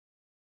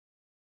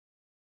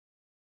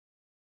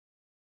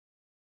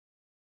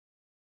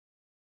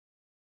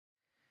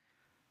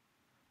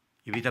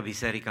Iubită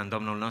biserică în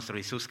Domnul nostru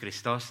Iisus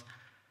Hristos,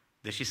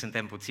 deși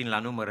suntem puțini la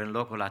număr în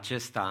locul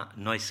acesta,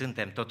 noi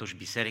suntem totuși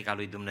Biserica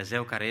lui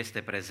Dumnezeu care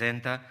este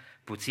prezentă,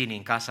 puțini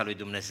în casa lui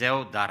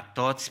Dumnezeu, dar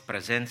toți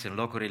prezenți în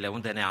locurile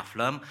unde ne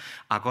aflăm,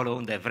 acolo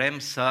unde vrem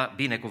să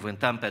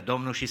binecuvântăm pe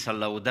Domnul și să-L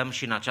lăudăm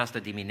și în această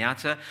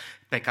dimineață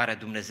pe care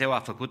Dumnezeu a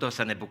făcut-o,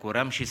 să ne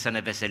bucurăm și să ne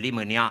veselim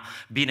în ea,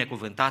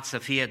 binecuvântat să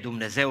fie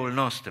Dumnezeul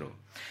nostru.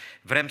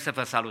 Vrem să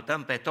vă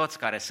salutăm pe toți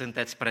care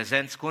sunteți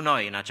prezenți cu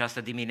noi în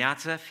această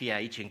dimineață, fie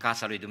aici în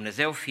casa lui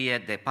Dumnezeu, fie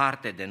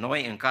departe de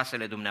noi, în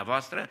casele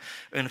dumneavoastră,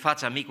 în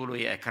fața micului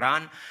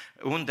ecran,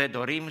 unde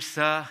dorim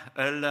să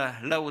îl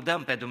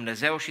lăudăm pe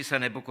Dumnezeu și să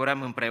ne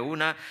bucurăm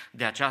împreună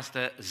de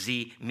această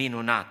zi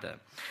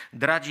minunată.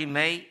 Dragii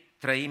mei,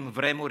 trăim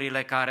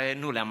vremurile care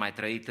nu le-am mai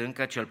trăit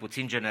încă, cel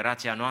puțin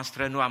generația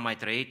noastră nu a mai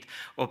trăit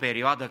o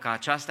perioadă ca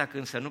aceasta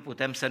când să nu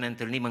putem să ne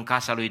întâlnim în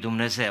casa lui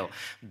Dumnezeu.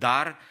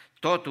 Dar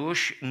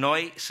totuși,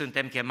 noi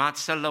suntem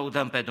chemați să-L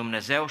lăudăm pe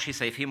Dumnezeu și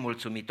să-i fim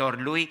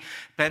mulțumitori Lui,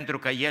 pentru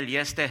că El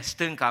este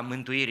stânca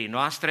mântuirii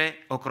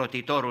noastre,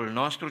 ocrotitorul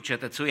nostru,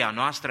 cetățuia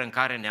noastră în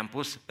care ne-am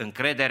pus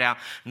încrederea,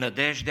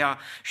 nădejdea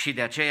și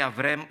de aceea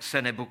vrem să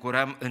ne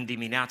bucurăm în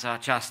dimineața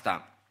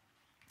aceasta.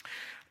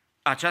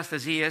 Această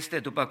zi este,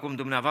 după cum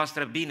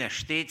dumneavoastră bine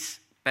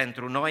știți,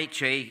 pentru noi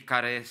cei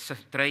care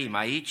trăim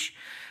aici,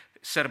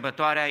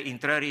 sărbătoarea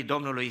intrării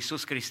Domnului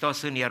Iisus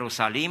Hristos în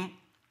Ierusalim.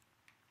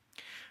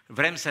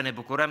 Vrem să ne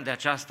bucurăm de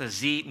această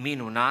zi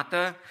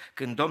minunată,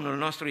 când Domnul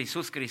nostru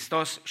Iisus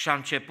Hristos și-a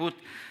început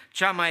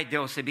cea mai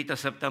deosebită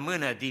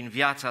săptămână din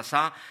viața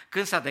sa,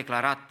 când s-a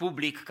declarat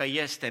public că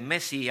este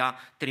Mesia,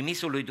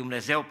 trimisul lui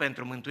Dumnezeu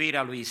pentru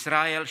mântuirea lui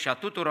Israel și a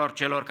tuturor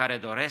celor care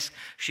doresc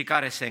și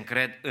care se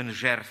încred în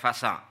jertfa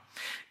sa.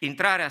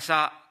 Intrarea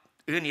sa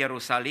în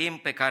Ierusalim,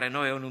 pe care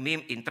noi o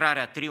numim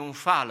intrarea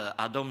triumfală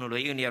a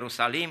Domnului în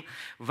Ierusalim,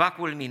 va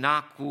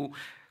culmina cu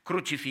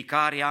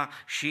crucificarea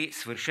și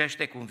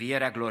sfârșește cu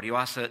învierea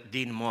glorioasă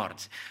din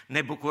morți.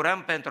 Ne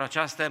bucurăm pentru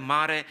această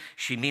mare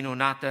și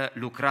minunată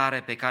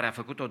lucrare pe care a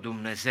făcut-o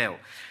Dumnezeu.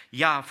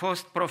 Ea a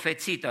fost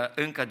profețită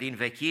încă din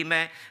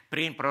vechime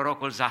prin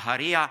prorocul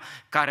Zaharia,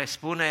 care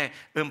spune: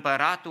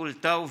 împăratul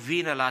tău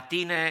vine la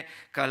tine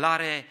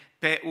călare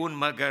pe un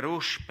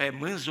măgăruș, pe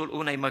mânzul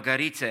unei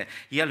măgărițe.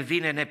 El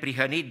vine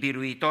neprihănit,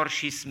 biruitor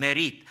și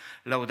smerit.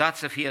 Lăudat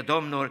să fie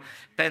Domnul,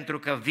 pentru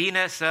că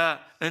vine să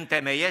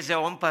întemeieze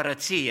o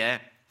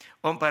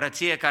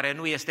împărăție care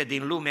nu este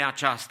din lumea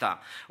aceasta,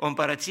 o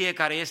împărăție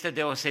care este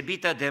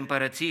deosebită de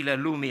împărățiile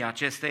lumii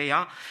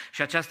acesteia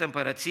și această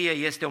împărăție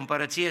este o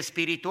împărăție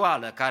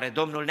spirituală care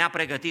Domnul ne-a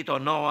pregătit-o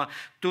nouă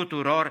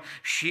tuturor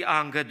și a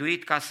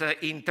îngăduit ca să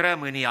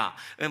intrăm în ea.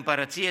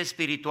 Împărăție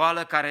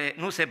spirituală care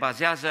nu se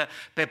bazează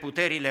pe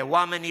puterile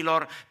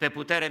oamenilor, pe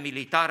putere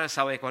militară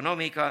sau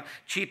economică,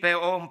 ci pe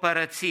o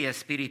împărăție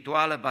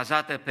spirituală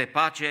bazată pe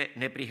pace,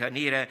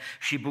 neprihănire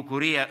și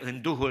bucurie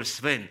în Duhul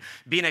Sfânt.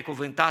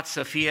 Binecuvântat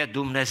să fie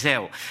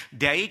Dumnezeu.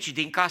 De aici,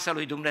 din casa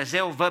lui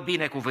Dumnezeu, vă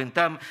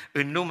binecuvântăm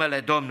în numele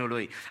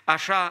Domnului.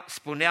 Așa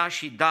spunea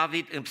și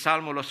David în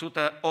Psalmul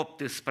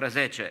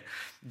 118.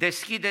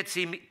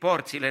 Deschideți-mi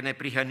porțile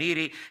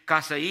neprihănirii ca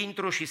să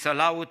intru și să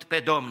laud pe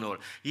Domnul.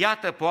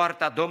 Iată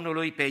poarta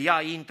Domnului, pe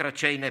ea intră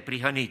cei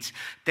neprihăniți.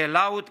 Te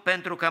laud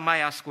pentru că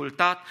m-ai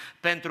ascultat,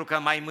 pentru că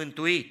m-ai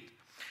mântuit.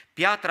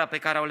 Piatra pe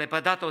care au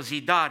lepădat-o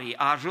zidarii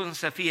a ajuns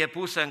să fie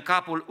pusă în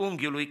capul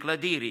unghiului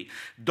clădirii.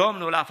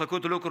 Domnul a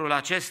făcut lucrul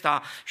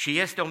acesta și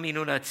este o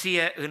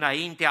minunăție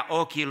înaintea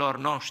ochilor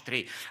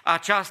noștri.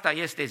 Aceasta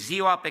este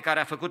ziua pe care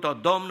a făcut-o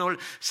Domnul,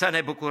 să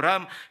ne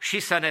bucurăm și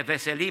să ne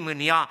veselim în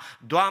ea.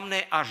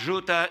 Doamne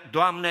ajută,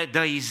 Doamne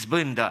dă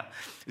izbândă.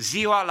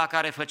 Ziua la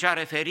care făcea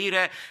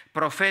referire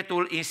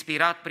profetul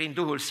inspirat prin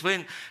Duhul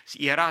Sfânt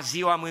era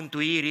ziua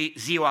mântuirii,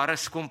 ziua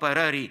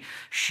răscumpărării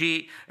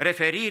și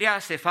referirea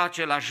se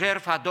face la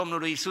jertfa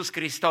Domnului Iisus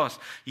Hristos.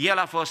 El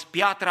a fost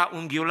piatra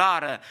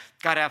unghiulară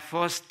care a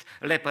fost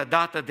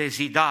lepădată de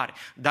zidari,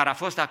 dar a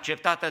fost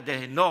acceptată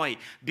de noi.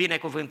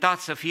 Binecuvântat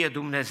să fie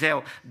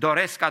Dumnezeu.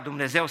 Doresc ca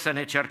Dumnezeu să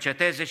ne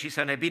cerceteze și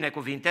să ne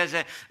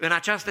binecuvinteze în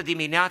această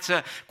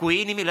dimineață cu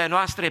inimile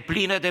noastre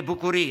pline de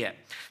bucurie.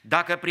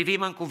 Dacă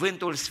privim în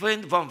Cuvântul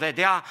Sfânt, vom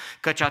vedea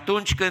că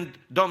atunci când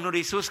Domnul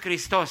Iisus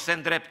Hristos se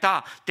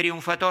îndrepta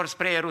triumfător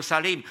spre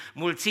Ierusalim,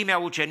 mulțimea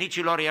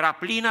ucenicilor era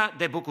plină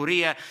de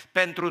bucurie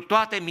pentru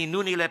toate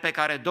minunile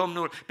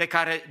pe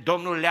care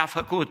Domnul le-a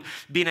făcut.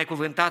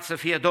 Binecuvântat să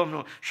fie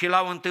Domnul. Și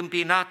l-au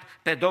întâmpinat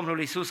pe Domnul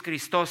Iisus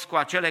Hristos cu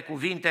acele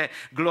cuvinte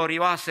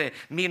glorioase,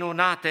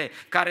 minunate,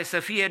 care să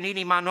fie în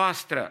inima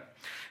noastră.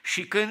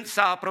 Și când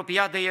s-a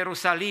apropiat de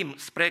Ierusalim,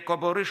 spre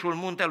coborâșul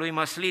muntelui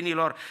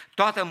Măslinilor,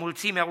 toată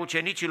mulțimea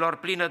ucenicilor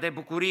plină de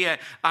bucurie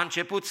a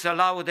început să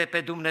laude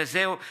pe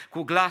Dumnezeu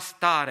cu glas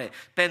tare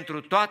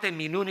pentru toate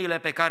minunile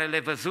pe care le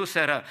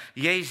văzuseră.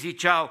 Ei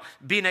ziceau: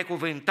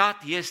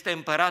 binecuvântat este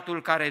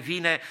împăratul care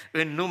vine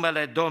în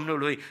numele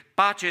Domnului,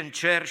 pace în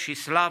cer și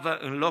slavă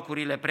în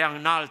locurile prea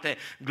înalte,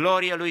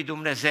 glorie lui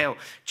Dumnezeu.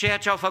 Ceea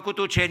ce au făcut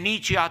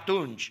ucenicii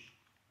atunci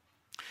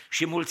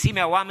și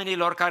mulțimea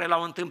oamenilor care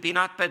l-au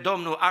întâmpinat pe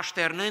Domnul,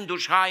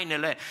 așternându-și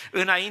hainele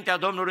înaintea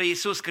Domnului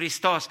Iisus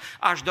Hristos,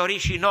 aș dori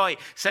și noi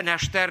să ne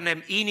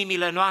așternem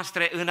inimile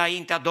noastre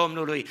înaintea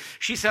Domnului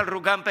și să-L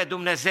rugăm pe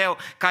Dumnezeu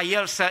ca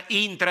El să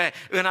intre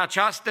în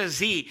această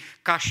zi,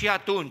 ca și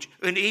atunci,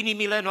 în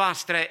inimile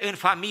noastre, în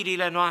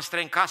familiile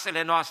noastre, în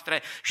casele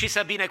noastre și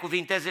să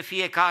binecuvinteze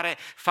fiecare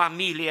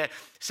familie,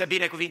 să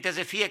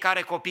binecuvinteze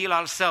fiecare copil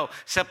al său,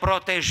 să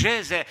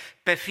protejeze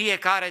pe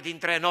fiecare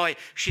dintre noi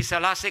și să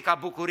lase ca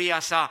bucuria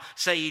sa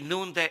să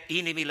inunde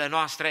inimile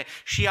noastre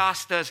și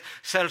astăzi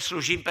să-L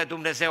slujim pe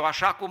Dumnezeu,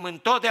 așa cum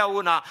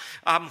întotdeauna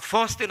am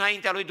fost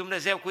înaintea lui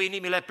Dumnezeu cu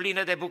inimile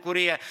pline de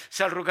bucurie,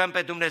 să-L rugăm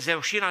pe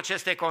Dumnezeu și în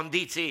aceste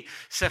condiții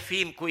să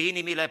fim cu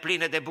inimile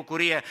pline de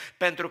bucurie,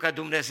 pentru că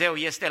Dumnezeu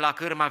este la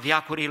cârma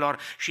veacurilor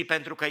și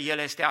pentru că El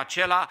este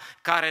acela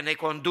care ne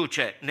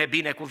conduce, ne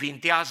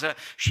binecuvintează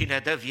și ne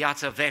dă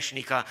viață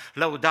veșnică.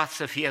 Lăudat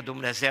să fie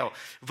Dumnezeu!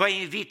 Vă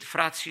invit,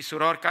 frați și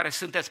surori care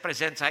sunteți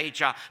prezenți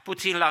aici,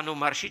 puțin la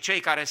număr, și cei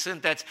care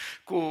sunteți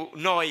cu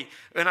noi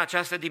în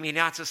această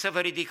dimineață, să vă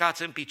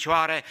ridicați în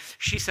picioare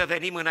și să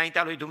venim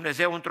înaintea lui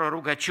Dumnezeu într-o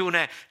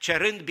rugăciune,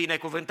 cerând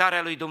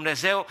binecuvântarea lui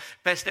Dumnezeu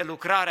peste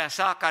lucrarea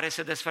sa care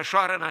se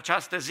desfășoară în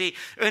această zi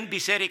în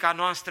biserica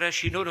noastră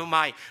și nu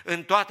numai,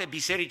 în toate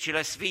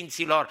bisericile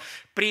sfinților,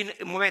 prin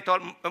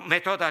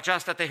metoda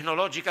aceasta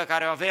tehnologică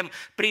care o avem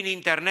prin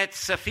internet,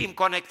 să fim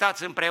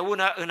conectați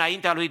împreună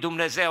înaintea lui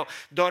Dumnezeu.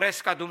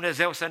 Doresc ca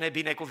Dumnezeu să ne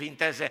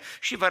binecuvinteze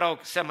și vă rog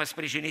să mă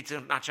sprijiniți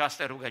în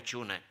această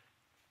rugăciune.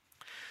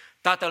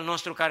 Tatăl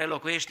nostru care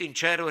locuiești în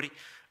ceruri,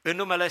 în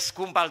numele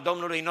scump al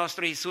Domnului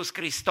nostru Iisus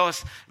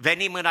Hristos,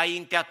 venim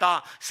înaintea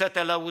Ta să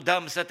Te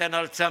lăudăm, să Te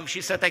înălțăm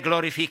și să Te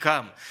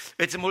glorificăm.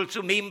 Îți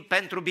mulțumim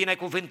pentru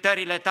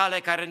binecuvântările Tale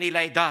care ni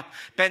le-ai dat,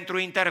 pentru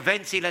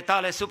intervențiile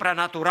Tale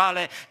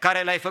supranaturale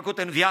care le-ai făcut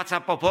în viața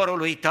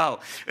poporului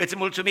Tău. Îți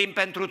mulțumim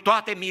pentru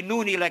toate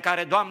minunile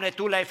care, Doamne,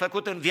 Tu le-ai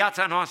făcut în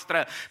viața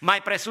noastră.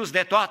 Mai presus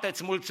de toate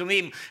îți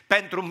mulțumim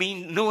pentru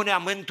minunea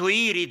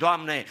mântuirii,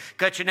 Doamne,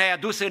 căci ne-ai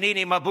adus în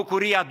inimă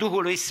bucuria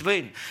Duhului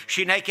Sfânt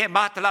și ne-ai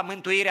chemat la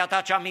mântuire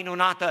Ta cea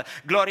minunată,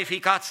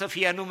 glorificat să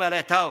fie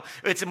numele Tău.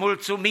 Îți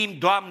mulțumim,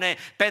 Doamne,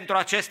 pentru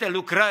aceste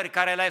lucrări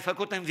care le-ai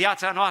făcut în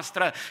viața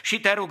noastră și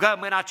Te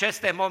rugăm în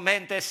aceste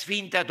momente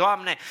sfinte,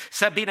 Doamne,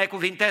 să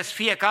binecuvintezi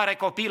fiecare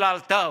copil al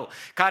Tău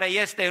care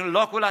este în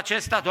locul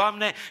acesta,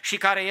 Doamne, și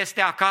care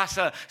este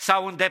acasă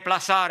sau în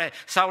deplasare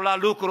sau la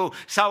lucru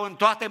sau în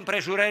toate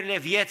împrejurările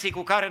vieții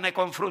cu care ne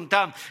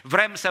confruntăm.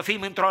 Vrem să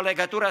fim într-o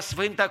legătură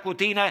sfântă cu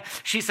Tine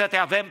și să Te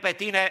avem pe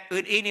Tine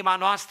în inima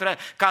noastră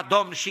ca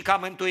Domn și ca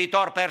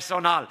Mântuitor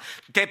personal.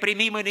 Te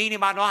primim în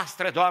inima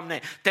noastră, Doamne,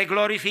 Te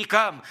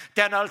glorificăm,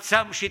 Te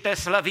înălțăm și Te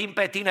slăvim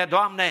pe Tine,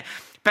 Doamne,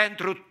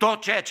 pentru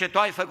tot ceea ce Tu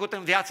ai făcut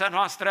în viața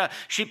noastră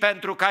și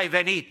pentru că ai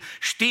venit.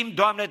 Știm,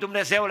 Doamne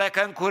Dumnezeule, că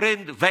în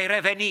curând vei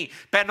reveni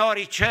pe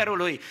norii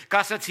cerului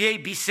ca să-ți iei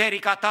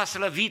biserica Ta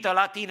slăvită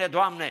la Tine,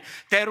 Doamne.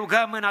 Te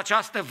rugăm în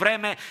această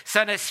vreme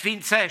să ne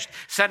sfințești,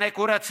 să ne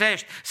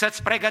curățești,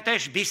 să-ți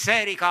pregătești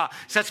biserica,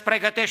 să-ți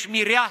pregătești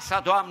mireasa,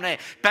 Doamne,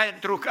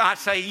 pentru ca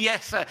să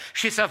iesă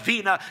și să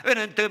vină în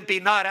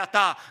întâmpinarea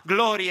Ta.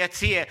 Glorie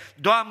Ție!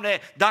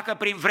 Doamne, dacă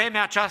prin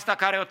vremea aceasta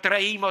care o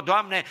trăim,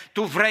 Doamne,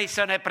 Tu vrei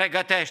să ne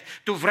pregătești,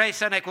 Tu vrei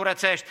să ne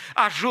curățești,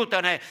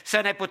 ajută-ne să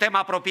ne putem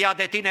apropia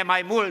de Tine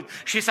mai mult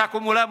și să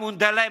acumulăm un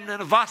de lemn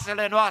în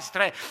vasele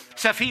noastre,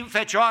 să fim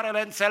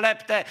fecioarele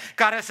înțelepte,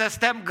 care să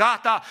stăm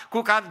gata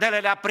cu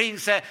candelele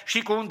aprinse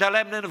și cu un de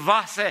lemn în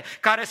vase,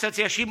 care să-ți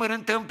ieșim în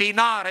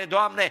întâmpinare,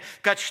 Doamne,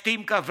 că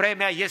știm că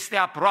vremea este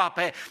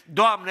aproape.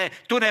 Doamne,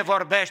 Tu ne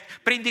vorbești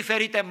prin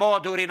diferite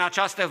moduri în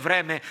această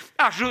vreme.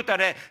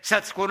 Ajută-ne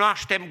să-ți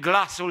cunoaștem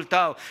glasul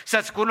Tău,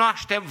 să-ți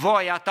cunoaștem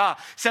voia Ta,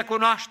 să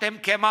cunoaștem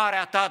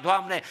chemarea Ta, Doamne,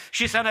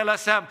 și să ne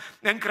lăsăm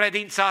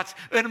încredințați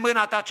în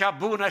mâna Ta cea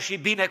bună și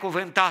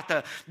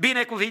binecuvântată.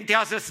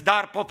 Binecuvintează-ți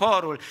dar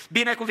poporul,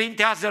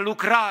 binecuvintează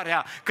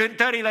lucrarea,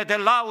 cântările de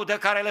laudă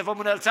care le vom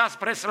înălța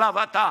spre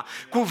slava Ta,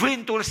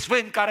 cuvântul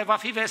sfânt care va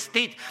fi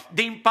vestit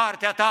din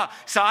partea Ta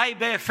să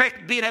aibă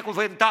efect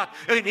binecuvântat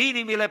în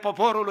inimile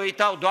poporului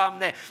Tău,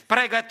 Doamne.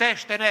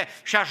 Pregătește-ne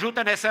și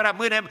ajută-ne să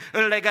rămânem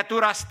în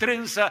legătura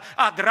strânsă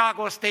a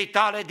dragostei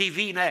Tale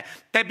divine.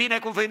 Te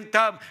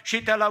binecuvântăm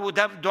și Te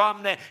lăudăm,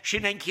 Doamne, și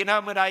ne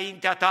închinăm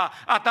înaintea Ta.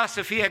 A Ta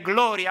să fie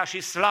gloria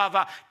și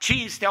slava,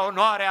 cinstea,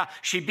 onoarea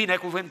și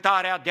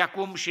binecuvântarea de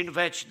acum și în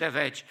veci de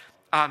veci.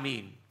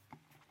 Amin.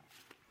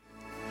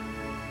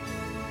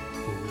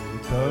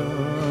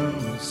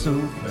 Purtăm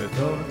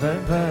sufletul de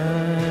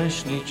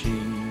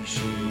veșnicii și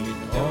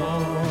în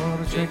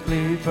orice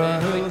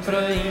clipă îl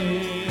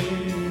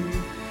trăim.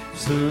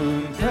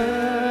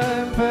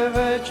 Suntem pe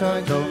veci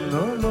ai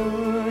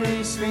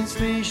Domnului, sfinți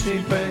și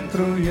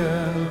pentru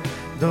El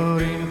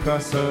dorim ca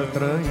să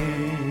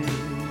trăim.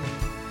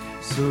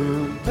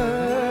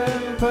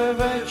 Suntem pe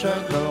veci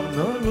ai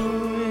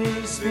Domnului,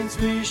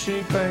 sfinți și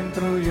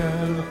pentru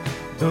El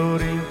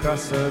dorim ca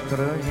să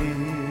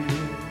trăim.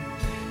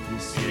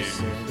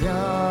 Iisuse,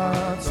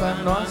 viața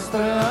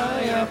noastră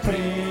ai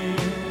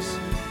aprins,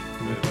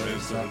 le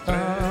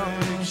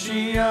prezentăm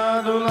și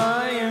iadul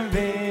ai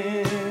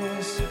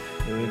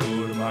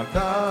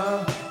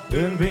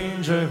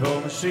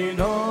și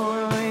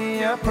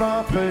noi,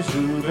 aproape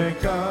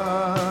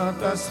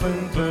judecata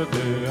sfântă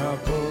de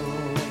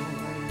apoi.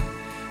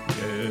 E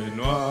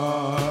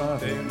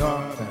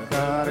noaptea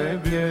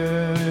care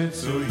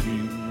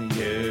viețuim,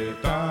 e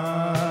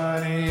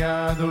tare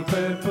iadul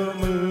pe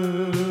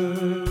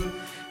pământ,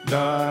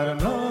 dar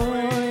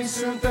noi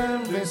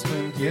suntem de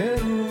Sfânt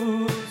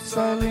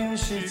Ierusalim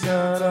și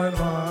țara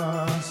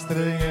noastră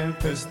e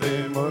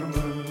peste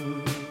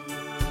mormânt.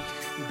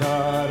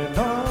 Dar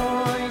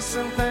noi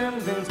suntem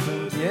din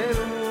Sfânt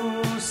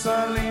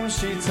Ierusalim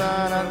și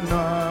țara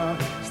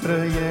noastră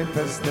e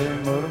peste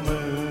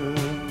mormânt.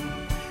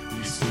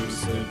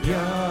 Iisuse,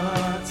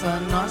 viața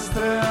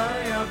noastră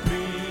ai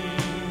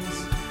aprins,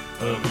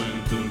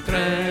 pământul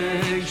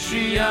întreg și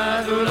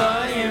iadul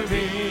ai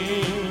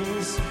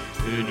învins.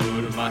 În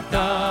urma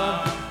ta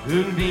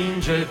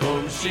învinge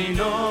vom și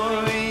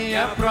noi,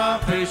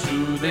 aproape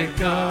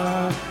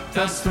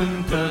judecata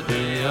sfântă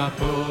de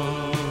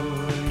apoi.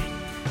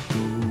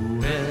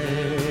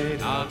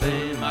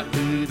 Avem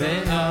atât de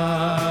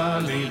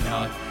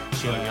alinat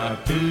și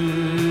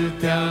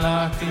atâtea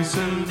lacrimi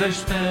sunt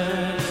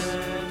deștept.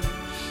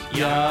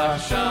 E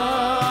așa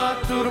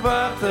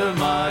turbată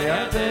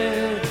marea de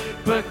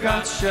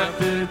păcat și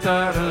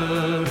atâta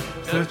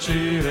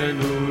rătăcire în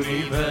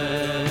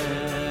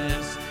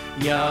univers.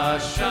 E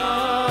așa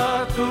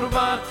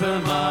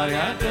turbată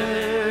marea de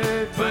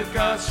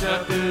păcat și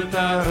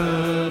atâta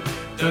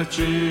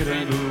rătăcire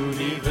în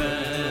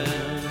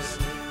univers.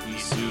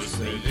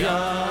 Iisuse,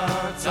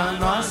 viața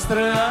noastră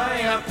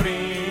ai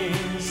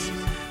aprins,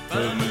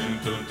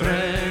 pământul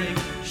întreg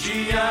și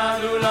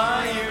iadul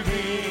ai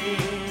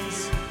învins.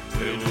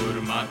 În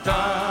urma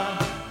ta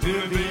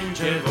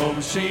învinge vom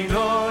și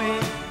noi,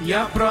 e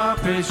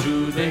aproape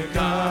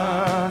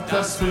judecata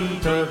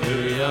sfântă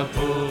de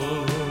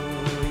apoi.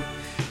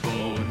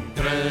 Vom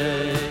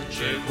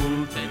trece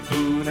multe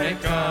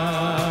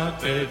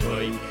întunecate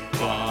voi,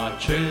 cu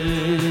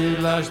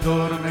același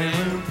dor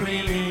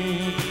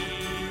neîmplinit.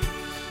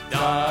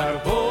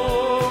 Dar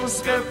vom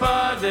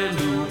scăpa de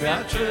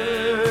lumea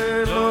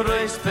celor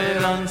răi,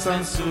 speranța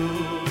în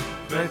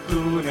suflet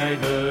tu ne-ai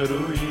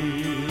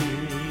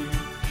dăruit.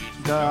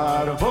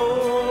 Dar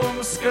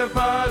vom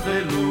scăpa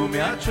de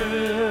lumea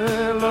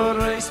celor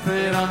răi,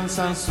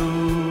 speranța în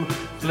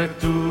suflet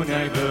tu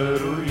ne-ai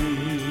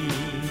dăruit.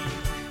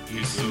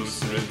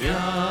 Iisuse,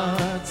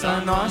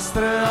 viața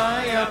noastră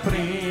ai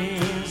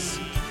aprins,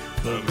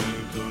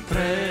 pământul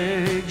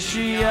întreg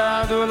și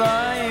iadul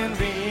ai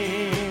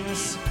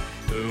învins.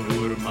 În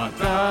urma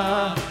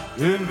ta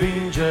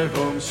învinge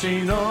vom și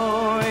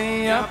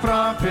noi,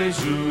 aproape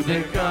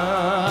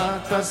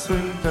judecata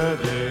sfântă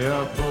de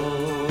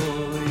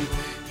apoi.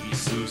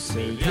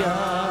 Iisuse,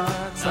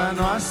 viața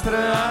noastră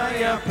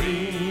ai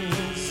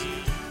aprins,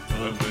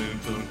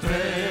 pământul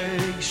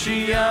întreg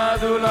și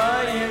iadul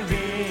ai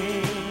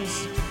învins.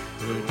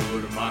 În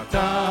urma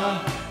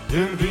ta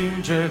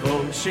învinge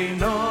vom și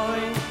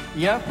noi,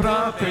 e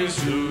aproape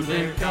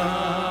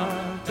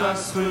judecata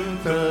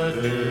sfântă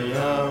de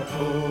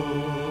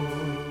apoi.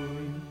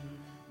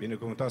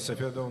 Binecuvântat să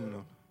fie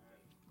Domnul!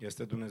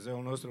 Este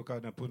Dumnezeul nostru care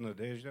ne pune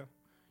nădejdea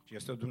și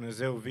este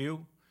Dumnezeu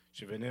viu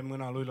și venim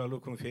mâna Lui la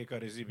lucru în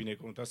fiecare zi.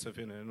 Binecuvântat să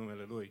fie în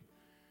numele Lui.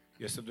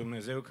 Este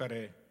Dumnezeu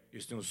care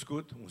este un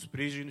scut, un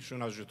sprijin și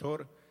un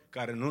ajutor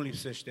care nu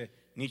lipsește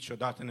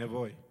niciodată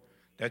nevoie.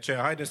 De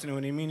aceea, haideți să ne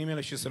unim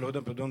inimile și să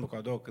lăudăm pe Domnul cu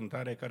a doua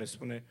cântare care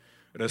spune: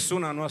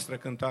 răsuna noastră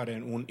cântare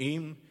în un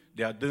imn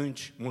de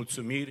adânci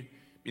mulțumiri.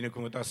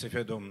 Binecuvântat să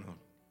fie Domnul!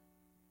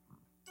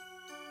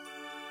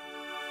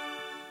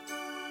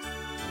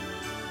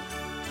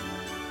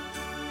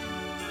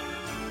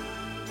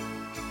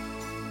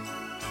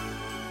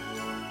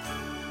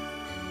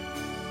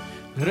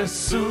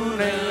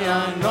 Răsune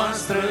a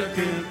noastră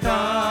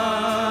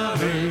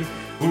cântare,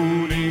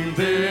 un imn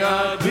de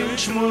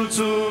adânci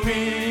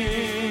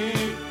mulțumiri,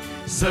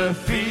 să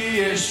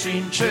fie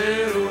și-n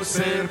cerul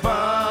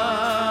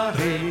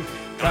serbare,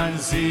 ca-n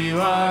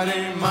ziua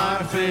de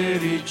mari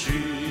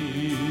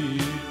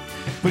fericiri.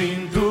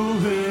 Prin Duh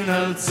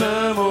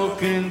înălțăm o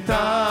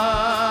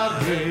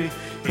cântare,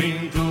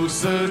 prin Duh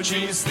să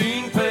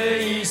cinstim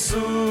pe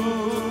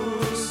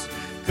Iisus,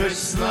 că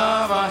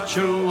slava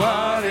ce-o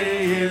are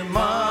e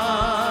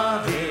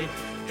mare,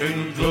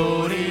 în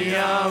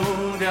gloria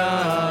unde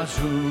a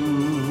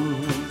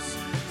ajuns.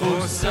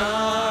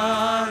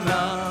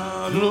 Osana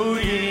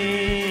lui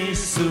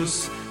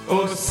Iisus,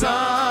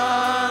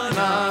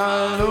 Osana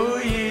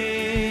lui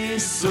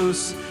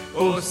Iisus,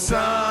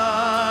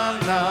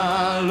 Osana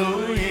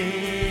lui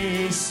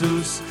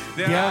Iisus,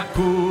 de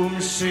acum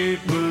și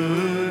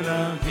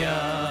până-n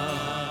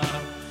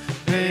viață.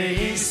 Pe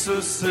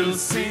Iisus îl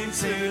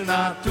simți în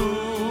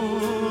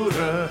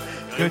natură,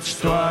 căci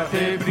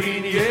toate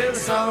prin El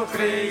s-au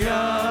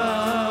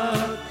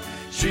creat.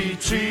 Și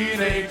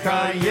cine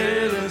ca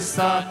El în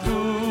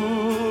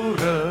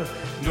statură,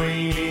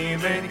 nu-i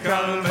nimeni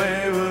ca-l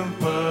meu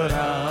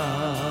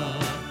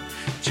împărat.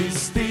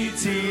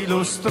 Cinstiți-l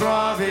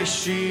ostroave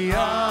și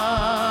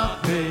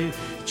ape,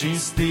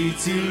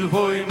 cinstiți-l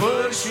voi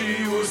mări și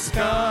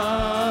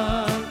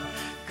uscat,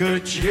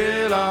 căci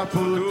El a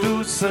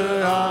putut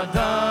să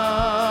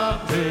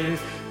adapte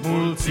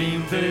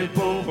mulțimi de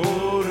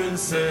popor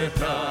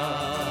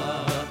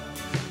însetat.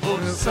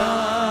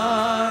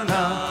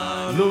 Osana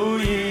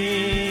lui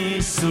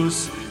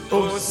Iisus,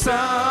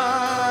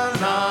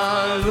 Osana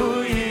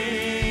lui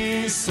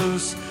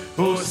Iisus,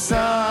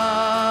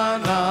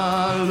 Osana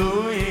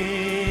lui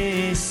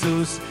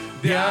Iisus,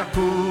 de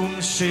acum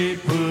și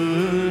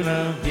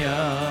până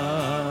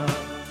viață.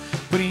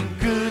 Prin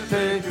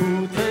câte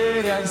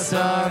puterea se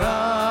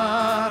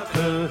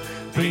arată,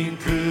 prin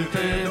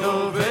câte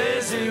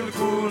dovezi îl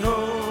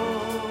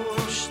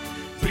cunoști,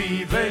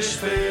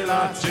 privește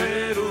la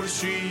ceruri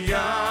și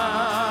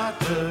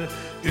iată,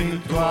 în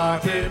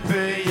toate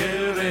pe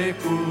El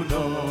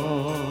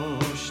recunoști.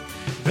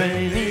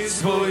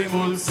 Veniți voi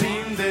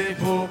mulțimi de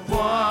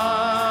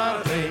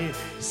popoare,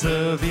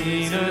 să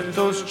vină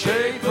toți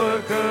cei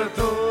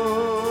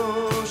păcătoși,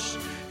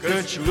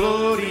 căci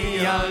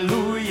gloria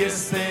Lui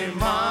este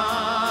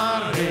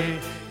mare,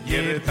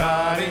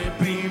 iertare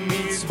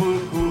primiți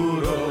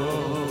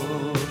bucuroși.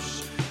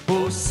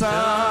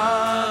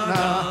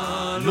 Osana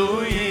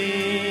lui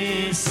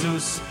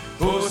Iisus,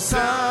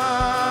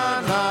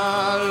 Osana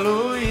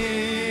lui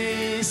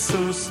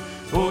Iisus,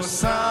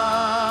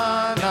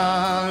 Osana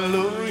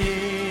lui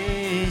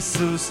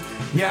Iisus,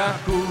 de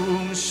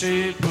acum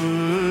și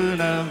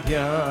până-n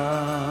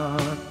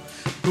viață.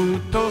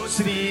 Cu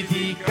toți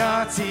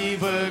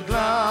ridicați-vă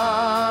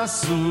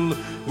glasul,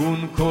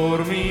 un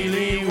cor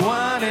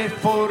milioane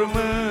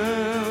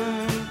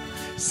formând,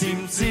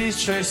 simțiți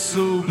ce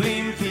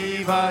sublim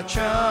va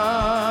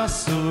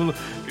ceasul,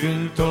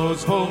 când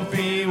toți vom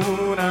fi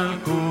una în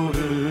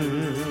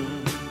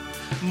curând.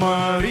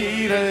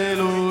 Mărire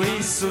lui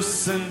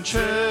Iisus în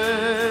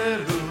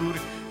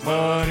ceruri,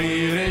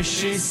 mărire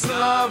și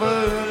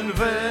slavă în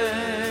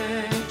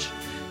veci.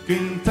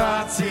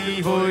 Cântați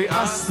voi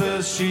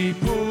astăzi și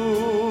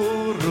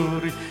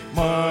pururi,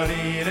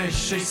 mărire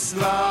și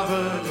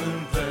slavă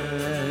în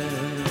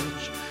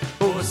veci.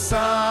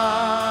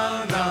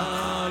 Osana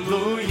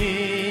lui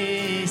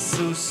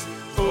Iisus,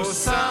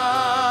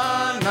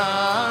 Osana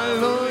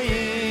lui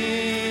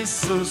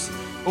Iisus,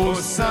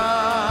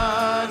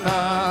 Osana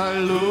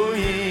lui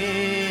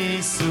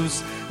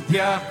Iisus,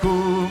 de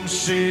acum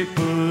și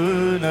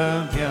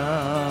până-n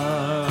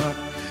viață.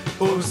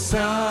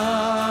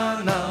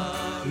 Osana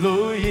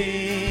lui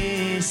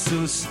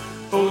Iisus,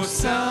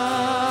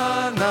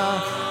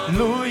 Osana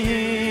lui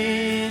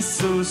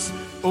Iisus,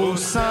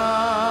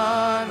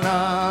 Osana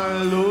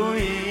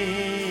lui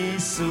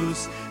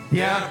Iisus,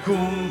 de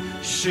acum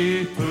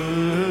și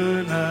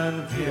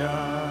până-n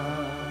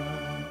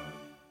viață.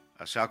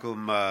 Așa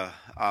cum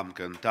am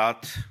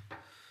cântat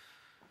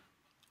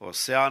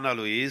Oseana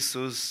lui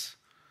Iisus,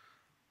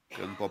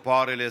 când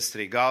popoarele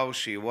strigau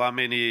și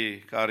oamenii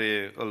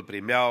care îl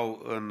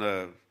primeau în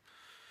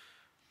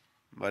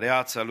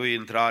măreața lui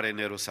intrare în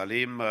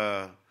Ierusalim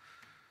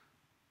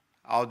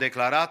au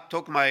declarat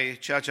tocmai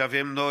ceea ce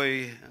avem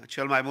noi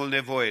cel mai mult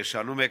nevoie, și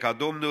anume ca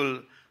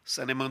Domnul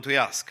să ne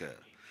mântuiască.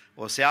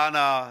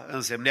 Oseana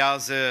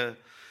însemnează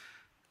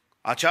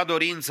acea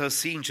dorință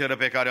sinceră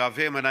pe care o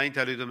avem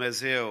înaintea lui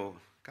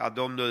Dumnezeu, ca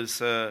Domnul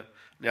să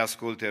ne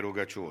asculte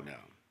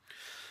rugăciunea.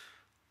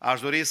 Aș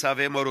dori să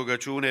avem o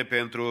rugăciune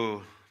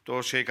pentru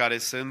toți cei care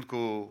sunt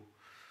cu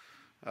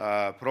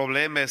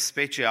probleme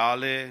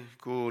speciale,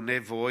 cu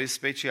nevoi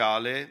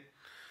speciale,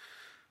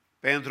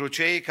 pentru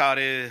cei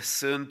care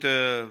sunt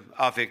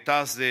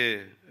afectați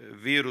de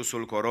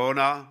virusul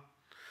corona.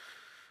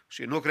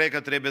 Și nu cred că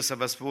trebuie să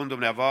vă spun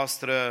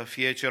dumneavoastră,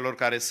 fie celor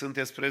care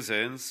sunteți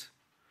prezenți,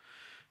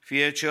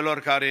 fie celor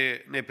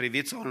care ne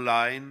priviți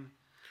online,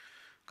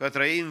 că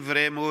trăim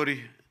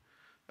vremuri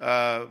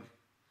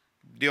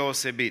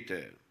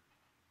deosebite.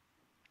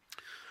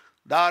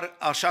 Dar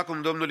așa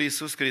cum Domnul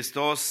Iisus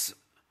Hristos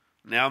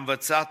ne-a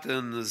învățat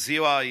în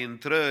ziua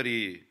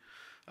intrării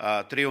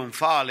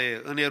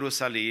triumfale în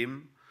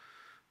Ierusalim,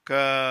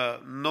 că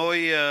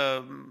noi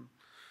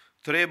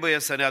trebuie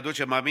să ne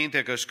aducem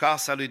aminte că și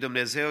casa lui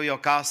Dumnezeu e o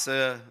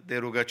casă de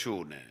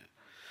rugăciune.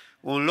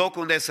 Un loc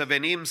unde să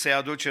venim să-i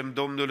aducem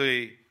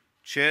Domnului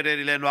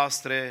cererile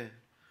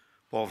noastre,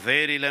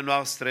 poverile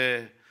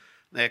noastre,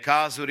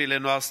 necazurile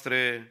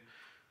noastre,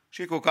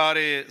 și cu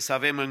care să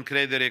avem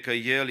încredere că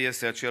El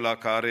este acela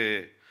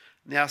care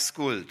ne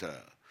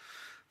ascultă.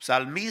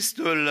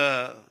 Psalmistul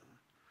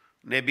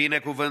ne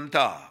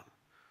binecuvânta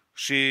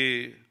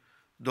și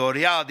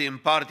dorea din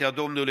partea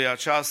Domnului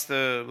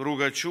această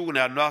rugăciune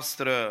a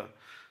noastră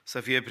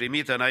să fie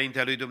primită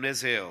înaintea lui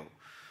Dumnezeu.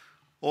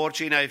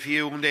 Oricine ai fi,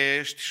 unde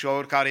ești și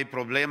oricare e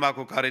problema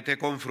cu care te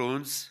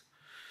confrunți,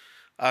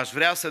 aș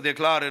vrea să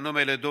declar în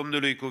numele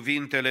Domnului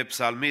cuvintele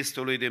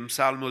psalmistului din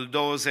Psalmul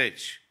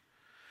 20.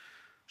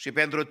 Și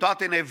pentru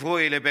toate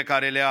nevoile pe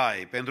care le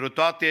ai, pentru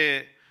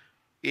toate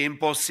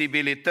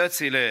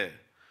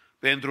imposibilitățile,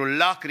 pentru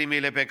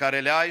lacrimile pe care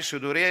le ai și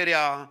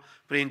durerea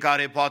prin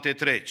care poate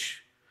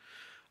treci,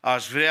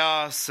 aș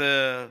vrea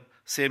să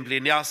se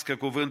împlinească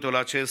cuvântul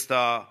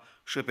acesta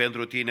și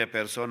pentru tine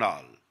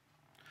personal.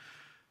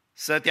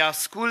 să te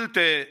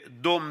asculte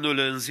Domnul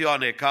în ziua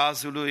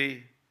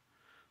necazului,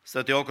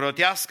 să te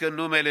ocrotească în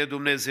numele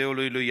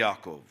Dumnezeului lui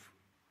Iacov,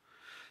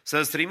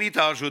 să-ți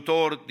trimită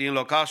ajutor din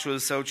locașul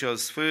său cel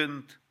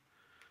sfânt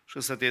și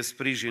să te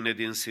sprijine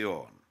din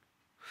Sion,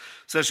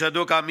 să-și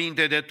aducă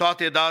aminte de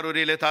toate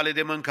darurile tale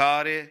de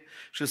mâncare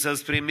și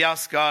să-ți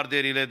primească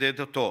arderile de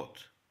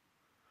tot,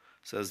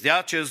 să-ți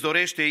dea ce-ți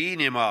dorește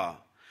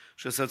inima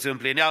și să-ți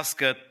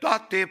împlinească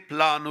toate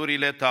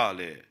planurile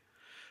tale.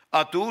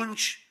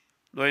 Atunci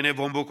noi ne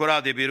vom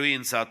bucura de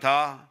biruința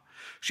ta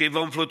și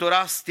vom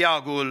flutura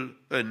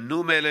steagul în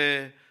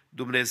numele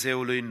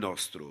Dumnezeului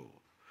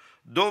nostru.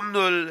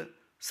 Domnul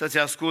să-ți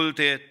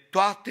asculte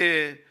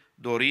toate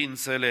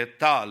dorințele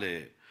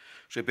tale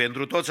și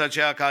pentru toți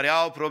aceia care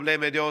au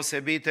probleme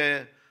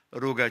deosebite,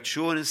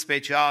 rugăciuni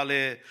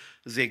speciale,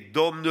 zic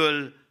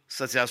Domnul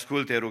să-ți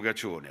asculte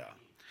rugăciunea.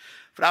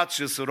 Frați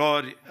și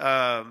surori,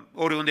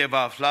 oriunde vă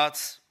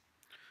aflați,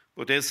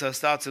 puteți să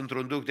stați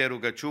într-un duc de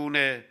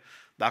rugăciune,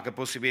 dacă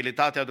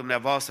posibilitatea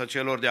dumneavoastră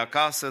celor de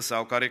acasă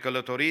sau care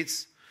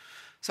călătoriți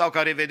sau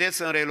care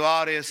vedeți în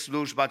reluare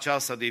slujba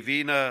aceasta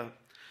divină,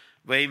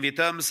 vă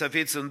invităm să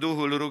fiți în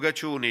duhul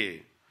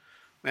rugăciunii,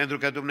 pentru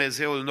că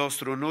Dumnezeul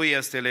nostru nu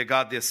este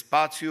legat de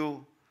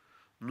spațiu,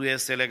 nu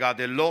este legat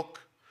de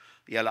loc,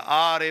 El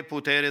are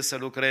putere să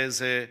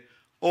lucreze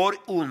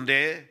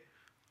oriunde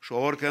și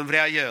oricând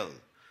vrea El.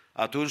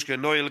 Atunci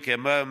când noi îl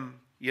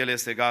chemăm, El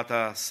este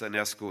gata să ne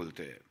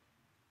asculte.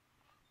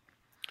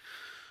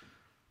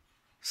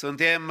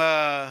 Suntem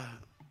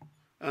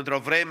într-o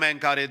vreme în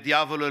care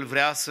diavolul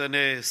vrea să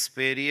ne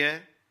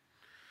sperie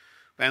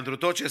pentru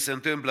tot ce se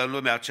întâmplă în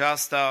lumea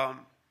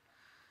aceasta,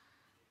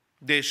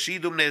 deși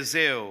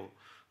Dumnezeu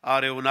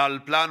are un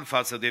alt plan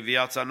față de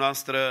viața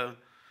noastră,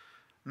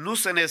 nu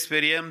să ne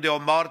speriem de o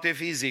moarte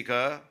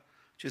fizică,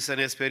 ci să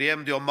ne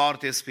speriem de o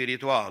moarte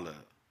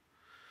spirituală.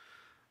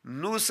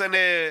 Nu să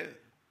ne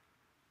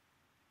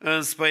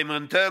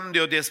înspăimântăm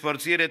de o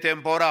despărțire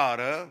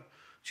temporară,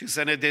 ci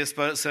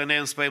să ne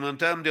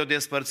înspăimântăm de o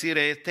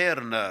despărțire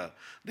eternă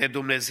de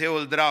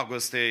Dumnezeul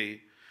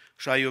dragostei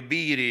și a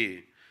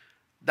iubirii.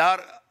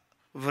 Dar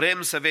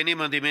vrem să venim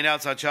în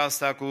dimineața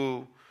aceasta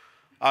cu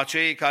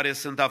acei care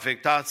sunt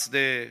afectați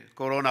de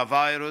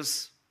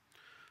coronavirus,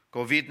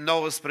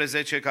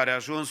 COVID-19, care a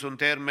ajuns un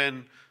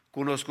termen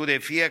cunoscut de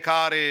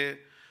fiecare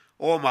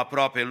om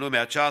aproape în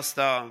lumea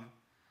aceasta,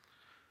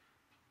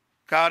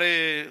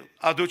 care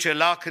aduce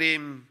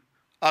lacrimi,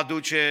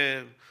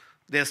 aduce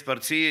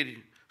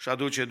despărțiri și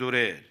aduce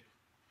dureri.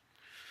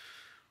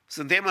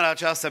 Suntem în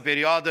această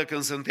perioadă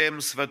când suntem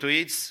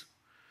sfătuiți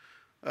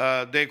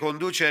de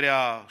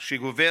conducerea și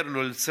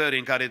guvernul țării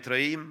în care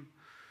trăim,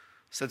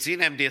 să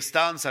ținem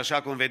distanța,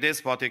 așa cum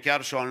vedeți, poate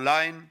chiar și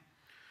online,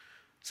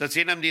 să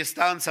ținem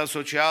distanța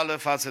socială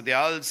față de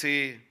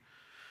alții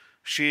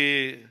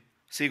și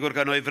sigur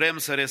că noi vrem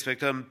să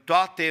respectăm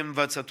toate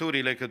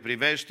învățăturile cât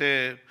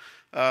privește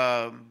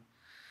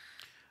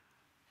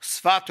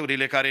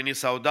sfaturile care ni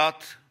s-au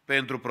dat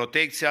pentru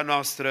protecția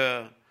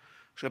noastră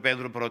și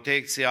pentru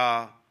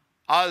protecția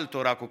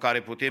altora cu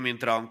care putem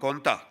intra în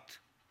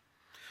contact.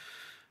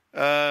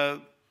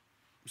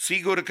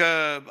 Sigur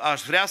că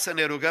aș vrea să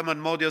ne rugăm în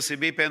mod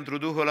deosebit pentru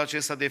duhul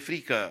acesta de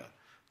frică,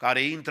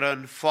 care intră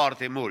în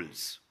foarte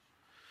mulți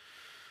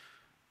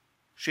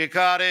și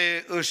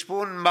care își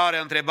pun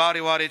marea întrebare,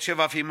 oare ce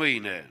va fi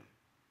mâine?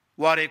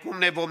 Oare cum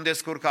ne vom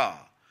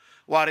descurca?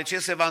 Oare ce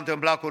se va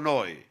întâmpla cu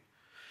noi?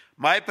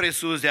 Mai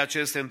presus de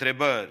aceste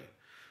întrebări,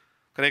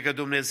 cred că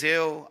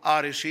Dumnezeu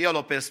are și El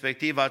o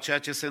perspectivă a ceea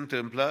ce se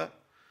întâmplă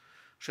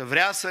și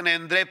vrea să ne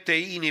îndrepte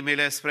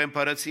inimile spre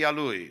împărăția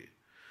Lui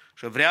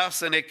și vrea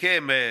să ne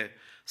cheme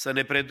să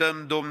ne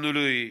predăm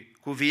Domnului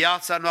cu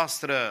viața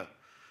noastră,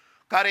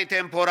 care e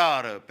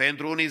temporară,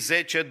 pentru unii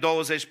 10,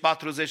 20,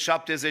 40,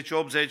 70,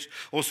 80,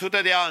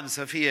 100 de ani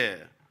să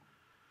fie,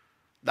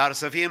 dar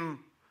să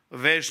fim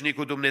veșnici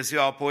cu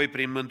Dumnezeu apoi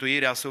prin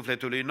mântuirea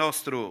sufletului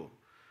nostru.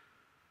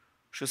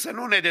 Și să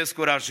nu ne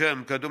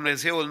descurajăm că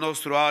Dumnezeul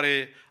nostru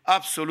are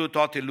absolut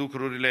toate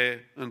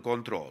lucrurile în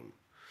control.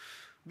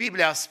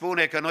 Biblia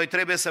spune că noi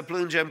trebuie să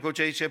plângem cu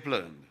cei ce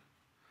plâng,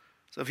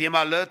 să fim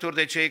alături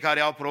de cei care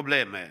au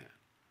probleme,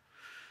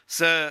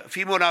 să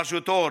fim un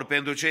ajutor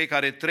pentru cei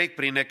care trec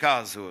prin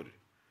necazuri.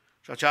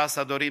 Și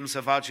aceasta dorim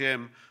să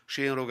facem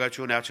și în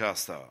rugăciunea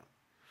aceasta.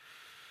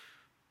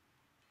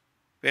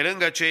 Pe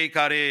lângă cei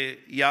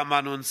care i-am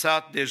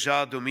anunțat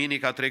deja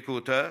duminica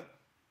trecută,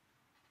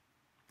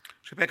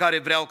 și pe care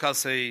vreau ca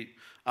să-i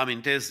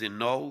amintesc din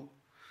nou,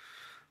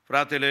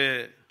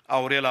 fratele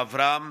Aurel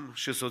Avram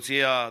și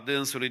soția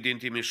dânsului din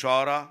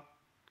Timișoara,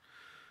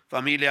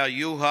 familia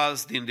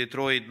Juhas din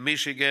Detroit,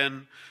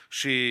 Michigan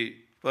și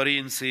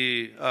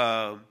părinții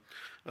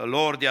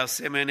lor de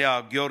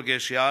asemenea, Gheorghe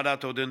și Ana,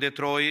 tot în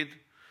Detroit,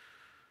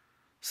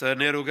 să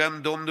ne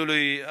rugăm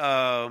Domnului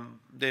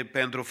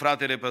pentru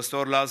fratele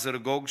păstor Lazar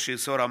Gog și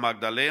sora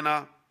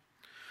Magdalena,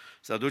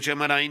 să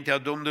ducem înaintea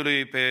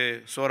Domnului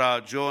pe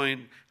sora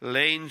Joan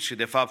Lane și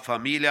de fapt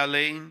familia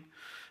Lane,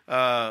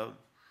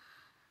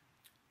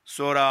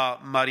 sora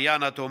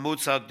Mariana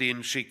Tomuța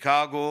din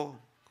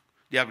Chicago,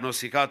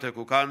 diagnosticată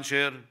cu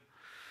cancer,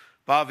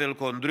 Pavel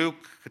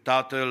Condriuc,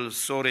 tatăl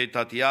sorei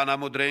Tatiana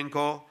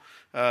Mudrenco,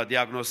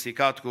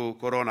 diagnosticat cu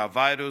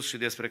coronavirus și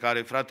despre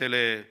care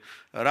fratele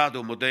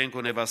Radu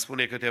Mudrenco ne va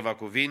spune câteva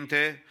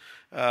cuvinte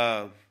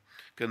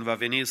când va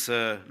veni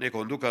să ne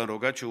conducă în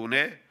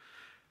rugăciune,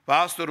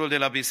 pastorul de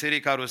la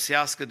Biserica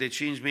Rusească de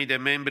 5.000 de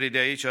membri de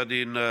aici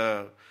din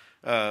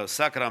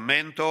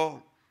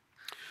Sacramento,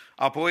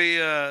 apoi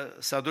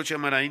să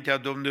aducem înaintea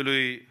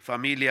Domnului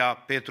familia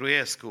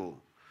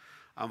Petruescu.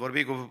 Am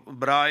vorbit cu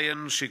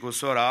Brian și cu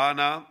sora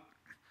Ana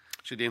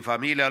și din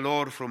familia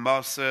lor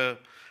frumoasă,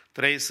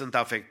 3 sunt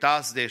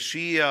afectați,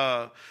 deși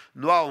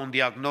nu au un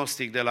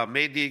diagnostic de la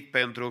medic,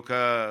 pentru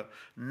că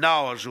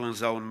n-au ajuns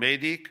la un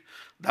medic,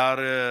 dar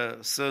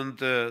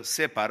sunt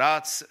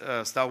separați,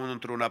 stau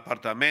într-un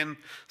apartament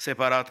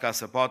separat ca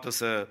să poată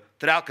să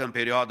treacă în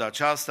perioada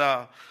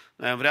aceasta.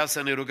 Noi am vrea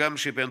să ne rugăm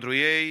și pentru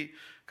ei,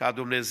 ca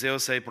Dumnezeu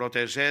să-i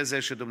protejeze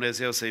și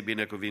Dumnezeu să-i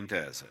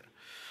binecuvinteze.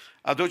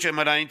 Aducem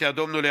înaintea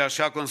Domnului,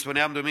 așa cum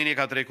spuneam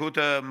duminica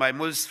trecută, mai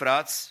mulți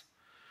frați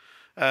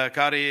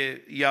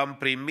care i-am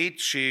primit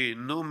și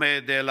nume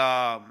de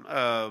la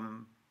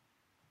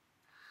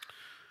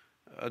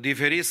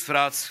diferiți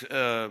frați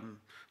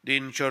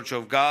din Church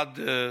of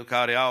God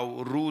care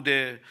au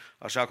rude,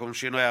 așa cum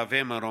și noi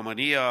avem în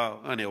România,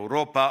 în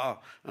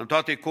Europa, în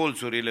toate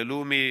colțurile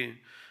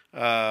lumii.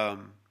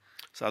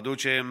 Să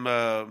aducem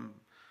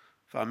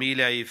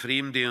familia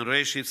Ifrim din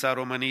Reșița,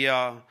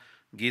 România,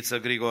 Ghiță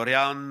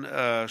Grigorean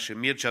și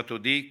Mircea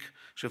Tudic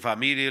și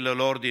familiile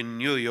lor din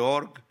New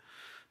York.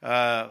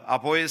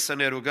 Apoi să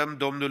ne rugăm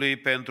Domnului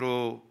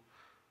pentru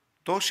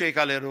toți cei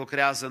care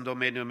lucrează în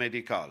domeniul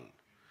medical.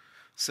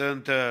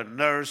 Sunt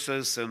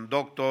nurses, sunt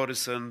doctori,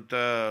 sunt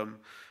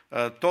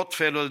tot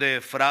felul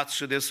de frați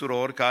și de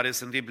surori care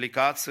sunt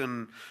implicați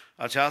în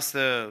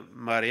această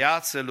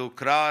măreață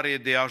lucrare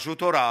de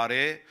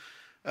ajutorare,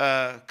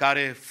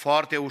 care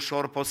foarte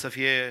ușor pot să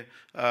fie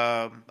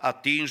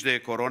atinși de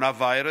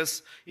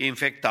coronavirus,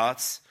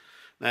 infectați.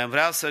 Noi am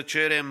vrea să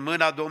cerem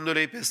mâna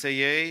Domnului peste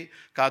ei,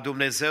 ca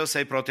Dumnezeu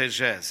să-i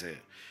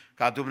protejeze,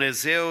 ca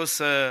Dumnezeu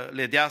să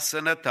le dea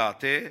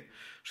sănătate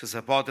și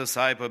să poată să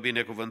aibă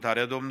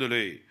binecuvântarea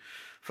Domnului.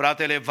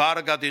 Fratele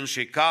Varga din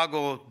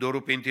Chicago,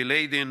 Doru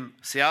Pintilei din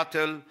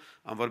Seattle,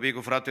 am vorbit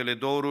cu fratele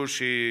Doru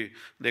și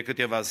de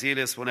câteva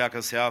zile spunea că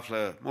se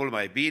află mult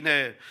mai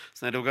bine.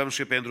 Să ne rugăm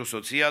și pentru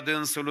soția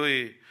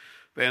dânsului,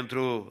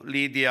 pentru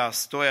Lidia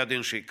Stoia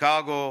din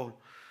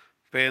Chicago,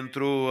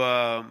 pentru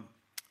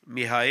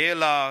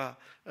Mihaela,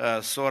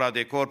 sora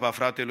de corp a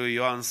fratelui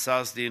Ioan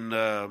Sas din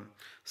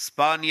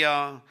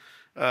Spania,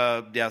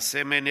 de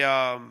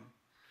asemenea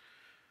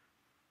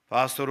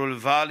pastorul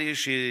Vali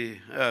și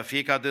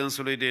fiica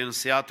dânsului din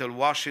Seattle,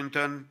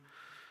 Washington,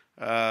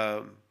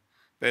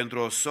 pentru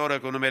o soră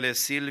cu numele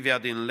Silvia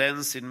din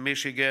Lens, în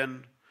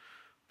Michigan,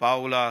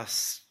 Paula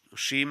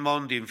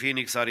Shimon din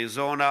Phoenix,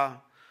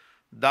 Arizona,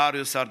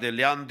 Darius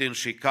Ardelean din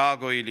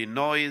Chicago,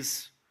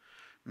 Illinois,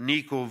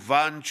 Nicu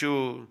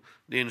Vanciu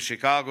din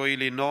Chicago,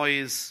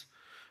 Illinois,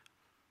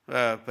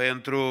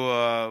 pentru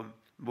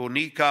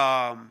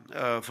bunica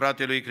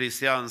fratelui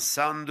Cristian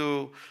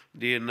Sandu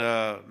din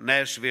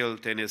Nashville,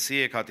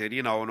 Tennessee,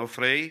 Caterina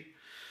Onofrei.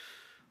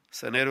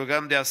 Să ne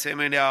rugăm de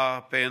asemenea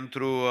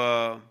pentru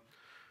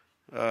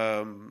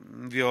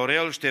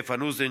Viorel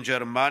Ștefănuț din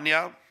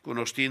Germania,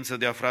 cunoștință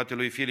de a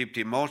fratelui Filip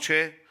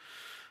Timoce.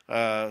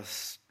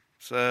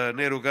 Să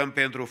ne rugăm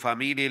pentru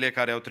familiile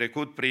care au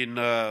trecut prin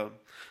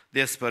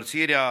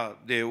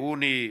despărțirea de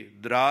unii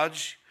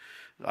dragi,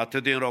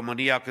 atât din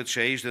România cât și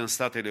aici din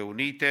Statele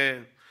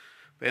Unite.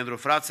 Pentru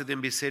frații din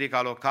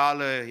biserica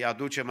locală îi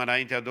aducem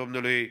înaintea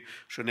Domnului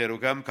și ne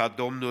rugăm ca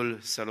Domnul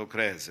să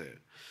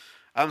lucreze.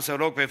 Am să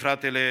rog pe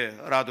fratele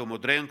Radu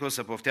Mudrenco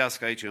să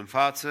poftească aici în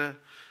față,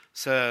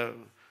 să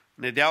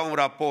ne dea un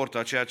raport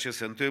a ceea ce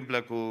se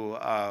întâmplă cu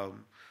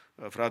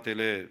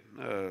fratele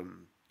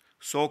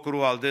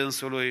socru al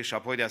dânsului și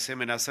apoi de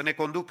asemenea să ne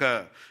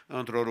conducă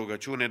într-o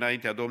rugăciune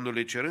înaintea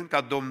Domnului, cerând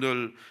ca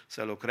Domnul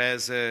să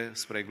lucreze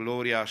spre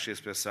gloria și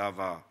spre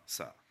slava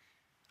sa.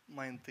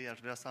 Mai întâi aș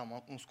vrea să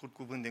am un scurt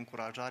cuvânt de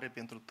încurajare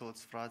pentru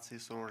toți frații,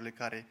 surorile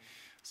care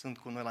sunt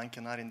cu noi la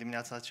închinare în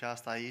dimineața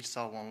aceasta aici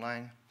sau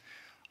online.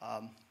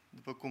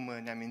 După cum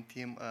ne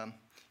amintim,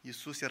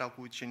 Iisus era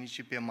cu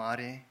ucenicii pe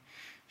mare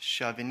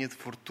și a venit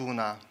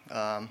furtuna.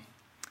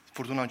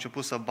 Furtuna a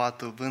început să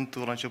bată,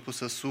 vântul a început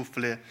să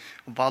sufle,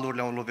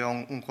 valurile au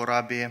loveau în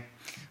corabie,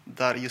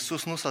 dar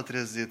Iisus nu s-a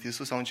trezit.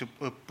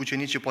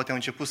 Ucenicii poate au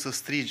început să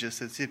strige,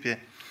 să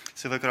țipe,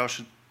 să văcăreau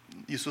și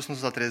Iisus nu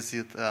s-a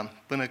trezit.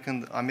 Până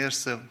când a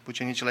mers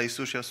ucenicii la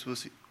Iisus și a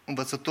spus: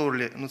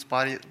 învățătorule,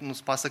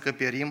 nu-ți pasă că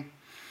perim?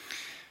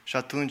 Și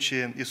atunci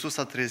Iisus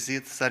s-a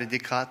trezit, s-a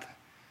ridicat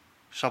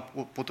și a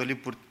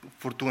potolit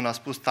furtuna, a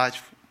spus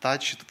taci,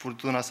 și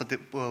furtuna s-a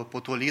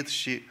potolit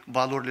și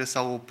valurile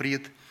s-au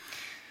oprit.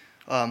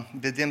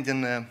 vedem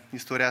din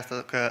istoria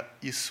asta că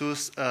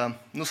Iisus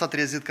nu s-a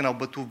trezit când au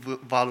bătut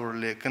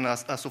valurile, când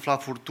a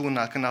suflat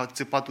furtuna, când au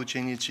țipat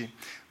ucenicii,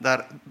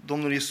 dar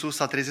Domnul Iisus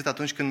s-a trezit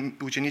atunci când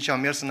ucenicii au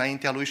mers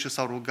înaintea Lui și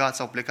s-au rugat,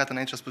 s-au plecat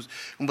înainte și a spus: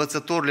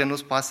 învățătorule,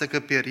 nu-ți pasă că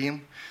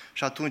perim?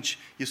 Și atunci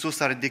Iisus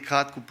s-a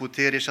ridicat cu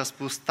putere și a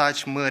spus: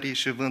 taci mării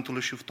și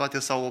vântului, și toate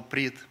s-au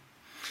oprit.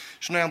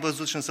 Și noi am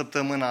văzut și în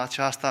săptămâna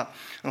aceasta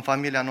în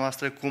familia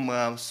noastră cum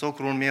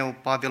socrul meu,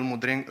 Pavel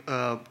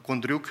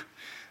Condriuc,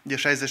 de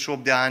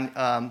 68 de ani,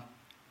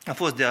 a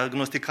fost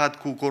diagnosticat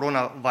cu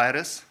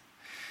coronavirus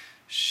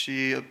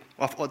și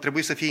a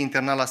trebuit să fie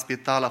internat la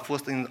spital, a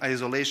fost în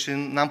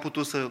isolation, n-am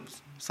putut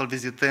să-l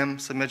vizităm,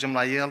 să mergem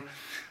la el,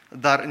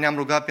 dar ne-am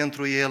rugat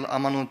pentru el,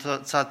 am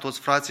anunțat toți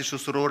frații și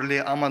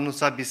surorile, am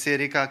anunțat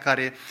biserica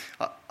care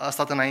a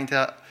stat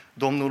înaintea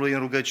Domnului în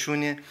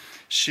rugăciune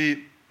și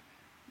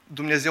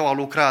Dumnezeu a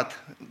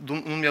lucrat,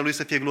 numele Lui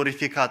să fie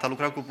glorificat, a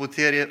lucrat cu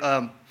putere.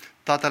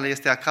 Tatăl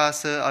este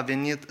acasă, a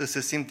venit,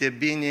 se simte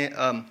bine,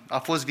 a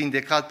fost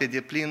vindecat pe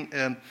deplin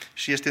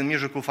și este în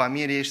mijlocul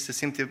familiei și se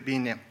simte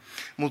bine.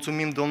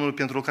 Mulțumim Domnului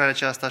pentru lucrarea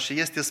aceasta și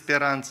este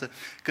speranță.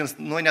 Când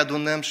noi ne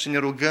adunăm și ne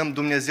rugăm,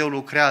 Dumnezeu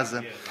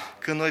lucrează.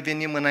 Când noi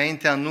venim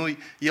înaintea Lui,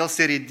 El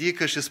se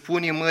ridică și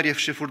spune mării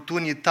și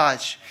furtunii: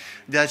 taci.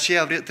 De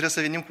aceea trebuie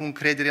să venim cu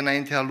încredere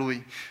înaintea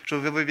Lui. Și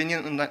voi veni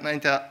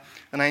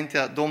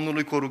înaintea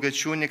Domnului cu o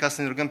rugăciune ca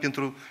să ne rugăm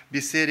pentru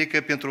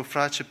biserică, pentru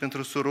frați,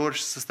 pentru surori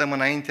și să stăm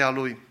înaintea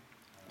Lui.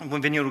 Vom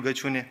veni în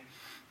rugăciune.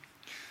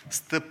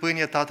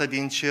 Stăpâne, Tată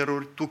din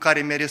ceruri, Tu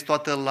care meriți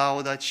toată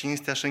lauda,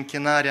 cinstea și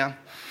închinarea,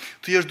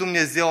 Tu ești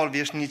Dumnezeu al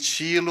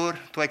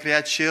veșnicilor, Tu ai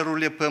creat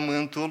cerurile,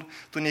 pământul,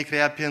 Tu ne-ai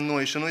creat pe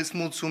noi și noi îți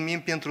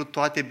mulțumim pentru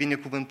toate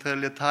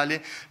binecuvântările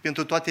Tale,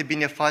 pentru toate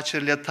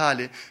binefacerile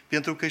Tale,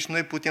 pentru că și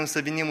noi putem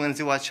să venim în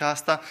ziua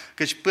aceasta,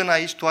 căci până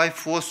aici Tu ai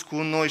fost cu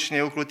noi și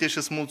ne-ai ocrotit și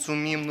îți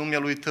mulțumim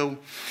numelui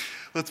Tău.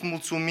 Îți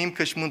mulțumim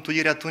că și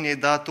mântuirea Tu ne-ai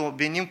dat-o.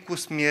 Venim cu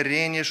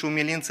smerenie și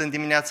umilință în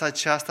dimineața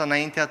aceasta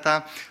înaintea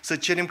Ta, să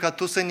cerem ca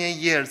Tu să ne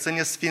ierți, să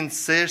ne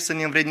sfințești, să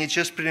ne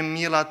învrednicești prin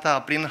mila Ta,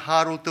 prin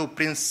harul Tău,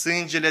 prin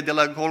sângele de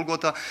la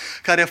Golgota,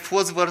 care a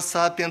fost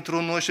vărsat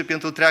pentru noi și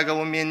pentru întreaga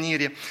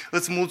omenire.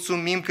 Îți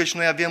mulțumim că și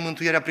noi avem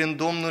mântuirea prin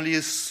Domnul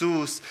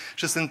Iisus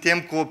și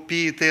suntem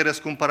copiii Tăi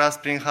răscumpărați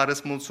prin har.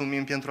 Îți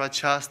mulțumim pentru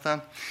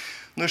aceasta.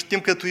 Noi știm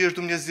că Tu ești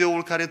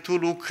Dumnezeul care Tu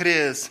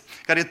lucrezi,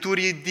 care Tu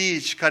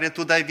ridici, care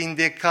Tu dai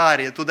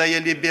vindecare, Tu dai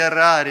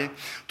eliberare,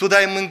 Tu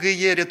dai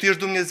mângâiere, Tu ești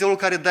Dumnezeul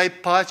care dai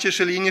pace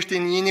și liniște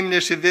în inimile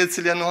și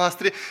viețile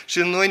noastre și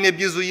noi ne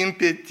bizuim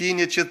pe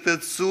Tine,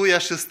 cetățuia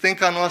și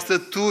stânca noastră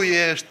Tu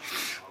ești.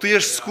 Tu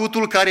ești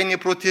scutul care ne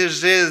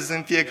protejezi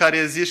în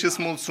fiecare zi și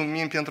îți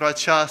mulțumim pentru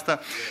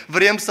aceasta.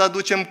 Vrem să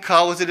aducem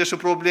cauzele și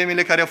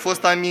problemele care au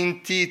fost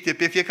amintite,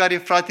 pe fiecare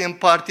frate în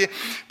parte,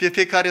 pe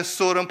fiecare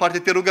soră în parte.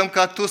 Te rugăm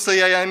ca Tu să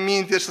iei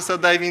aminte și să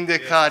dai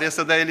vindecare,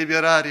 să dai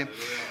eliberare.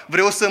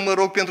 Vreau să mă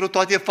rog pentru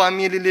toate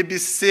familiile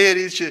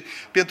biserice,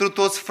 pentru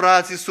toți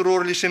frații,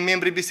 surorile și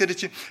membrii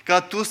bisericii,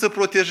 ca Tu să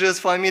protejezi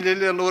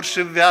familiile lor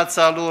și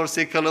viața lor,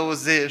 să-i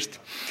călăuzești.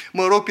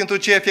 Mă rog pentru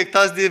cei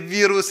afectați de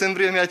virus în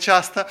vremea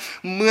aceasta,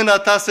 mâna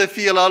Ta să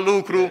fie la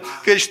lucru,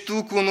 căci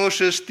Tu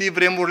cunoști și știi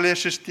vremurile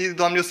și știi,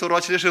 Doamne,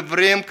 soroacele, și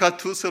vrem ca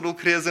Tu să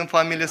lucrezi în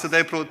familie, să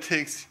dai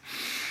protecție.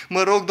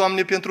 Mă rog,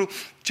 Doamne, pentru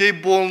cei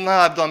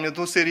bolnavi, Doamne,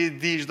 Tu să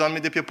ridici, Doamne,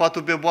 de pe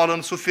patul pe boală,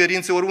 în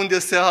suferințe, oriunde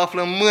se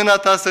află, mâna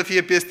Ta să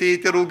fie peste ei,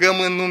 Te rugăm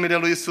în numele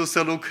Lui Iisus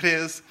să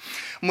lucrezi.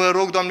 Mă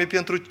rog, Doamne,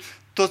 pentru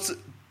toți,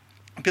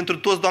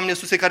 Doamne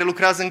Iisuse, care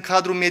lucrează în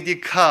cadrul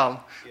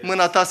medical,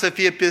 mâna Ta să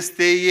fie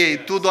peste ei.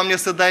 Tu, Doamne,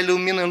 să dai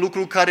lumină în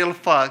lucrul care îl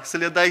fac, să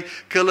le dai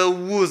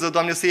călăuză,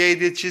 Doamne, să iei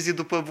decizii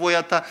după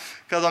voia Ta,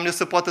 ca, Doamne,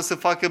 să poată să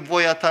facă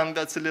voia Ta în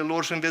viațele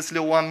lor și în viețile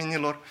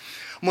oamenilor.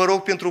 Mă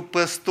rog pentru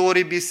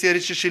păstorii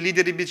bisericii și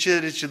liderii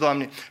bisericii,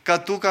 Doamne, ca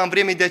Tu, ca în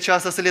vremea de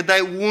aceasta, să le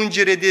dai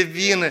ungere de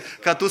vină,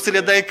 ca Tu să le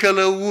dai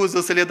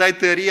călăuză, să le dai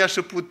tăria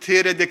și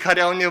puterea de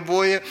care au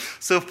nevoie,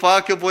 să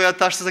facă voia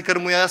Ta și să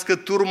cărmuiască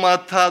turma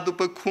Ta,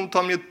 după cum,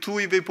 Doamne, Tu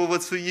îi vei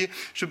povățui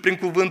și prin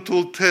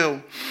cuvântul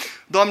Tău.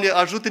 Doamne,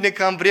 ajută-ne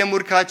ca în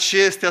vremuri ca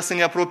acestea să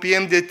ne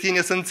apropiem de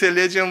Tine, să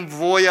înțelegem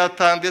voia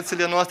Ta în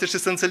viețile noastre și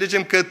să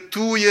înțelegem că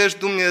Tu ești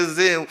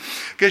Dumnezeu.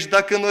 Căci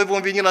dacă noi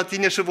vom veni la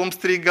Tine și vom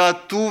striga,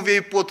 Tu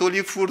vei potoli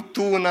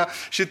furtuna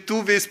și Tu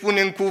vei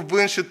spune în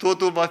cuvânt și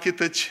totul va fi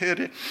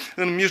tăcere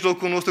în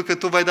mijlocul nostru, că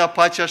Tu vei da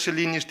pacea și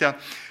liniștea.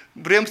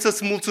 Vrem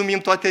să-ți mulțumim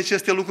toate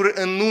aceste lucruri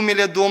în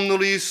numele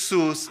Domnului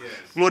Iisus.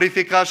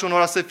 Glorificat și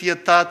onorat să fie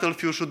Tatăl,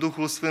 Fiul și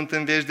Duhul Sfânt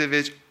în veci de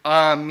veci.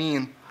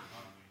 Amin.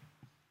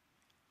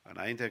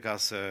 Înainte ca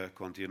să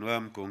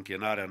continuăm cu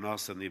închinarea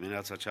noastră în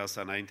dimineața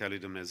aceasta înaintea lui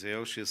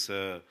Dumnezeu și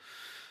să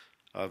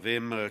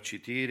avem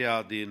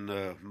citirea din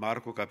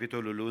Marcu,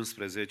 capitolul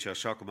 11,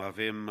 așa cum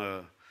avem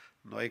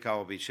noi ca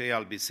obicei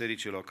al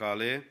bisericii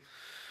locale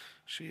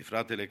și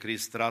fratele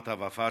Chris Strata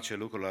va face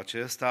lucrul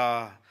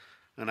acesta.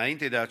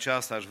 Înainte de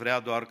aceasta aș vrea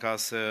doar ca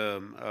să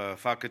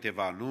fac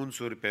câteva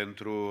anunțuri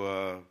pentru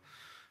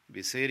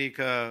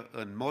biserică,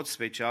 în mod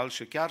special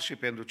și chiar și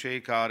pentru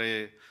cei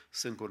care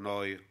sunt cu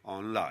noi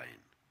online.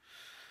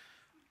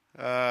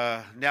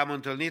 Ne-am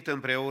întâlnit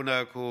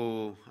împreună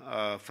cu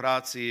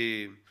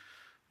frații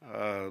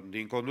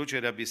din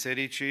conducerea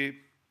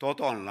bisericii, tot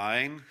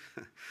online,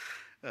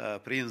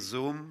 prin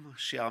Zoom,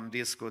 și am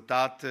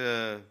discutat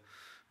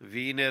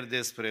vineri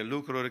despre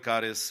lucruri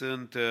care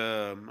sunt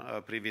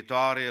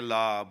privitoare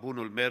la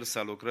bunul mers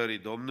al lucrării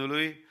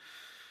Domnului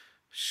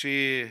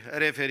și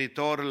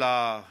referitor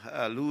la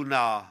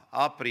luna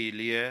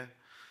aprilie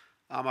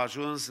am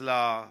ajuns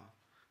la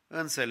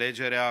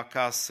înțelegerea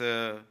ca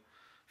să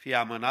fie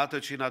amânată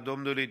cina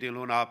Domnului din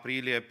luna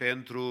aprilie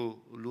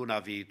pentru luna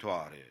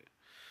viitoare.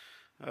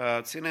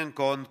 Ținând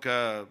cont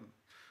că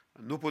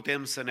nu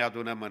putem să ne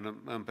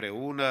adunăm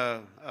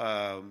împreună,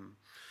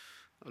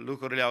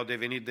 lucrurile au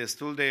devenit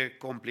destul de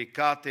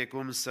complicate,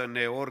 cum să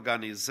ne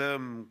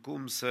organizăm,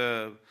 cum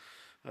să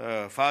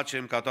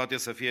facem ca toate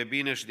să fie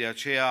bine, și de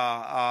aceea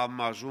am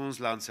ajuns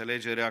la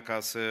înțelegerea ca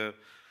să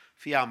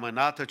fie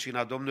amânată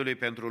cina Domnului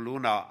pentru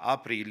luna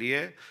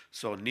aprilie,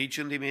 sau nici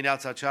în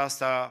dimineața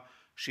aceasta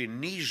și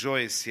nici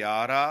joi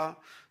seara,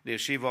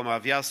 deși vom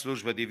avea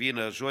slujbă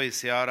divină joi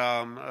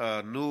seara,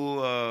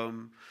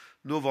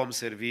 nu vom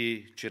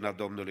servi cina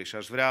Domnului. Și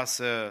aș vrea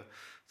să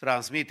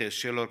transmiteți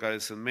celor care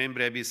sunt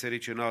membri ai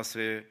bisericii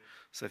noastre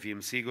să fim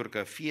siguri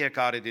că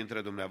fiecare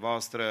dintre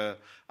dumneavoastră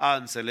a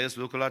înțeles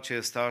lucrul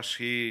acesta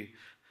și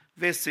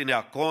veți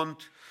ținea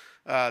cont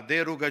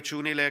de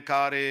rugăciunile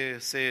care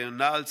se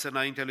înalță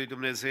înainte lui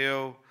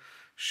Dumnezeu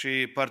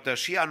și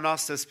părtășia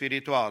noastră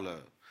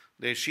spirituală,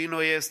 deși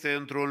nu este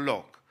într-un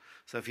loc,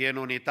 să fie în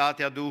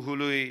unitatea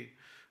Duhului,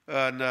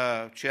 în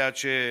ceea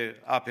ce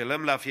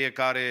apelăm la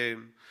fiecare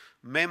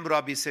membru a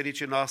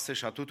bisericii noastre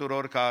și a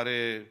tuturor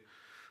care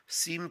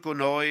simt cu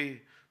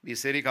noi.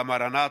 Biserica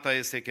Maranata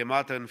este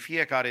chemată în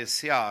fiecare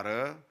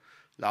seară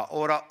la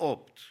ora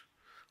 8,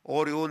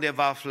 oriunde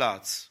vă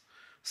aflați,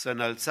 să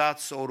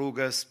înălțați o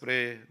rugă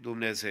spre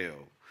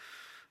Dumnezeu.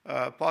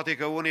 Poate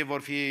că unii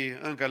vor fi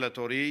în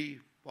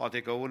călătorii,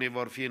 poate că unii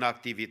vor fi în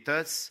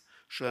activități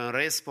și în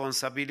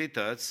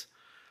responsabilități,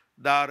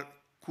 dar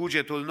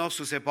cugetul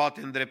nostru se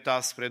poate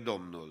îndrepta spre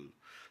Domnul.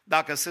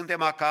 Dacă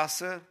suntem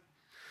acasă,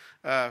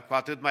 cu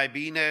atât mai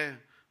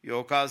bine, e o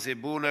ocazie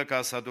bună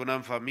ca să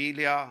adunăm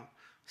familia,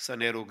 să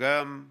ne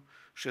rugăm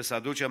și să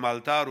aducem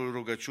altarul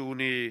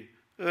rugăciunii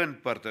în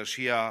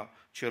părtășia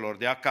celor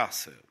de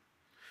acasă.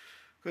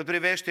 Cât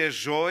privește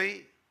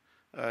joi,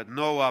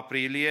 9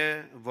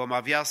 aprilie, vom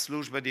avea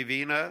slujbă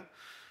divină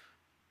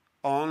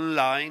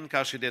online,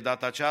 ca și de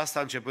data aceasta,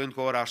 începând cu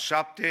ora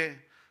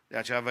 7, de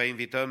aceea vă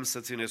invităm să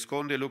țineți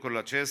cont de lucrul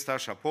acesta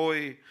și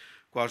apoi,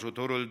 cu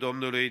ajutorul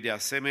Domnului, de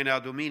asemenea,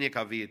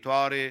 duminica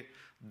viitoare,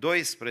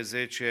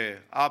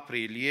 12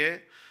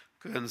 aprilie,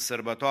 când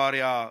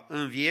sărbătoarea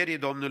învierii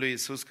Domnului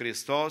Iisus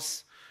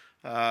Hristos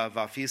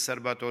va fi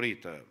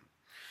sărbătorită.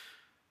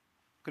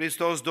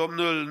 Hristos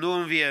Domnul nu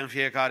învie în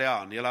fiecare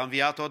an, El a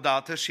înviat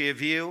odată și e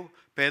viu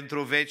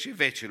pentru vecii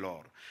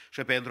vecilor.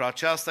 Și pentru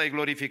aceasta îi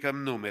glorificăm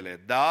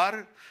numele.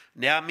 Dar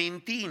ne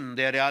amintim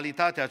de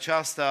realitatea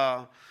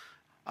aceasta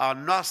a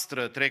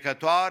noastră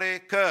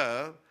trecătoare,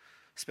 că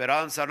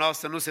speranța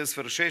noastră nu se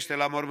sfârșește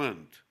la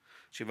mormânt,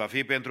 ci va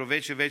fi pentru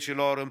vecii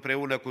vecilor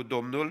împreună cu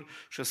Domnul.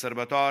 Și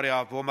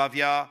sărbătoarea vom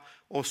avea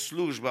o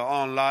slujbă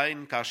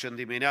online, ca și în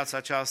dimineața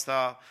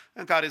aceasta,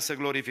 în care să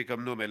glorificăm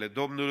numele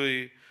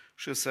Domnului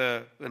și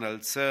să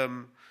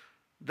înălțăm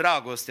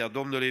dragostea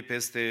Domnului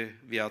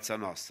peste viața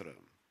noastră.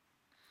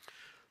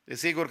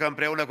 Desigur că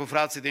împreună cu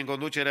frații din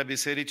conducerea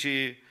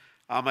bisericii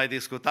am mai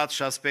discutat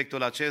și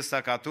aspectul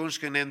acesta, că atunci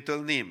când ne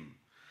întâlnim,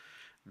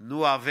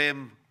 nu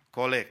avem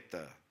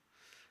colectă,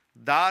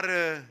 dar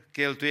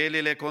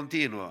cheltuielile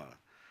continuă.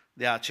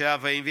 De aceea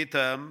vă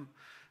invităm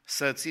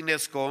să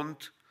țineți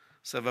cont,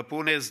 să vă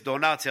puneți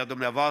donația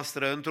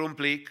dumneavoastră într-un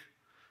plic,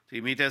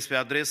 trimiteți pe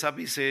adresa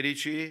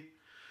bisericii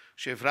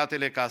și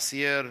fratele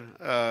casier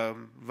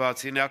va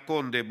ținea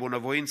cont de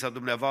bunăvoința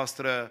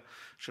dumneavoastră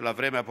și la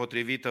vremea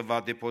potrivită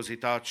va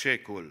depozita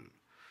cecul.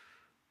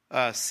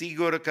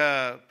 Sigur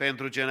că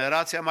pentru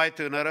generația mai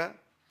tânără,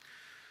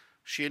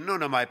 și nu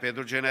numai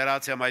pentru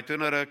generația mai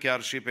tânără,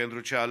 chiar și pentru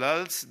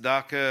ceilalți,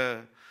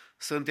 dacă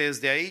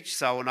sunteți de aici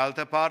sau în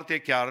altă parte,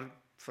 chiar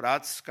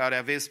frați care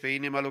aveți pe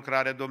inimă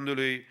lucrarea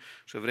Domnului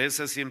și vreți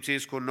să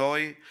simțiți cu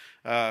noi,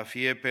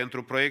 fie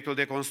pentru proiectul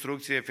de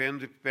construcție,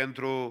 fie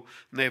pentru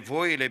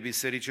nevoile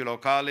bisericii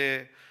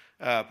locale,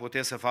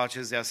 puteți să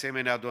faceți de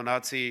asemenea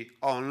donații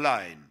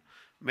online.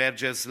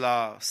 Mergeți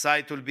la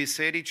site-ul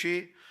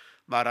bisericii,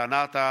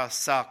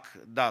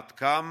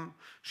 maranatasac.com,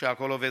 și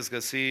acolo veți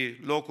găsi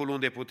locul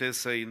unde puteți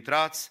să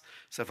intrați,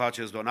 să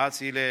faceți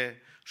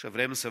donațiile și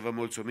vrem să vă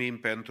mulțumim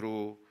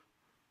pentru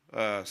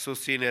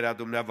susținerea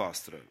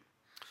dumneavoastră.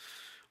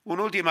 Un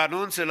ultim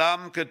anunț îl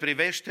am cât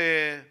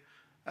privește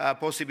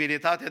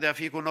posibilitatea de a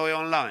fi cu noi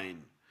online.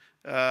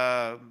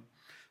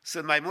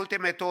 Sunt mai multe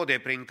metode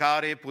prin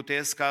care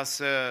puteți ca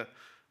să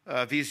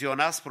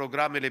vizionați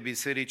programele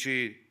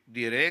bisericii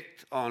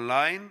direct,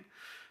 online,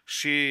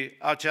 și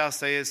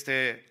aceasta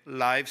este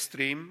live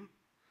stream.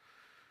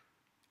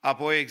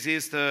 Apoi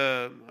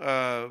există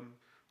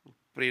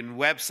prin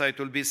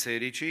website-ul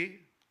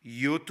bisericii,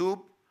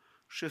 YouTube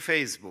și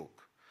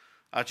Facebook.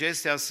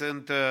 Acestea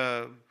sunt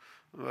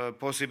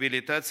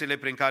posibilitățile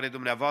prin care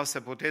dumneavoastră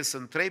puteți,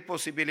 sunt 3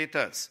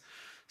 posibilități.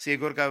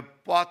 Sigur că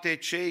poate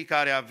cei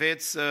care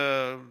aveți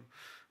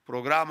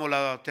programul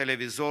la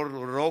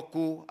televizor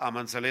Roku, am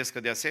înțeles că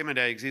de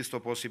asemenea există o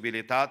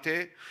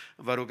posibilitate,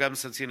 vă rugăm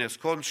să țineți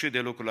cont și de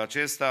lucrul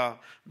acesta,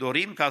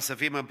 dorim ca să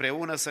fim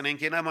împreună, să ne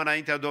închinăm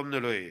înaintea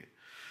Domnului.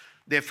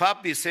 De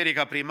fapt,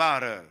 biserica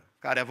primară,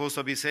 care a fost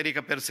o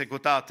biserică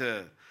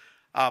persecutată,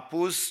 a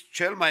pus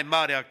cel mai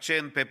mare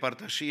accent pe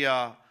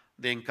părtășia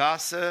din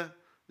casă,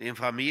 din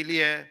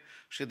familie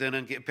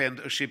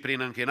și prin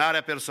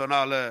închinarea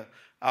personală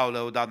au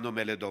lăudat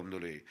numele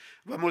Domnului.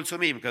 Vă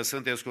mulțumim că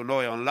sunteți cu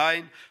noi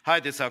online.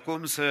 Haideți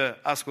acum să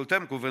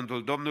ascultăm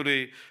cuvântul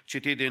Domnului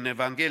citit din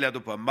Evanghelia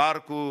după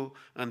Marcu.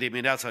 În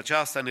dimineața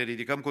aceasta ne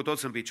ridicăm cu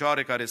toți în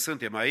picioare care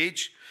suntem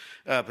aici,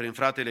 prin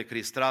fratele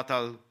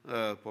Cristratal,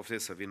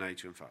 pofteți să vină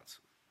aici în față.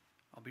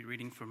 I'll be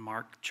reading from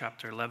Mark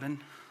chapter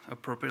 11,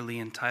 appropriately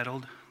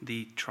entitled,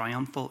 The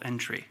Triumphal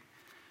Entry.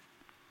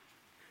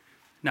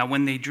 Now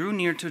when they drew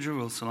near to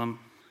Jerusalem,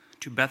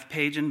 to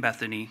Bethphage and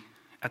Bethany,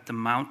 at the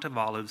Mount of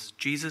Olives,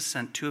 Jesus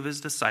sent 2 of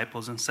his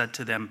disciples and said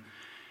to them,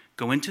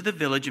 Go into the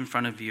village in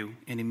front of you,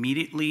 and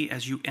immediately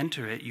as you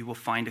enter it, you will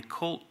find a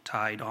colt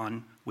tied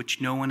on, which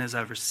no one has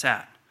ever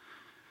sat.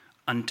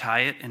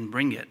 Untie it and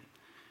bring it.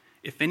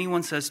 If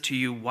anyone says to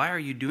you, Why are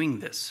you doing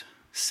this?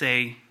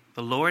 Say,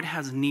 The Lord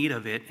has need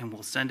of it, and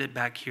will send it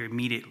back here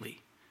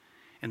immediately.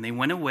 And they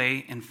went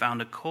away and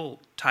found a colt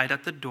tied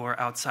at the door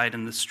outside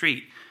in the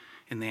street,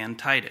 and they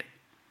untied it.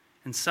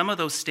 And some of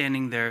those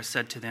standing there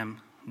said to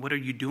them, What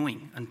are you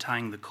doing,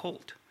 untying the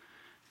colt?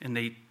 And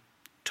they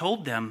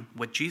told them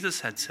what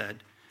Jesus had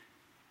said,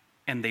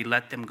 and they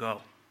let them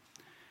go.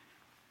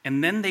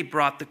 And then they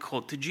brought the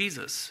colt to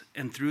Jesus,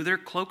 and threw their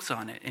cloaks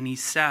on it, and he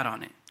sat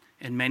on it.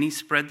 And many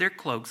spread their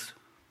cloaks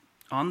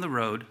on the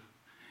road,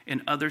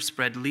 and others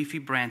spread leafy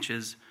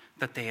branches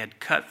that they had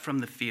cut from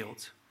the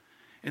fields.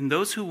 And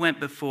those who went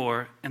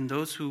before and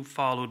those who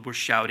followed were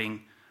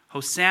shouting,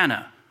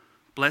 Hosanna!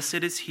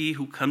 Blessed is he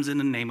who comes in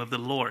the name of the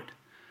Lord.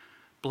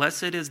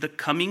 Blessed is the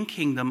coming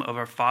kingdom of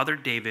our father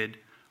David.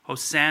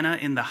 Hosanna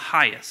in the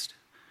highest.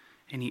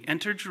 And he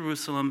entered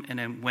Jerusalem and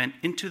then went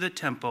into the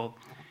temple,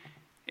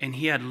 and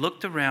he had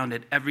looked around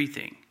at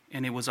everything,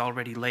 and it was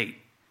already late.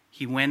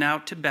 He went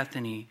out to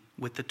Bethany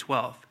with the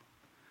 12.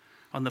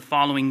 On the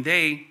following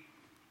day,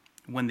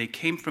 when they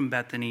came from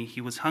Bethany,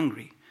 he was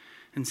hungry.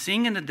 And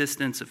seeing in the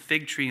distance a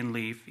fig tree and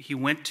leaf, he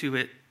went to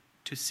it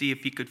to see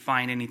if he could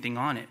find anything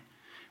on it.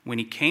 When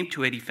he came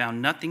to it, he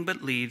found nothing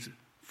but leaves,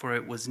 for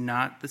it was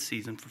not the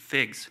season for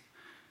figs.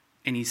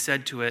 And he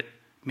said to it,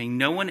 May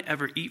no one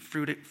ever eat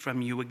fruit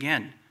from you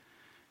again.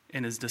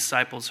 And his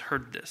disciples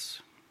heard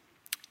this.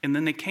 And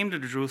then they came to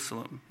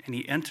Jerusalem, and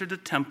he entered the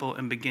temple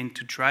and began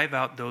to drive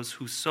out those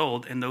who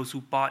sold and those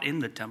who bought in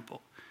the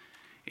temple.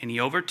 And he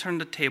overturned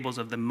the tables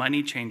of the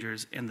money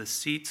changers and the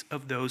seats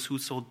of those who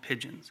sold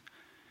pigeons.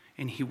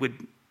 And he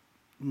would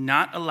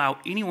not allow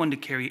anyone to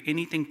carry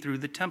anything through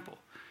the temple.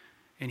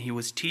 And he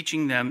was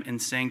teaching them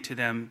and saying to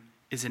them,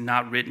 Is it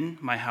not written,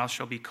 My house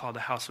shall be called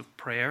a house of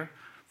prayer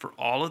for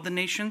all of the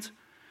nations?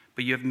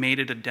 But you have made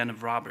it a den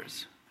of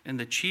robbers. And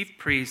the chief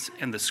priests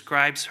and the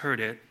scribes heard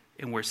it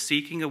and were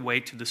seeking a way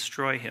to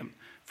destroy him,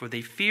 for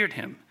they feared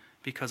him,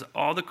 because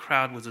all the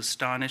crowd was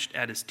astonished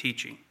at his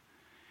teaching.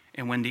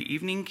 And when the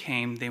evening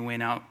came, they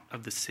went out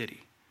of the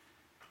city.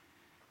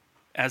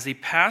 As they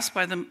passed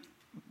by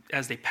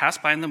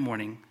in the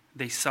morning,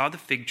 they saw the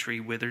fig tree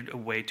withered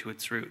away to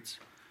its roots.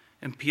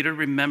 And Peter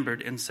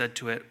remembered and said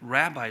to it,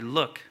 Rabbi,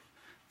 look,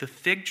 the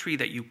fig tree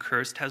that you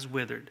cursed has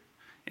withered.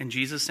 And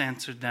Jesus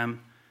answered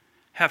them,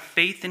 Have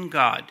faith in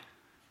God.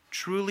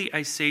 Truly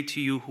I say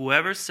to you,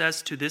 whoever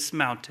says to this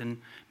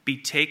mountain, Be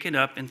taken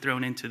up and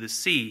thrown into the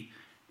sea,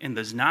 and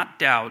does not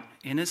doubt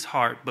in his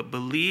heart, but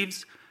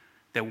believes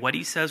that what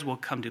he says will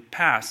come to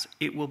pass,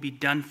 it will be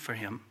done for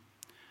him.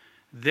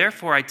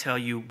 Therefore I tell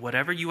you,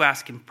 whatever you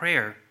ask in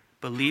prayer,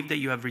 believe that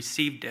you have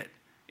received it,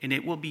 and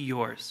it will be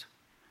yours.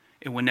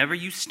 And whenever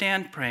you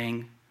stand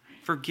praying,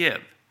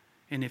 forgive.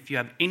 And if you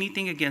have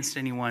anything against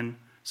anyone,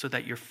 so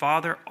that your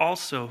Father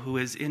also who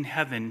is in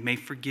heaven may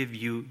forgive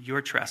you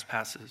your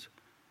trespasses.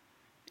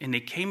 And they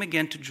came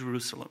again to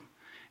Jerusalem.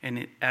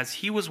 And as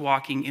he was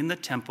walking in the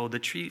temple, the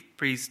chief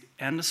priests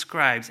and the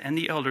scribes and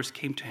the elders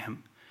came to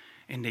him.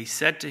 And they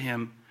said to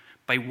him,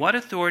 By what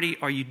authority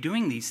are you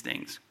doing these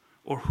things?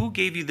 Or who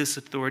gave you this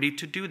authority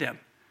to do them?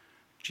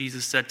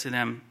 Jesus said to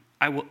them,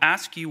 I will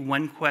ask you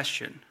one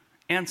question.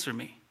 Answer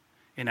me.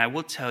 And I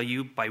will tell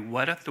you by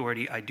what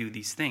authority I do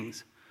these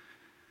things.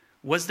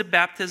 Was the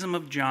baptism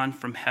of John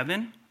from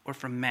heaven or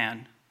from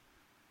man?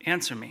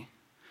 Answer me.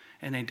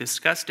 And they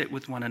discussed it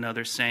with one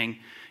another, saying,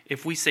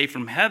 If we say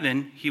from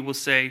heaven, he will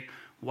say,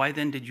 Why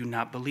then did you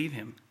not believe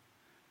him?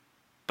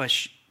 But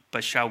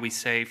shall we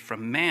say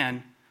from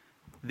man?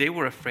 They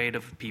were afraid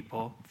of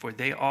people, for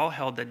they all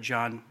held that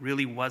John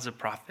really was a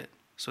prophet.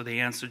 So they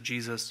answered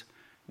Jesus,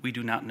 We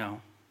do not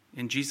know.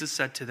 And Jesus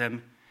said to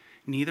them,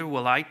 Neither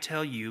will I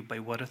tell you by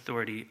what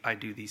authority I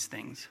do these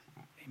things.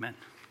 Amen.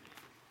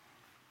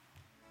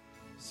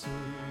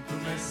 Sunt un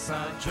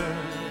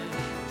mesager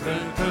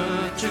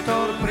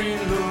rătăcitor prin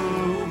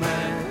lume,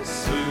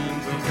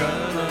 sunt un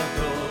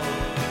călător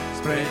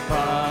spre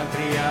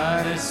patria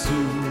de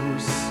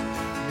sus.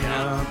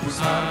 Mi-am pus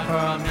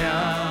harfa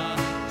mea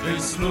în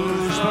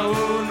slujba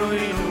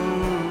unui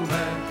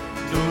nume,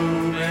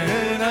 nume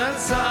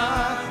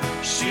înălțat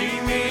și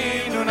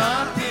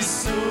minunat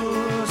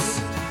Iisus.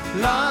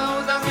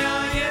 Lauda mea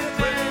e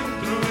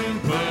pentru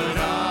Împăratul,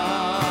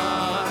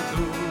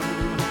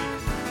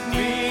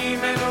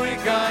 nimeni nu-i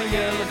ca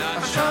El,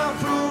 așa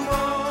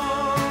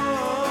frumos.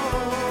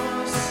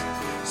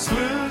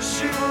 Sfânt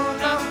și bun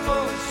a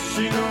fost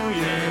și nu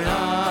e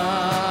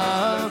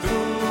altul,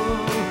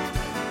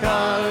 ca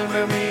al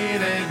meu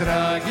mire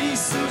drag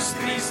Iisus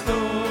Hristos.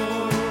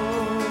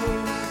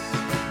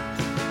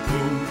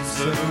 Cum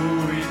să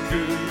nu-i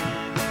cânt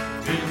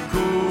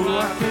cu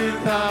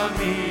atâta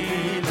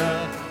milă,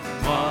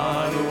 m-a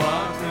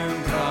luat în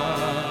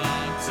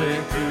brațe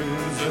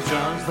când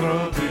zăceam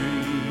zdrobit.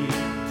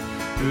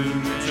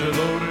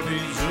 Îngerilor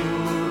din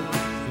jur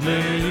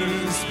le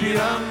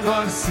inspiram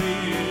doar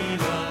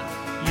silă,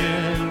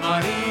 El m-a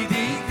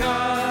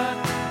ridicat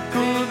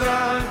cu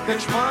drag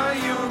căci m-a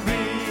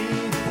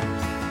iubit.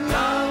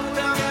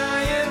 Lauda mea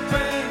e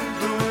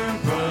pentru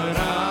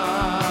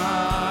Împăratul,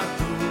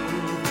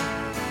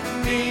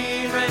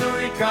 nimeni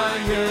nu-i ca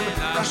El,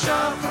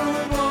 așa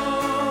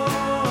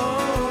frumos.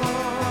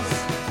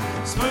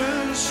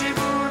 Sfânt și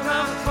bun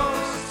a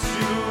fost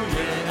și nu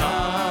e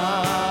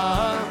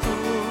altul,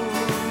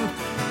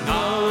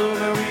 al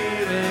meu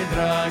mire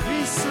drag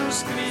Iisus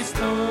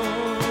Hristos.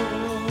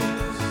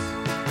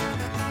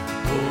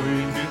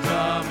 Voi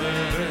cânta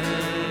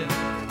mereu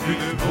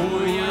când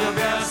voi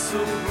avea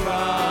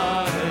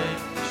suflare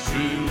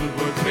și-L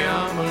voi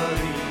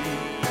preamări,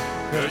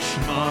 căci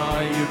m-a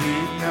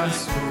iubit, mi-a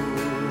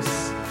spus.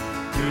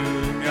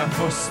 Când mi-a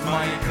fost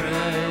mai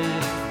greu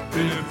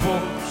în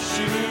foc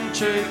și în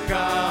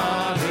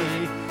încercare,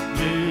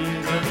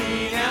 lângă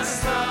mine a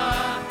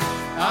stat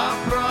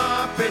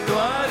aproape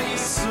doar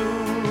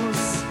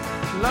Iisus.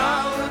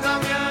 Lauda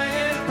mea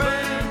e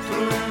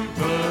pentru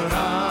Împăratul,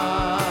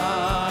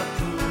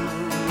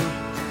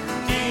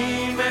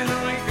 nimeni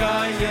nu-i ca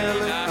El,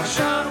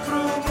 așa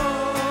frumos.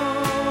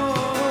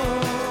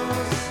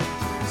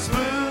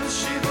 Sfânt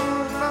și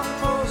bun a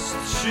fost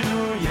și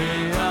nu e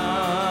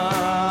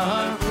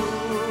altul,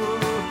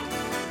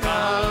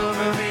 al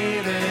meu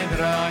mire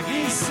drag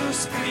Iisus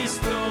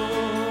Hristos.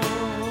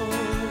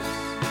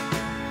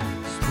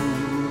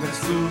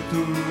 Spune-ți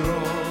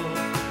tuturor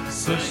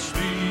să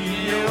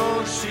știe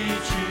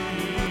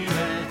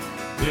oricine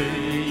de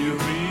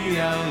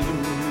iubirea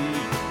Lui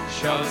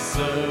și al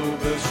Său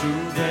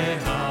belșug de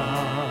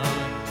har.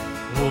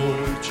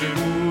 Orice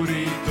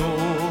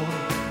muritor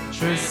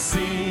ce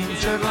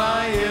sincer la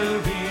El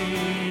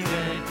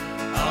vine,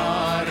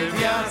 are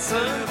viață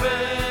în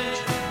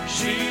veci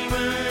și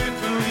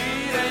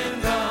mântuire în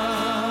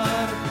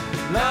dar.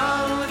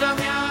 Lauda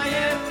mea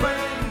e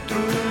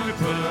pentru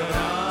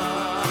Împăratul,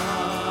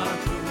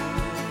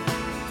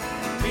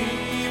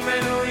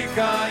 nimeni nu-i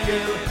ca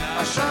El,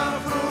 așa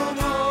frumos.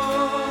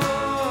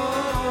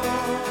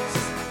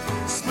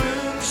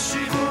 Sfânt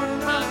și bun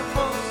a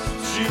fost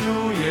și nu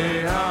e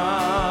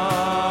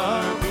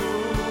altul,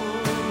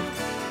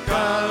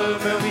 ca al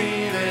meu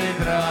mire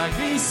drag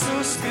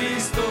Iisus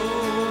Hristos.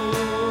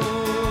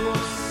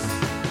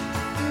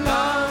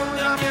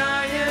 Lauda mea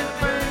e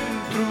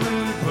pentru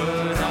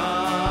Împăratul,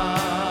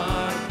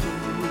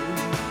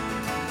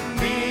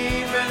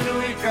 nimeni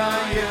nu-i ca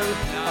El,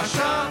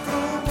 așa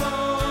frumos.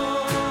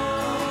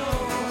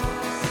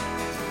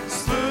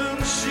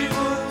 Sfânt și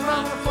bun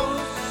a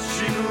fost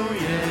și nu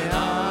e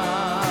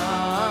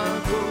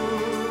altul,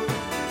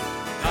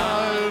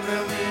 al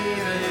meu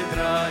mire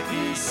drag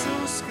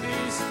Iisus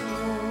Hristos.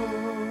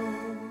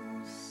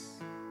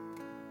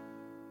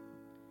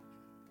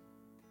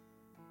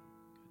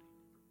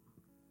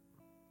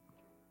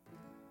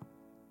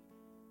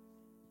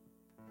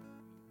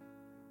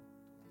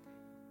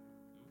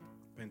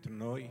 Pentru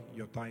noi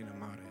e o taină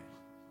mare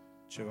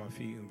ce va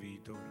fi în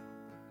viitor.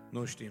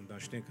 Nu știm, dar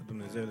știm că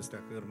Dumnezeu este a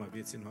cârma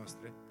vieții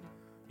noastre.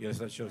 El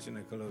este Cel ce ne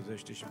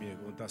călăuzește și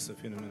binecuvântat să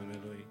fie numele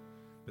Lui.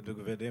 Pentru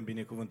că vedem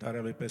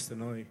binecuvântarea Lui peste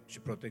noi și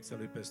protecția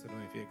Lui peste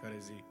noi în fiecare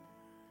zi.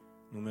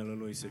 Numele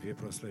Lui să fie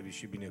proslăvit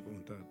și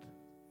binecuvântat.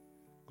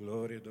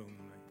 Glorie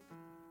Domnului!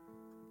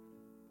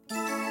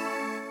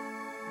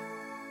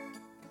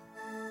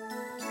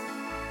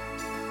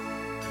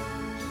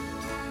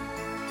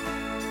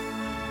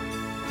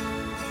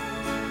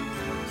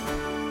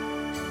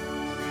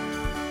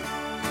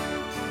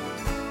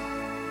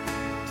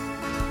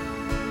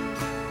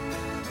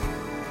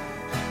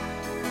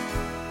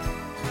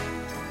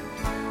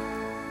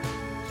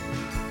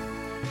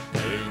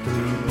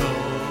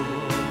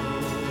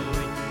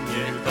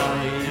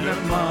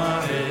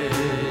 Mare,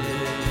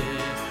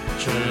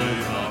 ce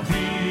va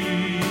fi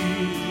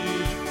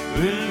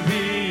în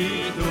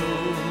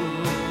viitor,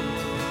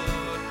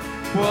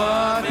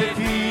 poate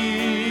fi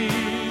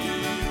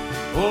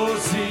o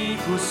zi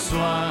cu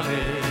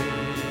soare,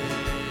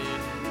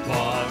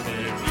 poate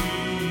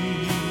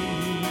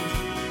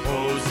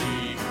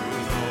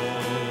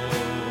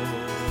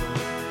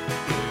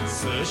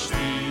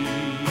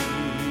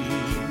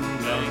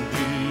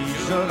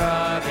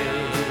îngrijorare,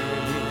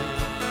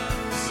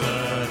 să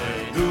ne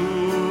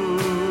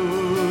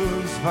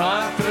duci va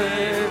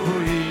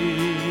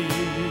trebui.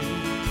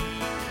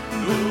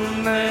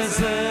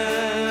 Dumnezeu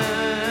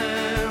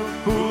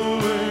cu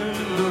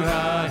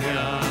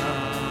îndurarea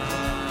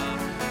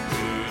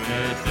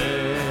până te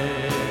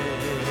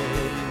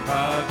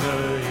va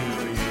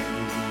dăinui.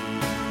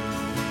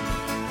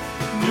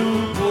 Nu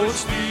poți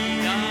ști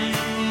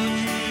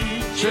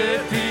ce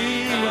fi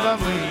la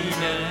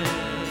mâine,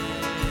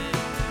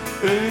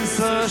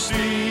 însă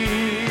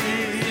știi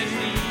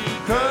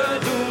că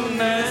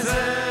Dumnezeu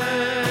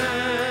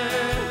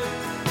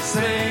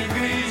se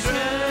îngrijește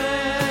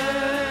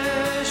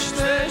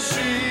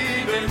și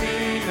de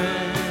mine,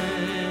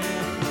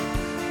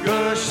 că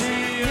și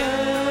eu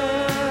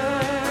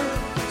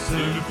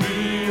sunt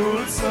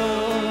Fiul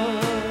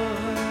Său,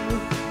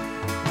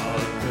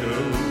 al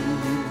tău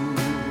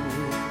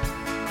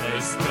pe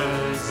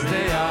străzi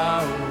de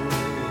aur,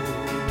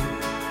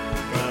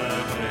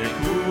 către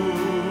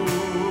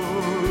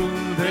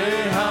de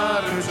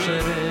har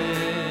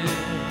ceresc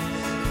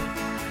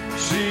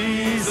și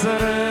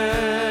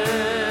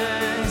zăresc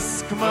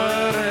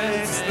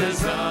măreți de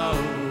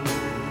zaur.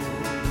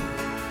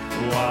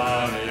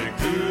 Oare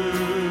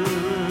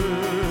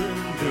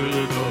când îl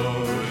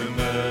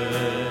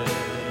dormesc,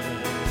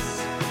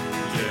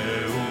 e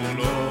un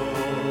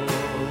loc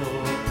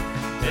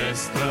de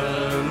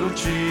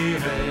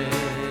strălucire,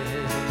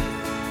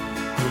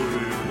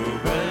 cârpul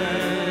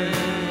meu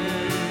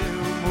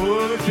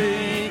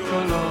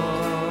multicolor,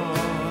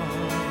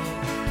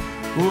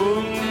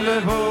 unde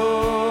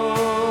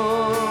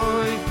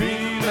voi fi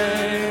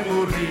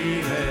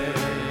nemurire,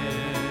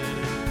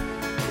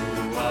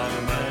 cu al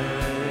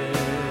meu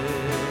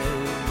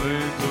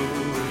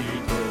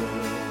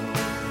mântuitor.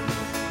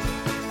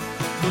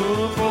 Nu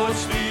poți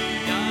ști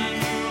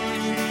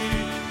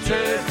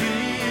ce fi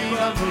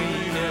la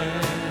mâine,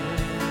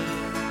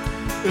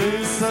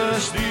 însă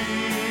știi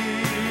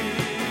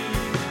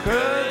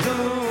că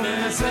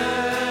Dumnezeu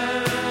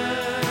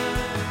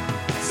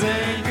se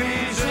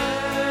îngrijește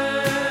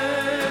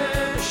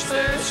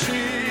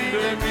și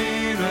de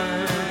mine,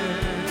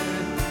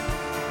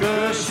 că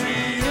și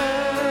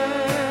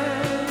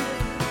eu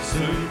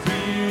sunt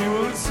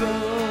Fiul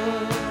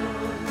Său.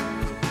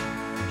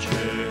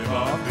 Ce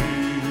va fi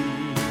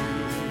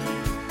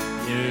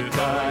e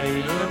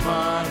taină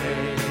mare,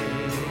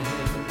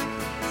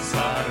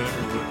 s-ar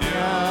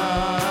putea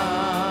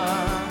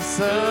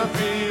să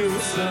fiu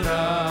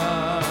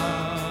sănat,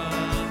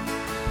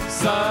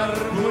 s-ar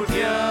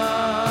putea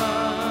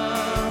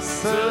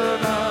să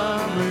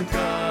n-am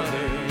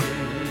mâncare,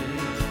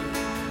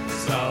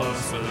 sau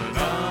să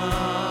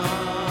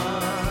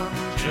n-am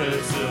ce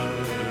să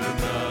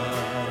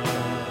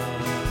dau.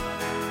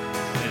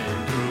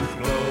 Pentru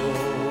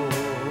flori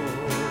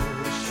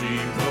și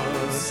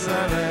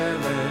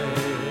păsărele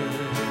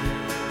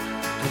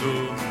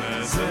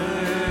Dumnezeu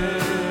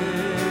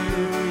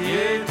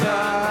e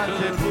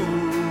tare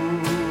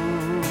bun,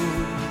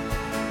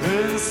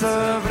 însă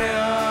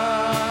vreau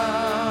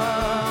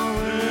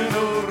în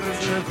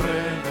orice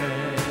vreme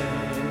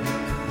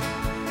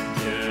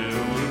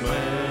Elul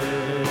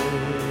meu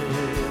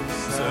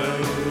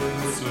să-l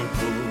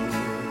supun.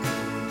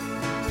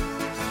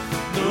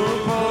 Nu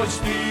poți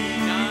ști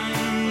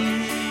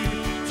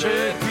ce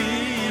fi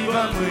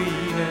va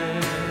mâine,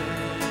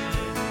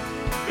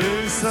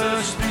 însă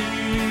știi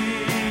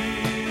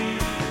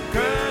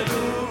că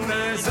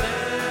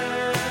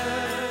Dumnezeu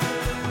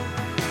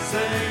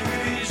se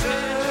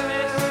îngrijește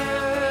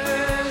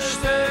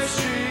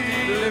și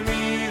de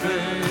mine,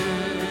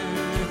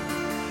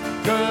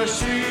 că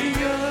și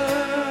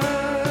eu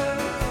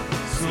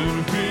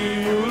sunt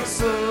Fiul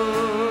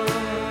Său.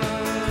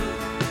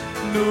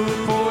 Nu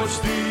poți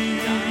ști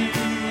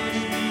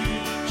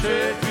ce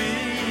fi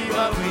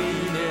la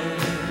mine,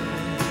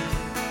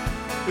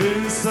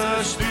 însă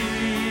știi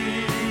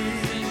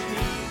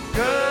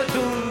că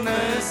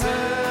Dumnezeu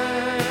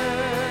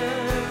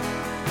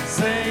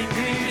se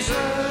îngrijește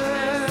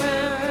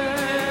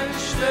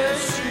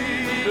și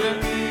de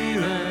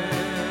mine,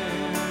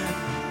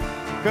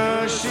 că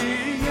și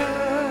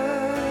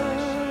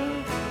eu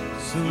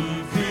sunt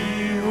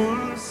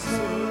Fiul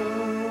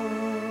Său.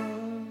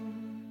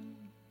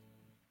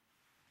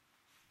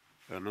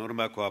 În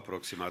urmă cu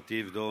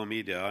aproximativ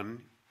 2000 de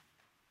ani,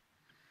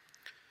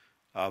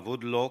 a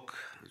avut loc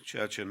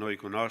ceea ce noi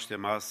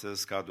cunoaștem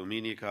astăzi ca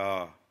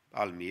Duminica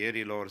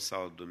Almierilor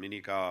sau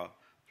Duminica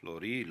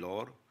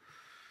Florilor.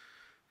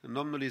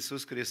 Domnul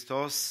Iisus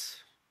Hristos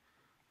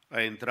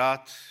a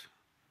intrat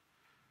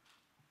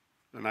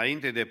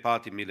înainte de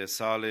patimile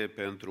sale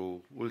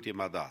pentru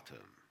ultima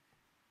dată.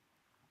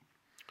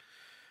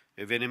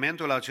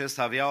 Evenimentul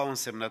acesta avea o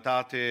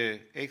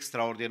însemnătate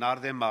extraordinar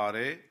de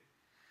mare,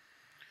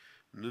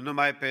 nu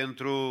numai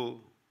pentru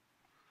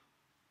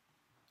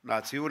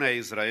națiunea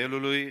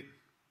Israelului,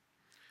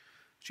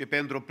 ci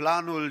pentru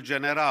planul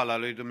general al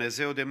lui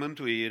Dumnezeu de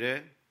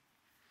mântuire,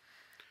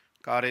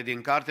 care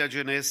din cartea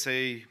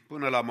Genesei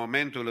până la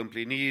momentul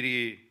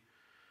împlinirii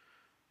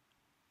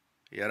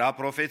era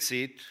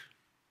profețit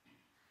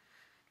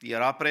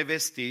era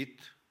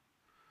prevestit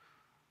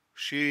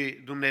și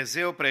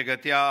Dumnezeu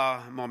pregătea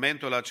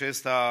momentul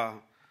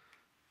acesta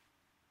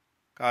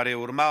care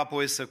urma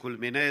apoi să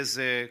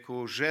culmineze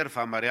cu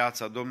jertfa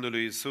măreață a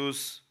Domnului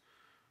Iisus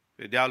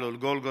pe dealul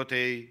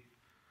Golgotei,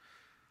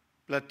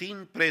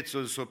 plătind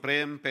prețul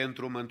suprem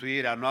pentru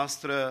mântuirea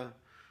noastră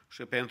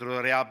și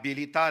pentru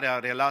reabilitarea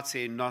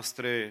relației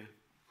noastre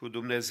cu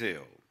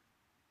Dumnezeu.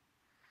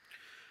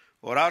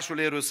 Orașul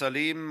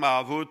Ierusalim a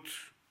avut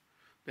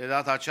de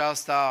data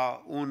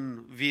aceasta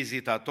un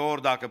vizitator,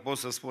 dacă pot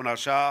să spun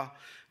așa,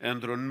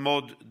 într-un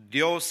mod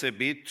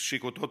deosebit și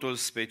cu totul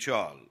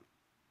special.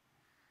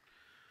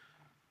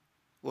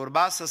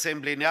 Urma să se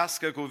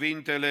împlinească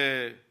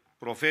cuvintele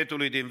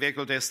profetului din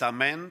Vechiul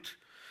Testament,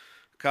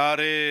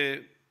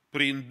 care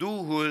prin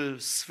Duhul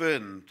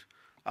Sfânt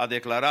a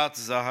declarat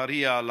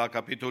Zaharia la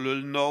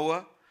capitolul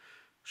 9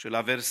 și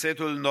la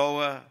versetul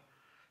 9: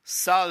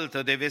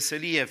 saltă de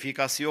veselie,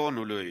 fiica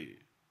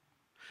Sionului,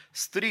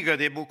 strigă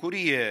de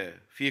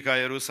bucurie, fiica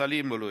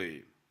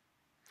Ierusalimului.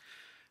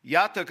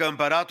 Iată că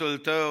împăratul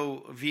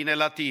tău vine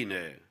la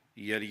tine,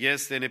 el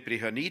este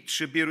neprihănit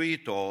și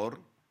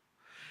biruitor,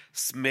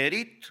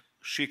 smerit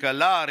și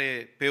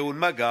călare pe un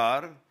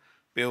măgar,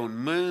 pe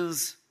un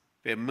mânz,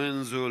 pe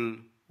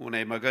mânzul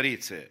unei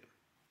măgărițe.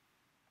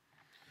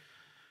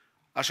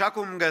 Așa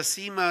cum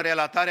găsim în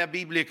relatarea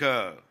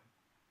biblică,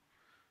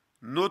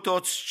 nu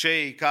toți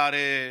cei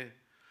care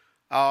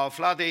au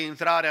aflat de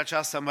intrarea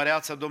aceasta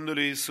măreață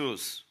Domnului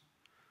Iisus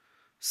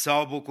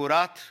s-au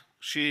bucurat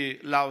și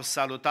l-au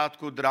salutat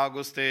cu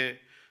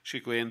dragoste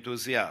și cu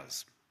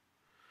entuziasm.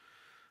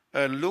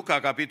 În Luca,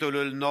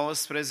 capitolul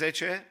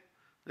 19,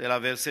 de la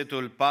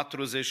versetul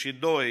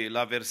 42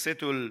 la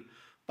versetul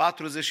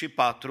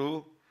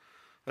 44,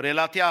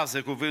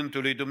 relatează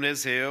cuvântul lui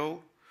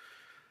Dumnezeu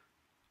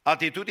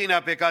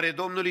atitudinea pe care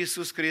Domnul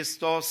Iisus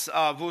Hristos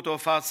a avut-o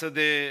față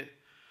de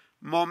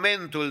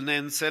momentul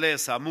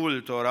neînțeles a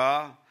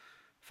multora,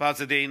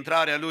 față de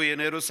intrarea lui în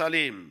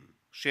Ierusalim.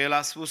 Și el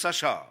a spus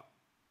așa: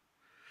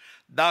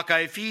 dacă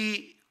ai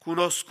fi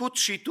cunoscut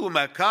și tu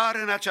măcar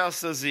în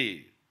această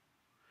zi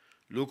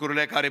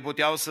lucrurile care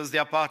puteau să-ți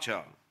dea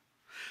pacea,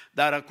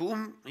 dar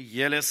acum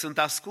ele sunt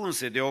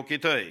ascunse de ochii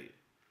tăi.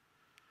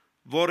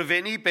 Vor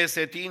veni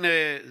peste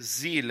tine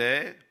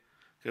zile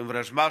când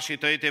vrăjmașii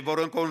tăi te vor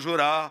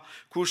înconjura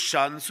cu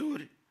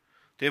șanțuri,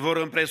 te vor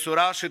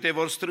împresura și te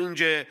vor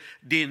strânge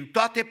din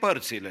toate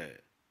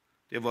părțile.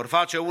 Te vor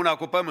face una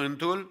cu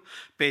pământul,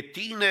 pe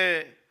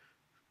tine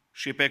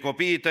și pe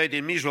copiii tăi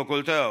din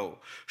mijlocul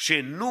tău, și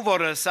nu vor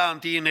lăsa în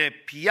tine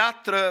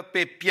piatră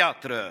pe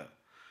piatră,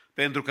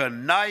 pentru că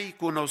n-ai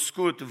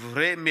cunoscut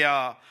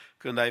vremea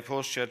când ai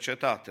fost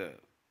cercetată.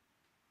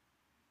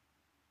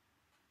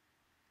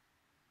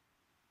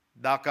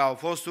 Dacă au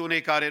fost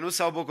unii care nu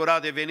s-au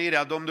bucurat de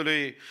venirea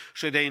Domnului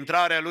și de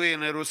intrarea Lui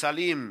în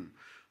Ierusalim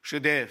și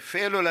de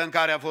felul în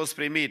care a fost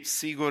primit,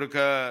 sigur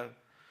că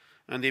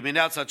în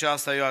dimineața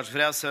aceasta eu aș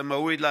vrea să mă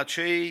uit la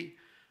cei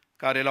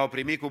care l-au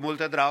primit cu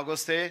multă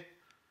dragoste,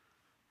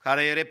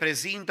 care îi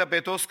reprezintă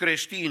pe toți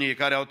creștinii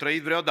care au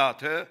trăit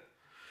vreodată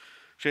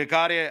și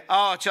care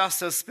au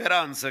această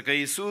speranță că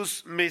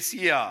Iisus,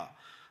 Mesia,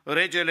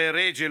 Regele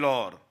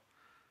Regilor,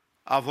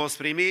 a fost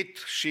primit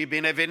și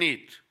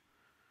binevenit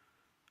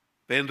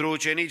pentru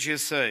ucenicii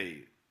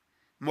săi.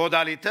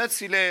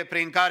 Modalitățile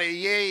prin care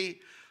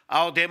ei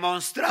au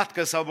demonstrat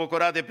că s-au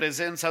bucurat de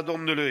prezența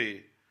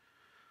Domnului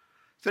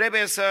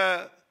trebuie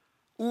să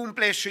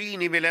umple și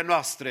inimile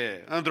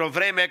noastre într-o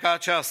vreme ca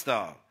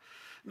aceasta.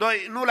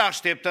 Noi nu-L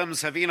așteptăm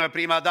să vină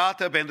prima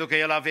dată pentru că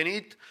El a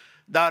venit,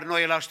 dar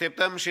noi îl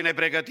așteptăm și ne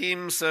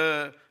pregătim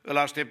să îl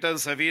așteptăm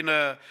să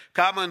vină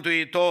ca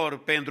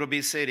mântuitor pentru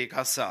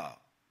biserica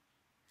sa.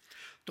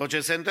 Tot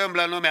ce se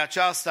întâmplă în lumea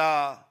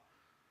aceasta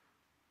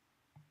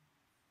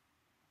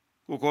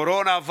cu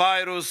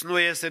coronavirus nu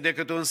este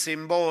decât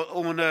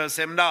un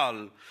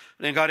semnal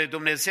în care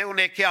Dumnezeu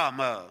ne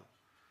cheamă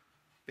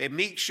pe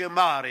mic și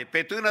mare,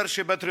 pe tânăr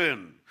și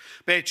bătrân,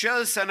 pe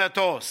cel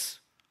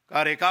sănătos,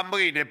 care ca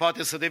mâine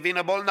poate să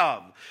devină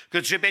bolnav,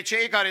 cât și pe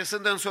cei care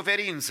sunt în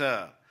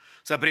suferință,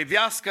 să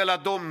privească la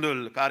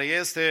Domnul care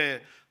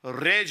este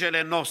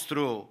Regele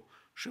nostru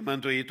și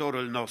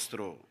Mântuitorul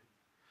nostru.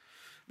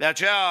 De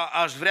aceea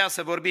aș vrea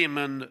să vorbim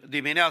în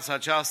dimineața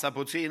aceasta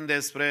puțin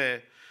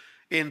despre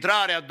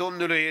intrarea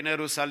Domnului în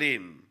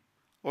Ierusalim,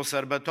 o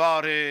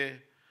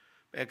sărbătoare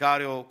pe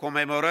care o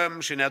comemorăm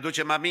și ne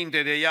aducem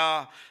aminte de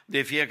ea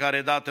de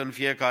fiecare dată în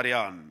fiecare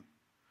an.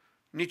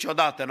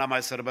 Niciodată n-am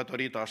mai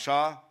sărbătorit-o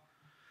așa,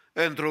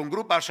 într-un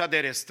grup așa de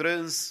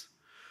restrâns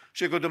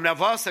și cu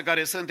dumneavoastră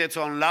care sunteți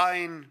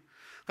online,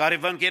 care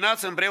vă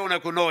închinați împreună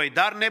cu noi,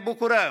 dar ne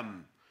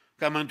bucurăm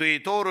că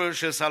Mântuitorul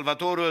și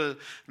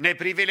Salvatorul ne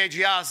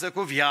privilegiază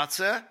cu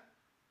viață,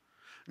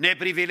 ne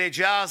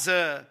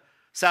privilegiază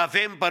să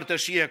avem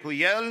părtășie cu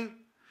El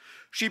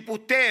și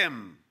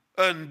putem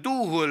în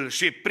Duhul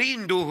și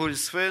prin Duhul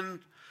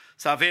Sfânt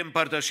să avem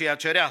părtășia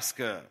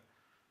cerească.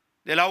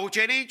 De la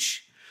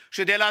ucenici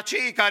și de la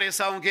cei care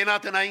s-au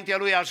închinat înaintea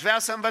Lui aș vrea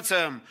să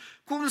învățăm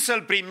cum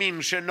să-L primim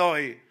și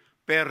noi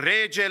pe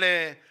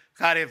Regele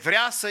care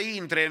vrea să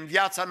intre în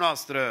viața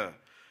noastră,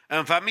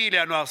 în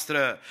familia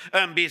noastră,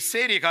 în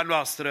biserica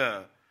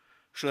noastră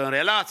și în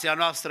relația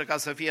noastră ca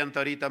să fie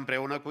întărită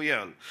împreună cu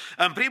El.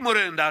 În primul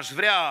rând, aș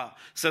vrea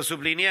să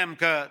subliniem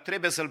că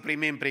trebuie să-L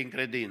primim prin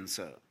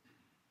credință.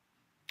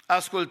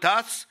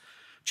 Ascultați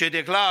ce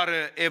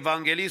declară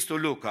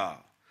evanghelistul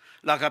Luca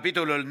la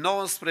capitolul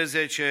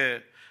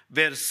 19,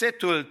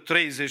 versetul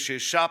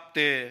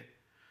 37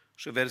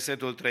 și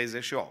versetul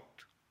 38.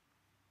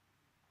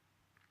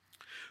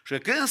 Și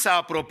când s-a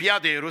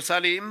apropiat de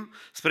Ierusalim,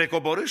 spre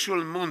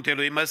coborâșul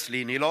muntelui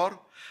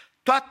Măslinilor,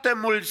 toată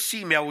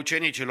mulțimea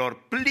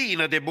ucenicilor,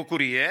 plină de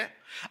bucurie,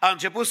 a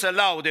început să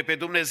laude pe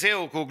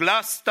Dumnezeu cu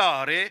glas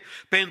tare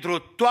pentru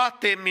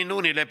toate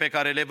minunile pe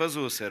care le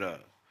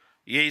văzuseră.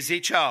 Ei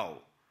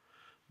ziceau: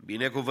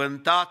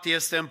 binecuvântat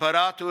este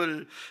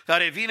împăratul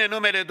care vine în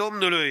numele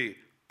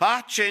Domnului,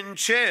 pace în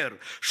cer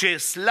și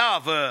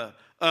slavă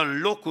în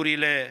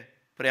locurile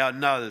prea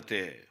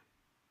înalte.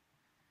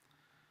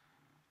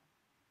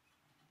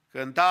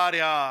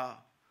 Cântarea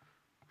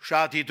și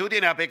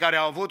atitudinea pe care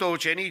au avut-o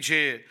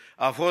ucenicii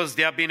a fost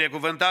de a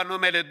binecuvânta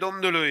numele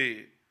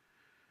Domnului,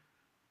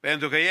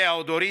 pentru că ei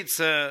au dorit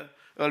să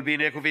îl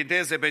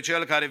binecuvinteze pe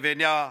cel care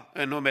venea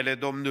în numele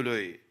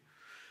Domnului.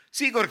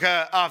 Sigur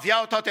că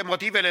aveau toate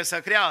motivele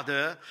să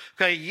creadă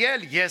că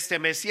El este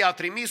Mesia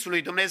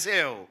trimisului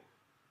Dumnezeu.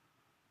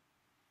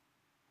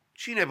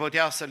 Cine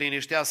putea să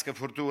liniștească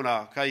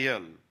furtuna ca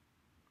El?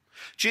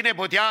 Cine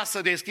putea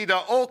să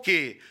deschidă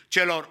ochii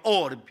celor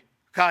orbi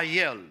ca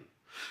El?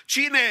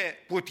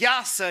 Cine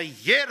putea să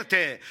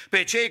ierte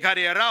pe cei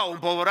care erau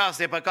împovărați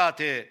de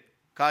păcate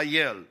ca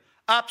El?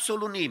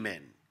 Absolut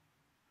nimeni.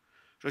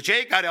 Și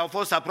cei care au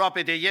fost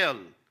aproape de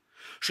El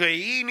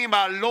și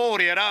inima lor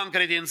era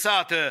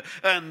încredințată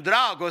în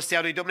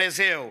dragostea lui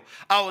Dumnezeu,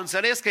 au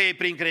înțeles că ei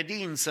prin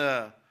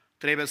credință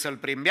trebuie să-L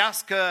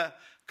primească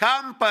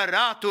ca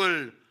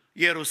împăratul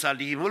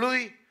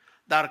Ierusalimului,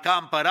 dar ca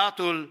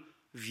împăratul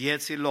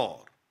vieții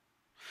lor.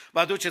 Vă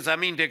aduceți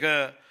aminte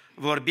că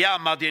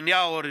vorbeam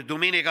adineauri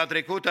duminica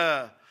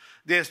trecută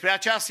despre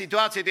acea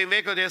situație din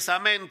Vechiul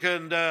Testament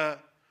când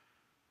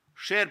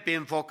șerpii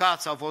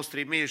înfocați au fost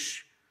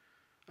trimiși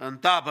în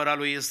tabăra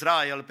lui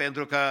Israel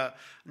pentru că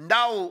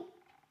n-au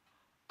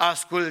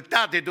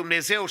ascultat de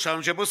Dumnezeu și au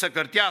început să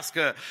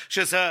cârtească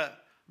și să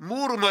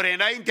murmure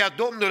înaintea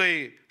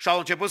Domnului și au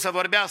început să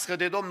vorbească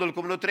de Domnul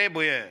cum nu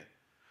trebuie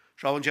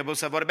și au început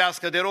să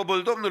vorbească de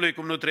robul Domnului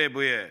cum nu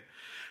trebuie.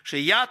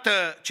 Și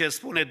iată ce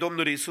spune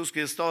Domnul Iisus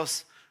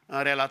Hristos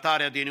în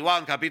relatarea din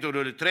Ioan,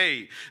 capitolul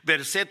 3,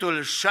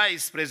 versetul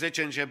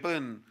 16,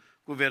 începând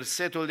cu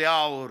versetul de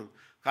aur,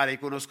 care e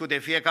cunoscut de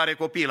fiecare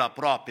copil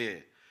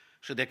aproape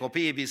și de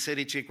copiii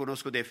bisericii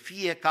cunoscut de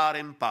fiecare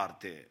în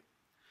parte.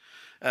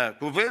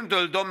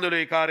 Cuvântul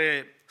Domnului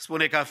care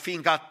spune că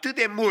fiindcă atât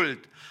de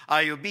mult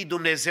a iubit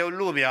Dumnezeu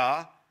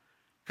lumea,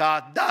 că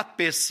a dat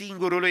pe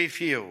singurul lui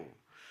Fiu,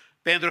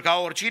 pentru ca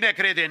oricine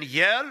crede în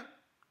El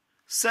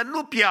să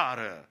nu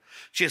piară,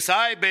 ci să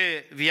aibă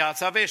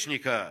viața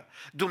veșnică.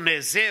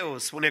 Dumnezeu,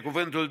 spune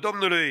cuvântul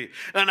Domnului,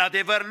 în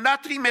adevăr n-a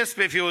trimis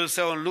pe Fiul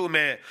Său în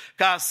lume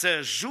ca să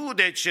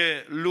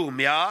judece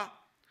lumea,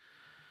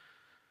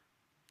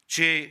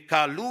 ci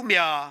ca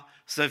lumea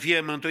să fie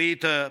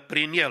mântuită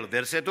prin El.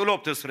 Versetul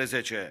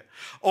 18.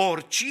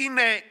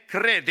 Oricine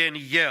crede în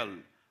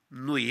El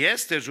nu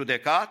este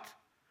judecat,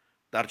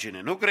 dar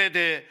cine nu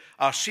crede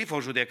a și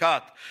fost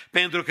judecat,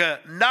 pentru că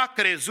n-a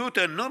crezut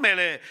în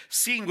numele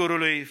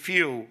singurului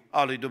Fiu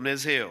al lui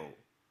Dumnezeu.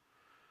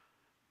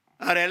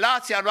 În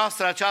relația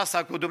noastră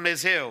aceasta cu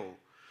Dumnezeu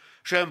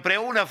și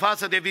împreună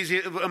față de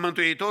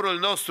Mântuitorul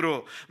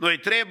nostru, noi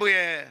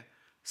trebuie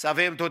să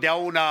avem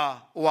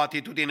totdeauna o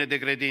atitudine de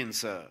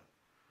credință.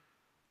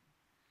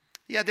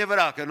 E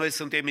adevărat că noi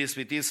suntem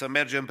ispitiți să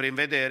mergem prin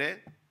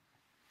vedere,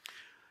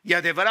 e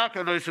adevărat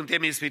că noi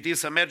suntem ispitiți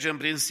să mergem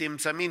prin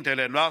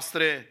simțămintele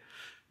noastre.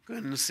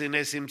 Când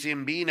ne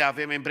simțim bine,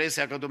 avem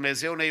impresia că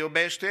Dumnezeu ne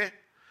iubește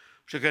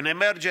și când ne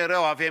merge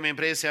rău, avem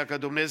impresia că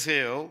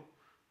Dumnezeu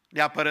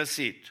ne-a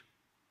părăsit.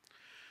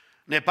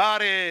 Ne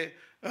pare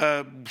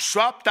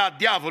șoapta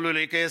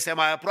diavolului că este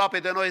mai aproape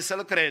de noi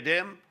să-L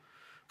credem,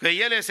 că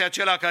El este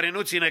acela care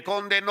nu ține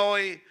cont de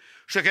noi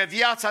și că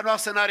viața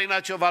noastră n-are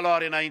nicio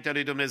valoare înaintea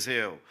lui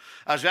Dumnezeu.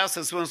 Aș vrea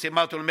să spun,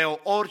 stimatul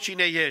meu,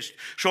 oricine ești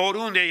și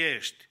oriunde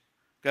ești,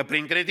 că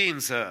prin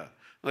credință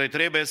noi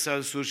trebuie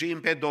să-L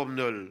slujim pe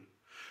Domnul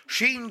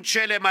și în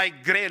cele mai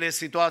grele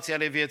situații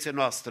ale vieții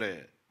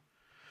noastre.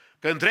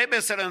 Când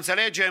trebuie să-L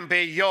înțelegem pe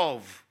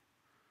Iov,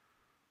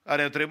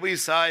 care trebuie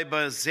să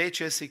aibă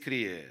 10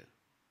 sicrie,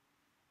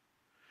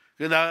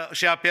 când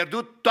și-a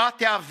pierdut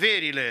toate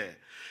averile,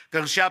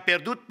 când și-a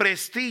pierdut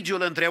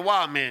prestigiul între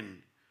oameni,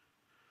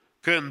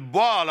 când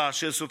boala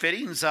și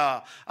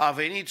suferința a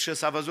venit și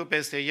s-a văzut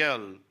peste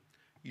el,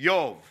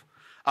 Iov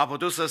a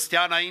putut să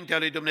stea înaintea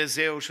lui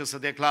Dumnezeu și să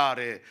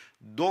declare: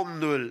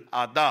 Domnul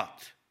a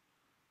dat,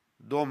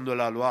 Domnul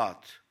a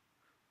luat,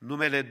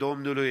 numele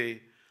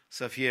Domnului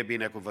să fie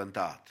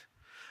binecuvântat.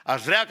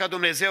 Aș vrea ca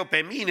Dumnezeu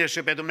pe mine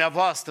și pe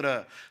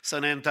dumneavoastră să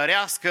ne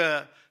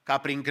întărească ca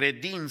prin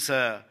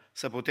credință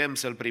să putem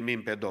să-L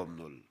primim pe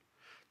Domnul.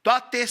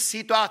 Toate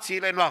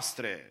situațiile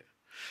noastre.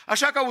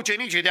 Așa ca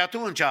ucenicii de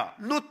atunci,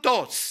 nu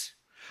toți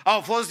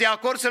au fost de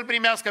acord să-L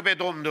primească pe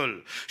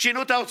Domnul și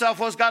nu toți au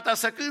fost gata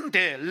să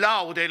cânte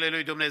laudele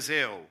lui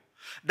Dumnezeu.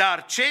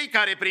 Dar cei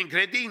care prin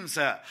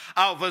credință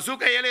au văzut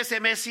că El este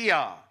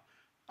Mesia,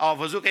 au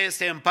văzut că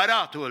este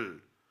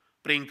Împăratul,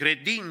 prin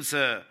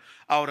credință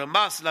au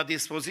rămas la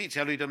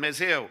dispoziția lui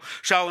Dumnezeu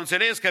și au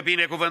înțeles că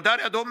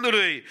binecuvântarea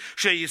Domnului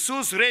și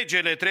Iisus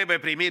Regele trebuie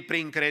primit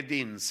prin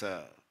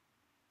credință.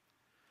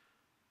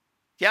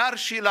 Chiar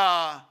și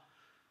la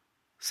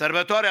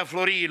sărbătoarea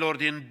Florilor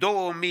din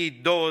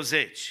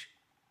 2020,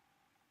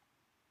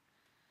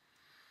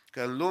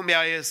 când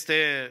lumea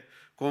este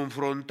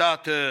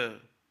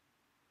confruntată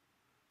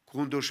cu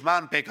un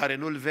dușman pe care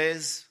nu-l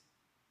vezi,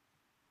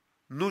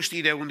 nu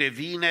știi de unde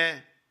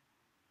vine,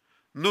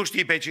 nu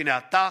știi pe cine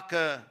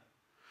atacă,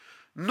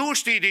 nu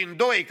știi din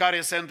 2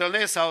 care se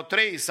întâlnesc sau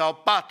 3 sau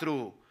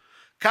 4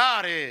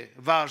 care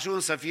va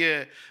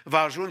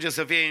ajunge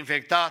să fie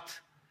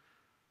infectat,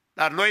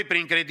 dar noi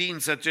prin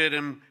credință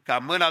cerem ca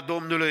mâna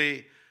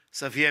Domnului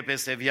să fie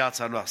peste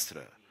viața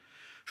noastră.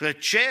 Și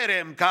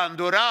cerem ca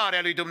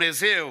îndurarea lui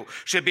Dumnezeu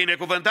și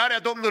binecuvântarea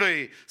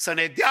Domnului să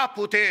ne dea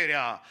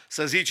puterea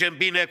să zicem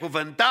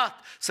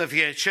binecuvântat să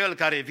fie Cel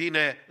care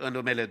vine în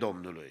numele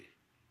Domnului.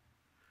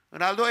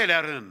 În al doilea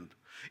rând,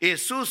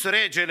 Iisus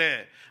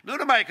Regele nu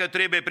numai că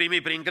trebuie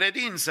primit prin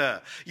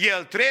credință,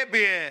 El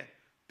trebuie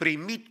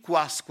primit cu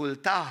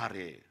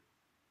ascultare.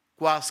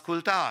 Cu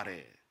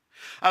ascultare.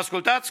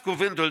 Ascultați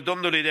cuvântul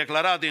Domnului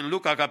declarat din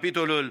Luca,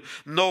 capitolul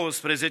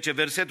 19,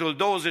 versetul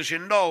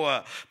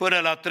 29 până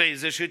la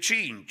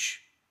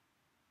 35.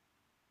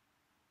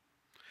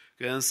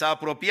 Când s-a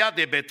apropiat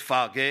de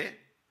Betfage,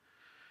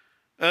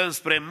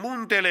 înspre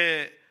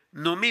muntele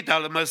numit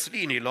al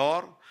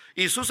măslinilor,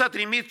 Iisus a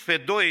trimis pe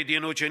 2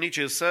 din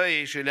ucenicii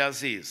săi și le-a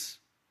zis: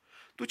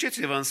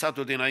 duceți-vă în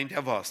satul dinaintea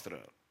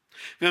voastră.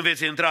 Când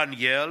veți intra în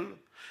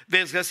el,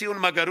 veți găsi un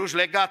măgăruș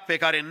legat pe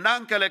care n-a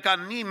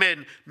încălecat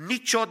nimeni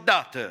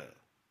niciodată.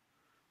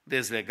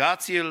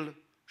 Dezlegați-l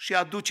și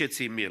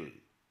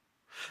aduceți-mi-l.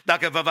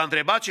 Dacă vă va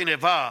întreba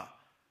cineva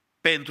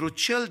pentru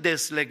ce-l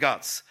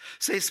deslegați,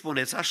 să-i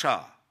spuneți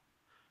așa: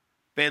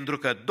 pentru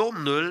că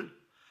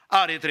Domnul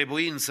are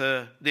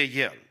trebuință de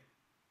el.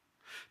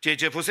 Cei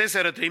ce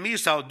fusese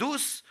trimiși s-au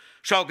dus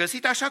și au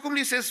găsit așa cum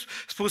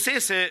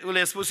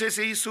le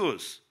spusese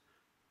Iisus.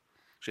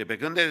 Și pe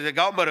când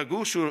dezlegau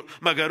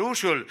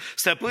măgărușul,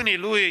 stăpânii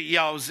lui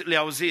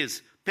le-au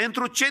zis: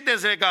 pentru ce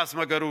dezlegați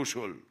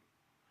măgărușul?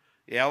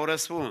 Ei au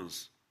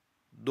răspuns: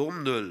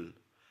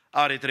 Domnul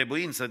are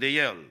trebuință de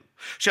el.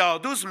 Și au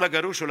adus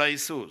măgărușul la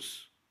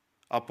Iisus.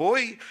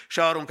 Apoi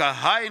și-au aruncat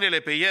hainele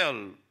pe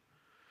el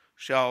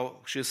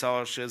și-au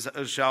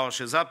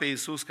așezat pe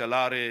Iisus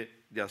călare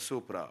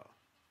deasupra.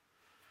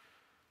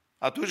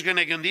 Atunci când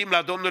ne gândim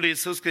la Domnul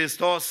Iisus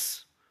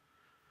Hristos,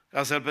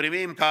 ca să-L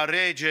primim ca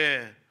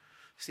rege,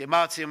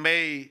 stimații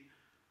mei,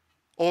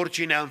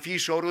 oricine am fi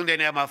și oriunde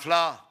ne-am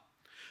afla,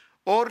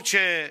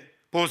 orice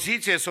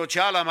poziție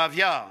socială am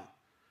avea,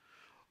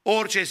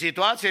 orice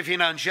situație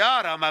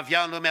financiară am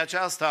avea în lumea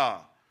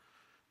aceasta,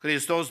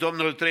 Hristos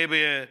Domnul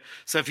trebuie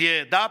să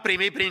fie, da,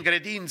 primit prin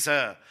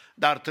credință,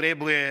 dar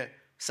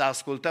trebuie să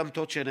ascultăm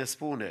tot ce ne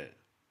spune.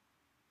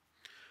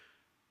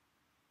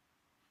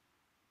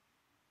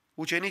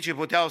 Ucenicii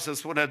puteau să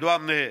spună: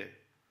 Doamne,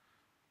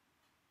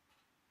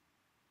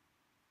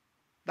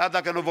 dar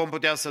dacă nu vom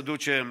putea să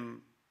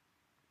ducem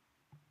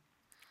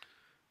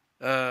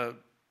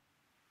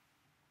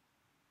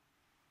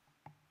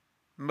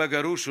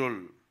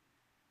măgărușul,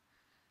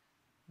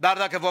 dar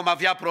dacă vom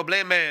avea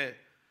probleme,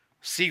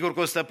 sigur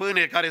cu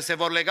stăpânii care se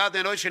vor lega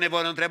de noi și ne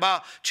vor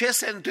întreba ce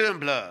se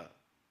întâmplă.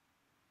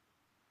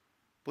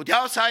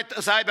 Puteau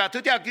să aibă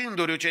atâtea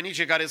gânduri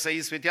ucenicii care să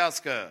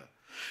ispitească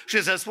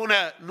și să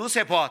spună: nu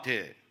se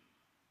poate.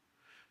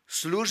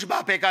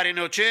 Slujba pe care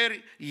ne-o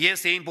ceri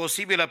este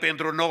imposibilă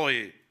pentru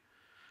noi.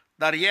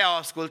 Dar ei au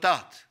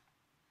ascultat.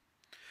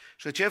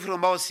 Și ce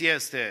frumos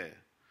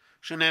este!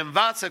 Și ne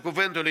învață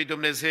cuvântul lui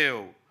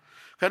Dumnezeu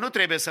că nu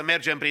trebuie să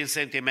mergem prin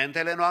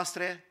sentimentele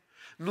noastre,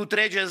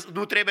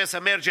 nu trebuie să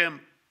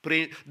mergem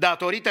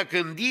datorită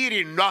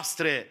gândirii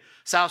noastre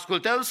să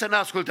ascultăm, să ne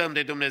ascultăm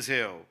de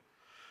Dumnezeu,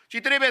 ci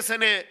trebuie să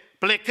ne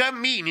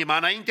plecăm inima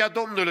înaintea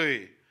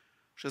Domnului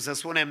și să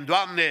spunem: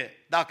 Doamne,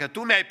 dacă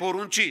Tu mi-ai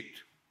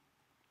poruncit,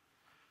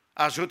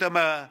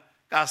 ajută-mă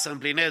ca să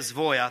împlinesc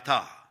voia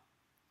Ta.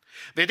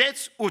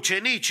 Vedeți,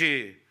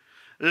 ucenicii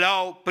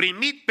l-au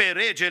primit pe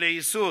regele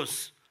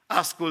Iisus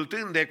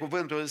ascultând de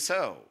cuvântul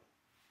Său.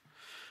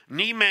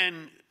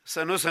 Nimeni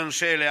să nu se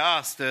înșele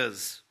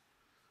astăzi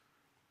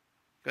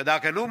că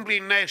dacă nu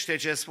împlinește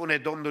ce spune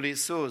Domnul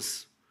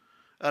Iisus,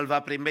 îl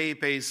va primi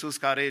pe Iisus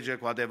ca rege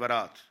cu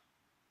adevărat.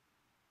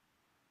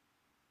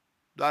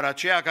 Doar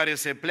aceia care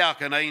se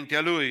pleacă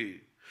înaintea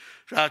Lui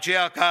și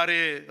aceia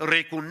care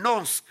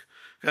recunosc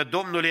că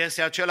Domnul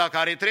este acela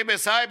care trebuie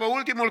să aibă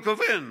ultimul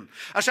cuvânt.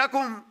 Așa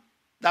cum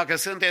dacă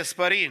sunteți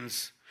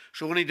părinți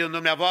și unii din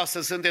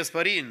dumneavoastră sunteți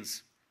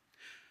părinți,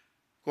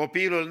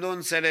 Copilul nu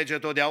înțelege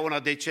totdeauna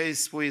de ce îi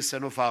spui să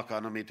nu facă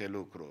anumite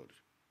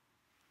lucruri.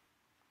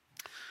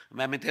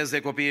 Îmi amintesc de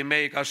copiii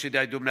mei ca și de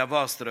ai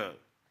dumneavoastră.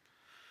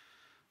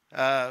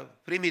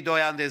 Primii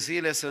 2 ani de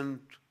zile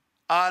sunt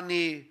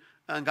anii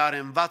în care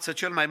învață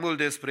cel mai mult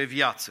despre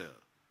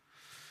viață.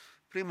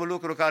 Primul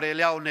lucru care îl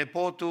iau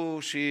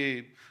nepotul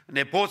și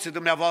nepoții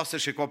dumneavoastră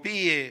și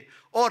copiii,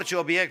 orice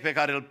obiect pe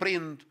care îl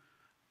prind,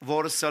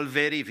 vor să-l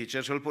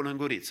verifice și îl pun în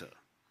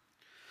guriță.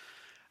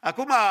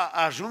 Acum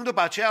ajung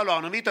după aceea la o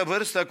anumită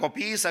vârstă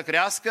copiii să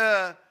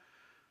crească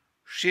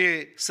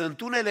și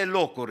sunt unele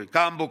locuri,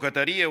 ca în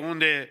bucătărie,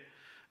 unde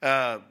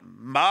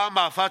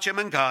mama face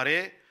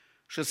mâncare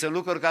și sunt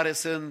lucruri care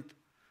sunt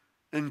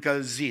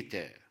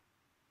încălzite.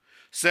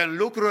 Sunt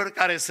lucruri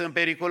care sunt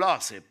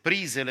periculoase,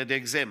 prizele, de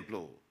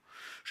exemplu,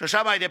 și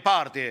așa mai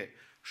departe.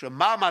 Și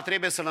mama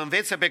trebuie să-l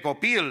învețe pe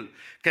copil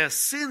că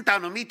sunt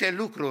anumite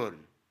lucruri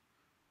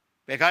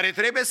pe care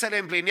trebuie să le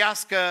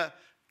împlinească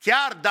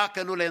chiar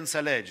dacă nu le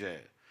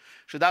înțelege.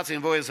 Și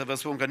dați-mi voie să vă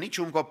spun că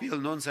niciun copil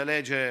nu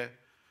înțelege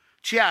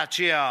ceea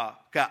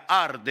că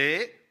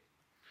arde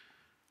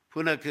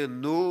până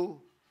când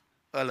nu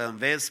îl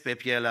înveți pe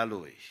pielea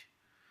lui.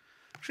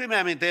 Și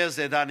mi-amintesc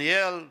de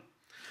Daniel,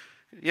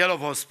 el a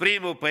fost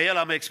primul, pe el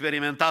am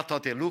experimentat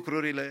toate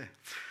lucrurile,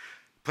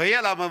 pe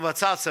el am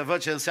învățat să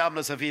văd ce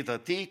înseamnă să fii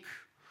tătic.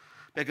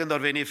 Pe când au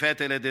venit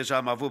fetele, deja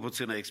am avut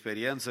puțină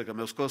experiență, că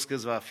mi-au scos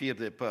câțiva firi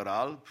de păr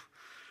alb.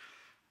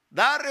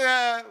 Dar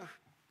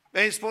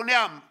îi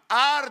spuneam,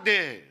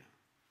 arde!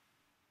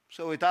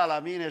 Se uita la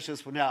mine și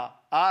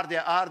spunea,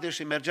 arde, arde,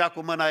 și mergea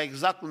cu mâna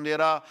exact unde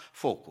era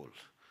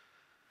focul.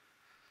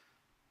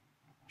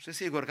 Și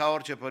sigur, ca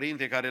orice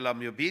părinte care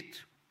l-am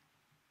iubit,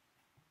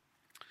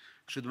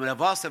 și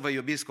dumneavoastră vă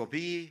iubiți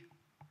copiii,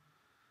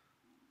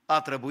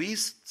 a trebuit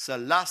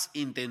să-l las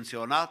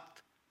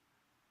intenționat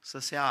să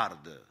se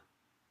ardă.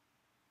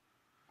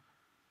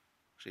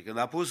 Și când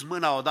a pus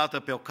mâna odată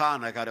pe o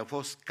cană care a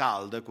fost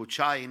caldă, cu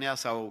ceai în ea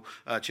sau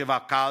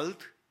ceva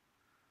cald,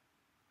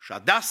 și-a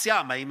dat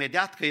seama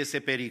imediat că este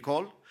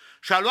pericol,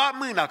 și-a luat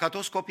mâna ca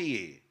toți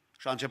copiii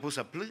și a început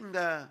să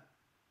plângă,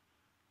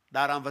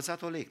 dar a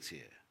învățat o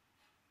lecție.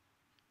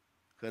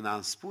 Când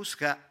am spus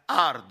că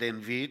arde în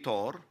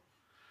viitor,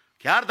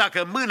 chiar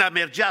dacă mâna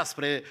mergea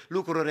spre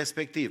lucrul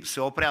respectiv, se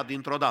oprea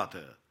dintr-o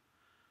dată.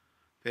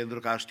 Pentru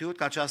că a știut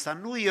că aceasta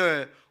nu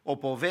e o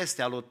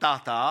poveste a lui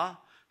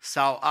tata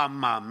sau a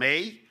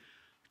mamei,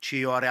 ci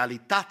e o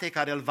realitate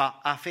care îl va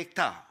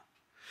afecta.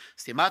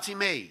 Stimații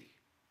mei,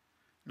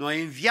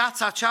 noi în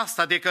viața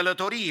aceasta de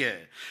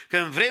călătorie,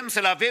 când vrem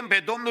să-L avem pe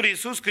Domnul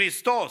Iisus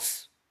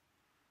Hristos,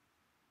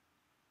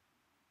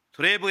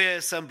 trebuie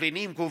să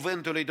împlinim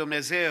cuvântul lui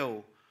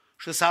Dumnezeu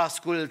și să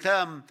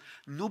ascultăm,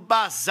 nu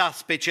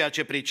bazați pe ceea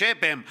ce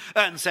pricepem,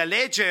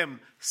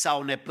 înțelegem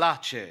sau ne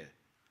place.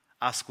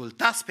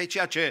 Ascultați pe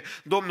ceea ce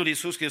Domnul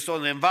Iisus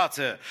Hristos ne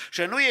învață.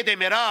 Și nu e de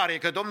mirare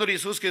că Domnul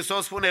Iisus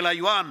Hristos spune la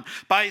Ioan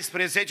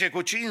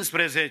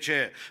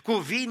 14:15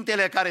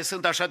 cuvintele care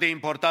sunt așa de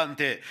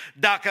importante.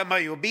 Dacă mă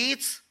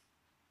iubiți,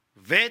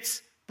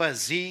 veți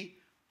păzi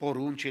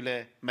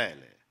poruncile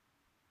mele.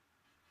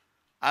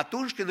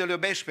 Atunci când îl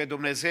iubești pe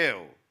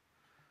Dumnezeu,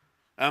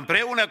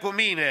 împreună cu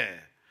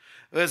mine,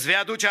 îți vei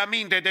aduce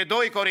aminte de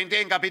 2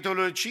 Corinteni,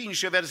 capitolul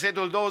 5,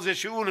 versetul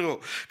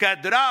 21, că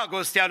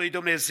dragostea lui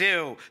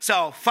Dumnezeu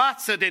sau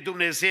față de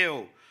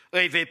Dumnezeu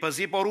îi vei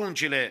păzi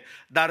poruncile,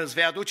 dar îți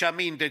vei aduce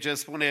aminte ce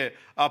spune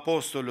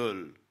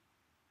apostolul.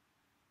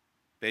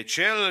 Pe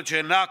cel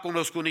ce n-a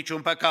cunoscut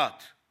niciun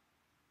păcat,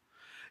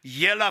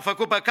 el a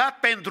făcut păcat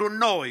pentru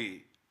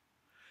noi,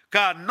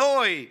 ca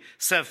noi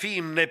să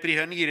fim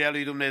neprihănirea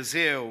lui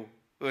Dumnezeu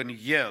în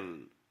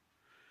el.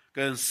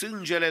 Când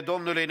sângele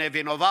Domnului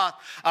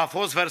nevinovat a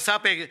fost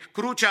vărsat pe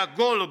crucea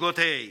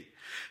Golgotei,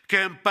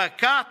 când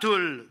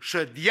păcatul și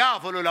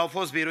diavolul au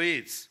fost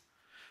biruiți,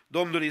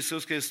 Domnul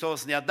Iisus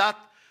Hristos ne-a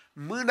dat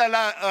mână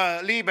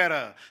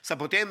liberă să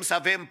putem să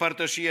avem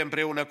părtășie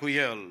împreună cu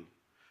El.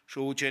 Și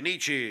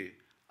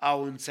ucenicii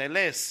au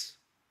înțeles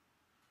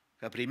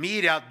că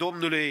primirea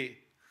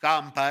Domnului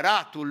ca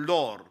împăratul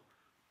lor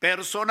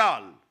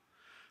personal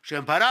și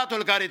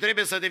împăratul care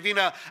trebuie să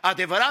devină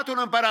adevăratul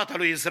împărat al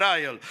lui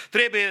Israel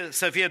trebuie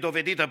să fie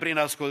dovedită prin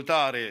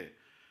ascultare.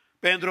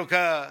 Pentru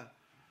că,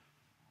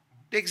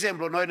 de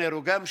exemplu, noi ne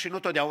rugăm și nu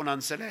totdeauna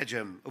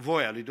înțelegem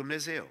voia lui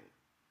Dumnezeu.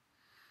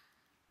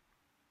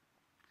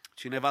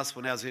 Cineva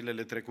spunea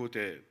zilele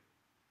trecute,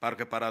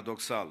 parcă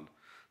paradoxal,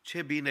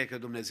 ce bine că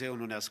Dumnezeu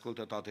nu ne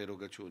ascultă toate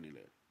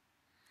rugăciunile.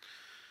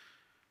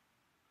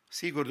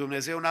 Sigur,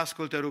 Dumnezeu nu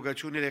ascultă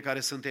rugăciunile care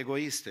sunt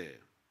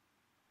egoiste,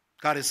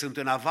 care sunt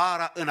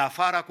în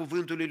afara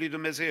cuvântului lui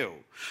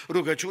Dumnezeu,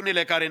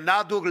 rugăciunile care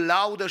n-aduc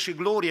laudă și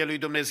glorie lui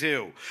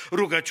Dumnezeu,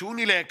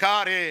 rugăciunile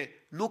care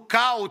nu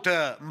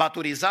caută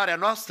maturizarea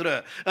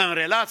noastră în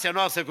relația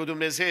noastră cu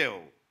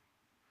Dumnezeu.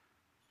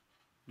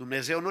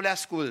 Dumnezeu nu le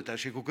ascultă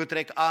și cu cât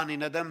trec ani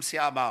ne dăm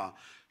seama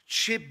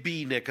ce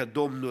bine că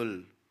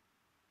Domnul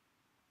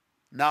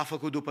n-a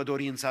făcut după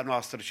dorința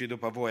noastră, ci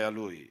după voia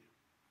Lui.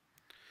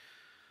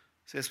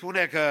 Se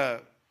spune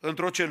că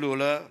într-o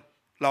celulă,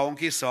 la o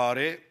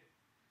închisoare,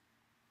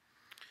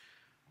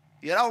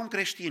 era un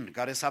creștin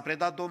care s-a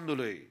predat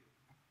Domnului.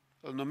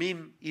 Îl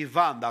numim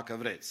Ivan, dacă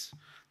vreți.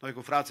 Noi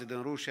cu frații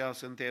din Rusia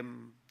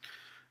suntem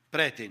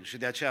prieteni și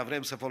de aceea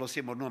vrem să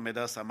folosim un nume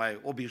de ăsta mai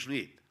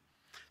obișnuit.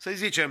 Să-i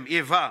zicem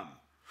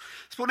Ivan.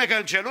 Spune că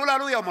în celula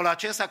lui omul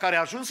acesta care a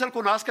ajuns să-L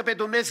cunoască pe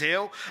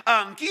Dumnezeu, a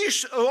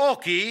închis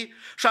ochii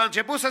și a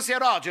început să se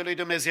roage lui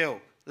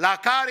Dumnezeu. La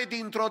care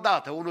dintr-o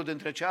dată unul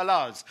dintre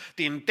ceilalți,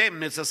 din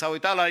temniță, s-a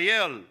uitat la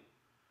el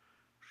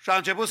și a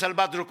început să-l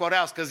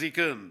batjocorească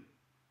zicând: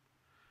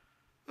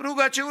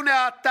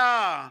 rugăciunea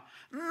ta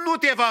nu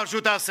te va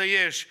ajuta să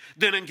ieși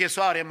din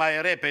închisoare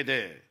mai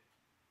repede.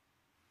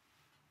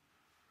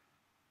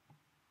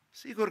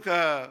 Sigur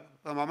că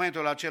în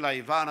momentul acela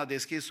Ivan a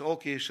deschis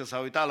ochii și s-a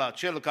uitat la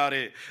cel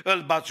care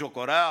îl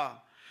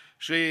batjocorea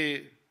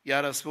și i-a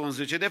răspuns,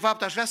 zice, de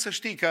fapt aș vrea să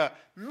știi că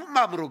nu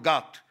m-am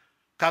rugat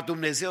ca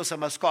Dumnezeu să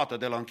mă scoată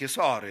de la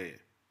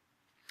închisoare,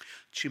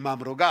 ci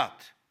m-am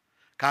rugat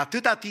ca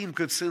atâta timp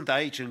cât sunt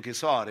aici în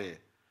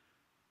închisoare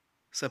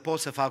să pot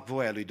să fac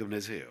voia lui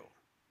Dumnezeu.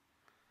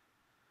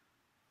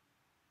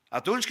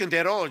 Atunci când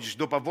te rogi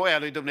după voia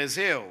lui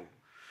Dumnezeu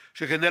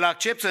și când îl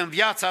accepți în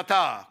viața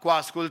ta cu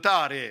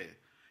ascultare,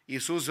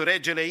 Iisus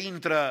Regele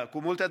intră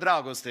cu multă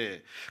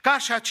dragoste, ca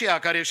și aceia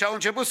care și-au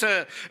început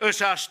să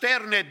își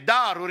așterne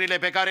darurile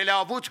pe care le-au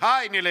avut,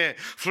 hainele,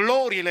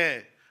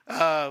 florile,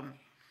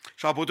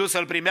 și au putut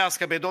să-L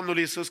primească pe Domnul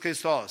Iisus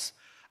Hristos.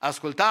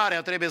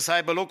 Ascultarea trebuie să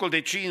aibă locul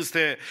de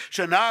cinste și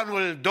în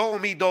anul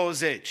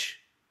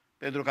 2020,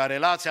 pentru ca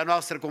relația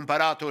noastră cu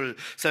Împăratul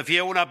să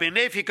fie una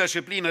benefică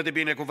și plină de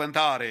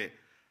binecuvântare.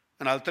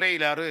 În al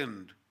treilea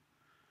rând,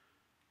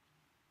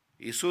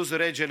 Iisus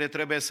Regele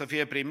trebuie să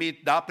fie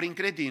primit, da, prin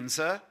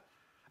credință,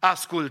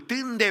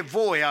 ascultând de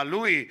voia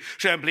Lui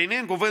și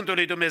împlinind cuvântul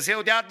lui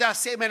Dumnezeu, de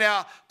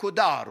asemenea cu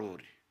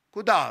daruri,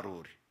 cu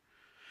daruri.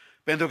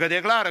 Pentru că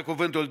declară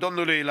cuvântul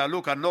Domnului la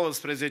Luca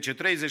 19,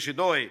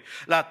 32,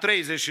 la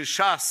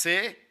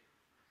 36,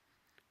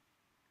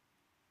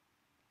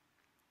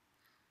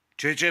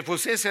 cei ce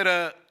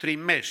fuseseră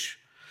trimeși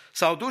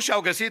s-au dus și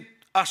au găsit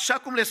așa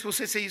cum le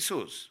spusese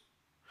Iisus.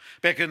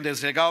 Pe când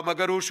dezlegau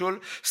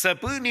măgărușul,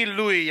 stăpânii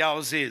lui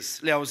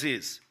le-au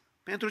zis,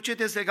 pentru ce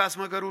dezlegați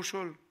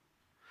măgărușul?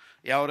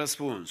 I-au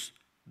răspuns,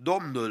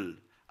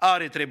 Domnul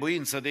are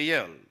trebuință de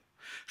el.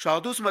 Și au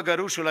dus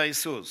măgărușul la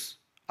Iisus,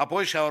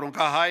 apoi și-au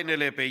aruncat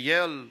hainele pe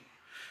el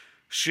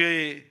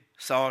și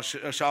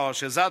și-au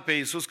așezat pe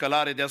Iisus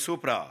călare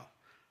deasupra.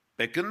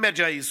 Pe când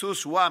mergea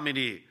Iisus,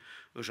 oamenii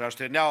își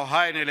așterneau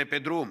hainele pe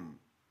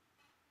drum.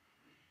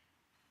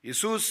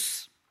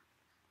 Iisus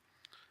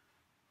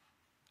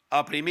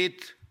a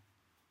primit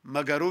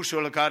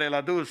măgărușul care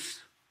l-a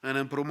dus în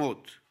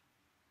împrumut.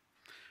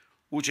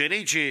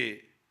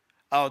 Ucenicii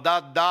au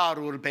dat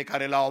darul pe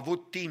care l-au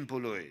avut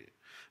timpului.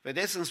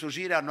 Vedeți, în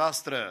slujirea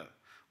noastră,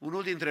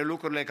 unul dintre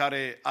lucrurile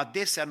care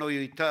adesea noi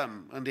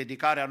uităm în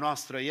dedicarea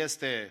noastră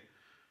este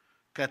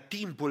că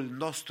timpul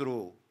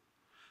nostru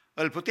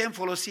îl putem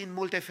folosi în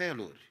multe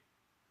feluri.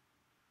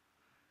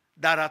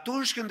 Dar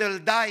atunci când îl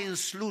dai în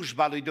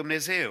slujba lui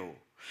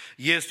Dumnezeu,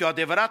 este o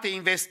adevărată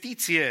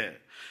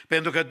investiție,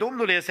 pentru că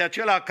Domnul este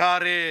acela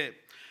care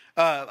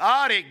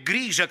are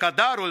grijă ca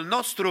darul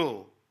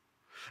nostru,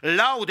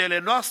 laudele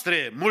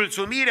noastre,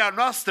 mulțumirea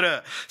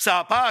noastră să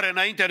apară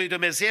înaintea lui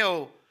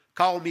Dumnezeu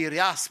ca o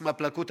mireasmă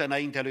plăcută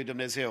înaintea lui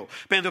Dumnezeu,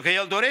 pentru că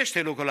El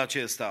dorește lucrul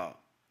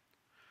acesta.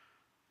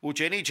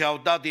 Ucenicii au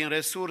dat din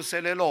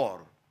resursele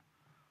lor,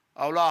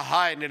 au luat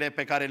hainele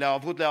pe care le-au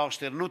avut, le-au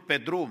așternut pe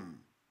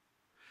drum,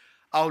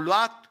 au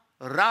luat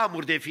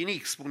ramuri de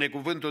finic, spune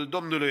cuvântul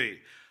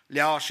Domnului,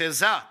 le-au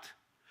așezat,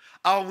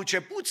 au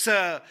început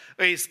să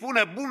îi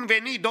spună bun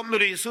venit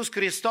Domnului Iisus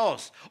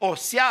Hristos,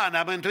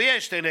 Osiana,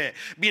 mântuiește-ne,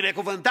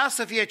 binecuvântat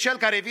să fie Cel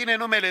care vine în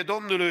numele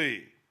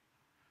Domnului.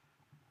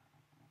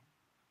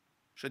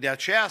 Și de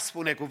aceea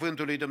spune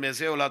cuvântul lui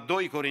Dumnezeu la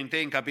 2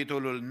 Corinteni,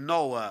 capitolul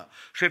 9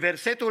 și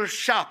versetul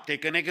 7,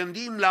 că ne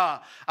gândim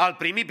la a-L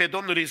primi pe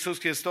Domnul Iisus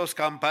Hristos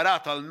ca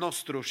împărat al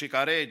nostru și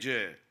ca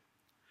rege.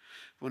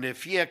 Spune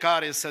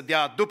fiecare să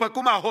dea după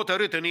cum a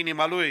hotărât în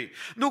inima lui,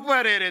 nu cu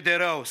părere de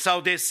rău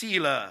sau de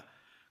silă,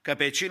 că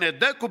pe cine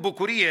dă cu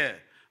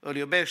bucurie îl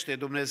iubește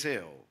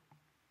Dumnezeu.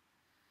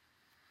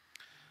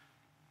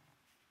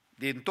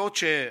 Din tot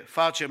ce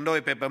facem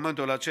noi pe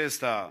pământul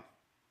acesta,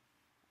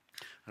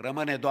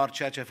 rămâne doar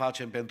ceea ce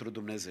facem pentru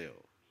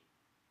Dumnezeu.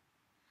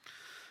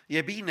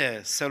 E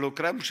bine să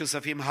lucrăm și să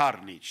fim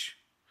harnici.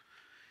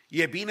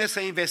 E bine să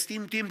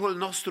investim timpul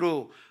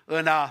nostru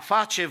în a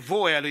face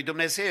voia lui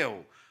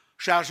Dumnezeu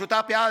și a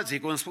ajuta pe alții,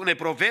 cum spune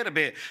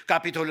Proverbe,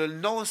 capitolul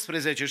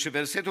 19 și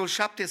versetul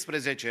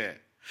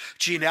 17.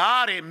 Cine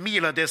are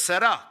milă de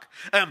sărac,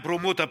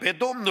 împrumută pe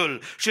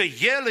Domnul și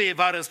El îi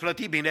va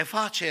răsplăti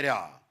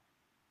binefacerea.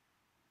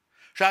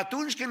 Și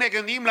atunci când ne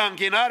gândim la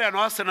închinarea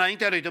noastră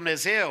înaintea lui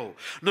Dumnezeu,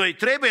 noi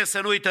trebuie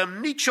să nu uităm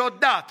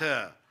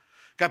niciodată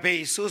că pe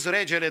Iisus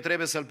Regele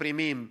trebuie să-L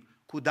primim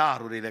cu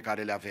darurile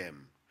care le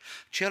avem.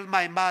 Cel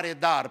mai mare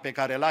dar pe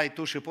care l-ai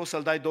tu și poți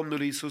să-l dai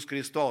Domnului Iisus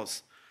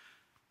Hristos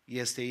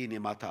este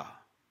inima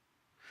ta.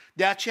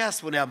 De aceea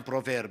spuneam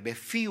Proverbe,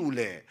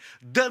 fiule,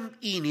 dă-mi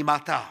inima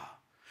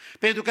ta.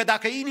 Pentru că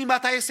dacă inima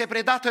ta este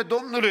predată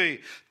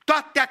Domnului,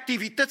 toate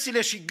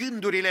activitățile și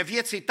gândurile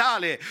vieții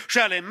tale și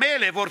ale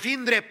mele vor fi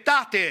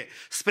îndreptate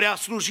spre a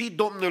sluji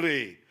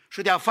Domnului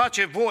și de a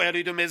face voia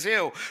lui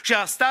Dumnezeu și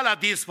a sta la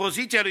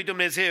dispoziția lui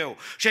Dumnezeu.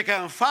 Și că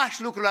îmi faci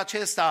lucrul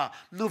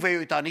acesta, nu vei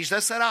uita nici de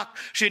sărac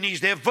și nici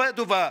de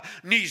văduvă,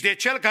 nici de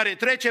cel care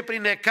trece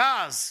prin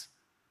necaz.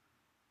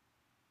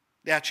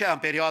 De aceea, în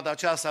perioada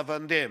aceasta, vă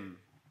îndemn,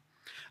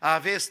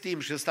 aveți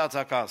timp și stați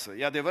acasă.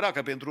 E adevărat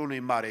că pentru unul e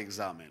mare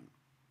examen.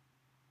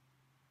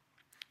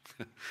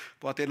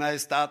 Poate n-ai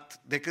stat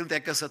de când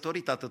te-ai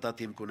căsătorit atâta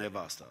timp cu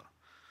nevasta.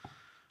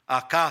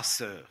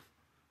 Acasă,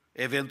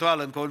 eventual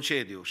în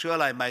concediu, și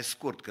ăla e mai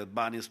scurt, cât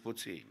banii sunt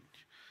puțini.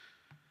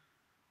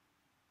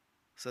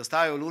 Să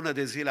stai o lună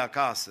de zile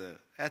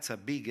acasă, that's a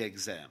big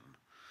exam.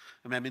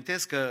 Îmi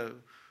amintesc că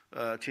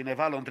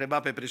cineva l-a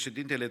întrebat pe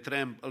președintele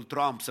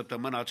Trump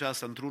săptămâna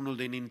aceasta într-unul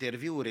din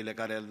interviurile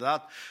care le-a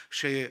dat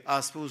și a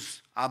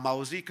spus, am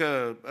auzit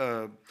că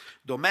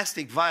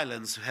domestic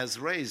violence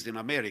has raised in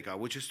America,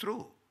 which is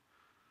true.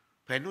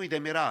 Păi nu-i de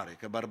mirare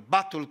că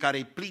bărbatul care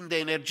e plin de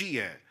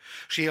energie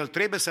și el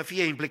trebuie să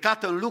fie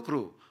implicat în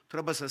lucru,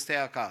 trebuie să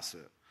stea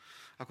acasă.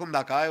 Acum,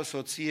 dacă ai o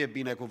soție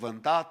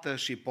binecuvântată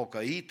și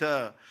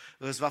pocăită,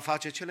 îți va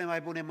face cele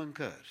mai bune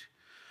mâncări.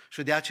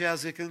 Și de aceea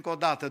zic încă o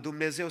dată,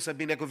 Dumnezeu să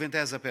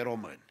binecuvântează pe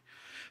români.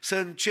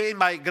 Sunt cei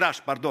mai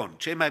grași,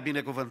 cei mai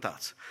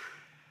binecuvântați.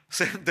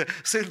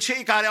 Sunt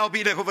cei care au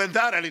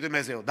binecuvântarea lui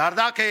Dumnezeu. Dar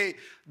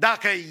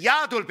dacă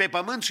iadul pe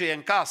pământ și e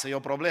în casă, e o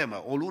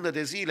problemă. O lună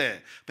de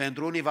zile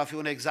pentru unii va fi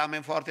un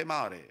examen foarte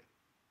mare.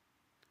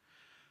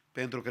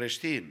 Pentru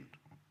creștin,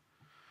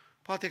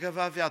 poate că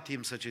va avea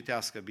timp să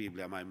citească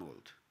Biblia mai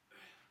mult.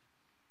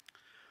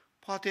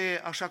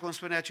 Poate, așa cum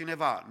spunea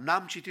cineva,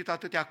 n-am citit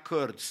atâtea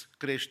cărți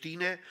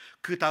creștine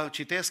cât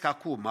citesc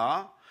acum,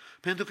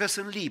 pentru că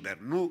sunt liberi.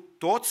 Nu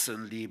toți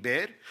sunt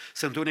liberi,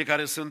 sunt unii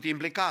care sunt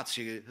implicați.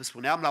 Și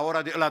spuneam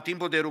la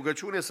timpul de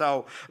rugăciune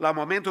sau la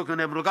momentul când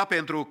ne rugăm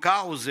pentru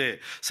cauze,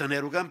 să ne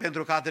rugăm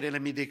pentru cadrele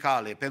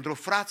medicale, pentru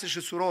frații și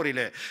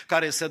surorile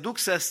care se duc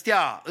să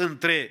stea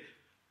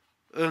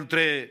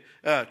între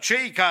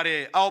cei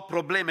care au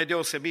probleme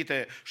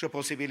deosebite și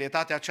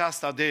posibilitatea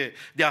aceasta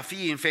de a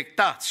fi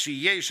infectați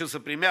și ei și să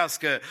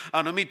primească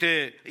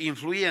anumite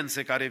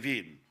influențe care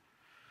vin.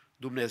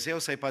 Dumnezeu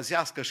să-i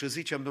păzească și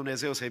zicem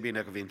Dumnezeu să-i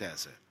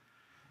binecuvinteze.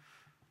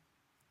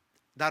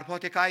 Dar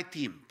poate că ai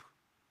timp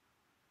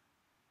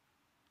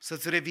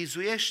să-ți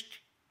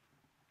revizuiești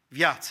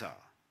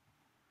viața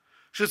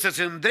și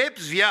să-ți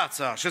îndrepți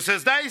viața și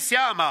să-ți dai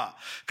seama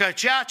că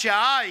ceea ce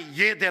ai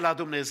e de la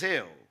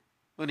Dumnezeu.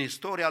 În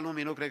istoria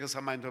lumii nu cred că s-a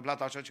mai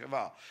întâmplat așa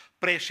ceva.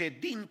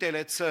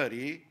 Președintele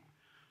țării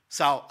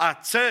sau a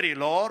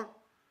țărilor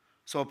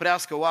să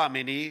oprească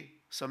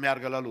oamenii să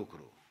meargă la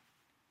lucru.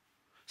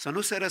 Să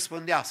nu se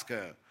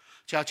răspândească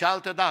ceea ce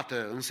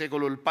altădată, în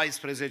secolul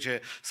XIV,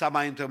 s-a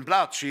mai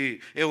întâmplat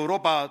și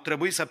Europa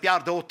trebuie să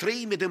piardă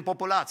 1/3 din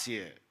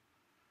populație.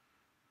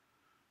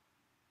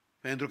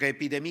 Pentru că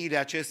epidemiile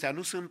acestea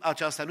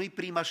aceasta nu-i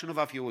prima și nu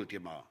va fi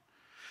ultima.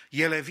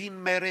 Ele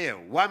vin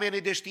mereu.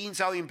 Oamenii de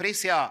știință au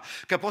impresia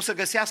că pot să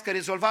găsească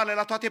rezolvare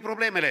la toate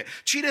problemele.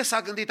 Cine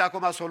s-a gândit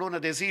acum o lună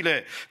de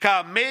zile că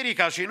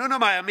America, și nu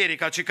numai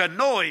America, ci că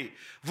noi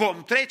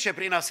vom trece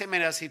prin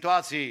asemenea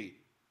situații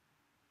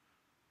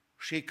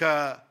și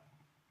că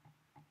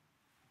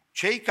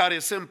cei care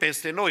sunt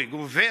peste noi,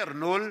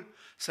 guvernul,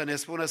 să ne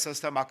spună să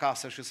stăm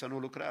acasă și să nu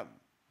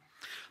lucrăm.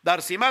 Dar,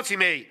 stimații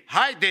mei,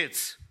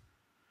 haideți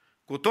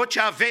cu tot ce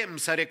avem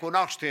să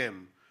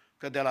recunoaștem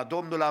că de la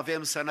Domnul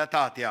avem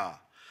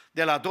sănătatea,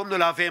 de la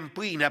Domnul avem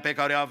pâinea pe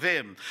care o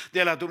avem,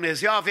 de la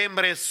Dumnezeu avem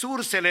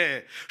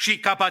resursele și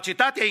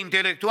capacitatea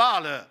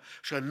intelectuală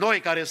și noi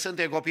care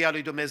suntem copii al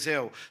lui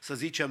Dumnezeu să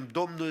zicem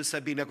Domnul să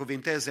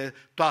binecuvinteze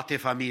toate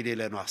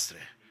familiile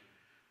noastre.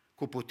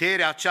 Cu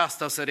puterea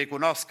aceasta să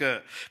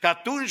recunoască că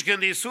atunci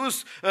când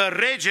Iisus,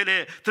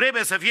 regele,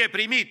 trebuie să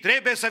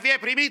fie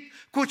primit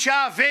cu ce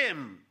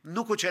avem,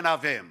 nu cu ce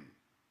n-avem.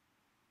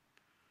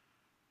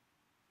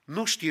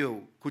 Nu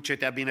știu cu ce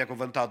te-a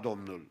binecuvântat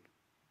Domnul,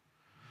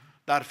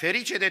 dar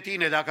ferice de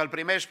tine dacă îl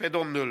primești pe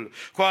Domnul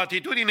cu o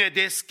atitudine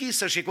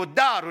deschisă și cu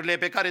darurile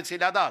pe care ți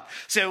le-a dat.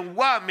 Sunt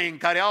oameni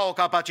care au o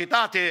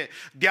capacitate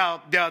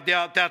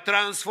de a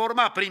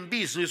transforma prin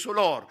business-ul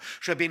lor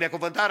și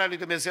binecuvântarea lui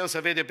Dumnezeu se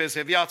vede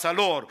peste viața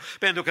lor,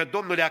 pentru că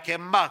Domnul le-a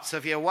chemat să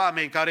fie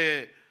oameni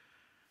care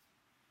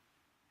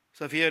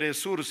să fie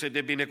resurse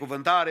de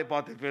binecuvântare,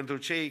 poate pentru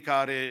cei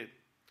care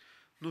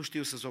nu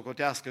știu să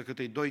socotească cât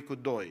e 2 cu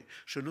 2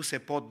 și nu se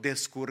pot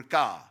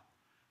descurca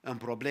în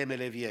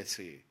problemele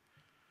vieții.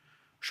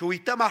 Și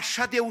uităm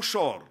așa de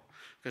ușor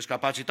că și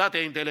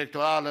capacitatea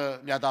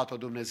intelectuală ne-a dat-o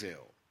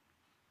Dumnezeu.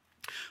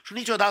 Și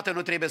niciodată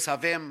nu trebuie să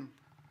avem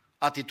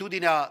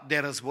atitudinea de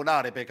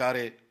răzbunare pe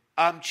care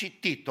am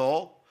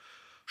citit-o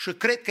și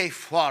cred că e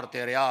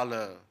foarte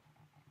reală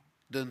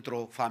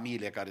dintr-o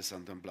familie care s-a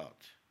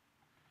întâmplat.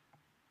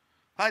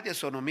 Haideți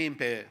să o numim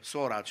pe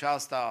sora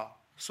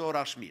aceasta,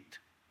 sora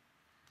Schmidt.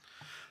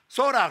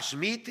 Sora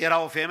Schmidt era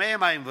o femeie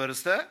mai în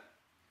vârstă,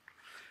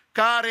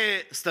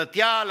 care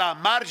stătea la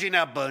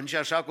marginea băncii,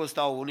 așa cum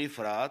stau unii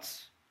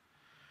frați,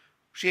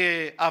 și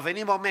a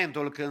venit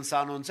momentul când s-a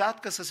anunțat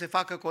că să se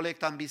facă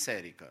colecta în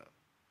biserică.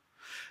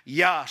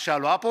 Ea și-a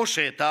luat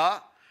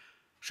poșeta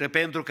și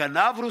pentru că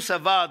n-a vrut să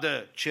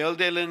vadă cel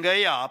de lângă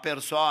ea,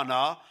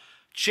 persoana,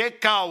 ce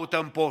caută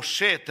în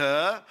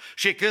poșetă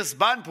și câți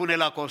bani pune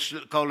la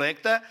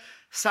colectă,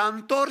 s-a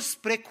întors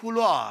spre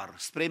culoar,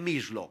 spre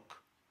mijloc.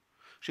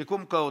 Și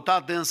cum căuta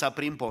dânsa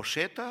prin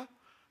poșetă,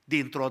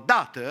 dintr-o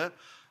dată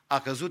a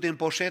căzut din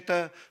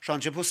poșetă și a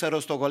început să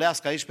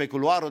rostogolească aici pe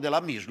culoarul de la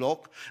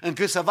mijloc,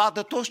 încât să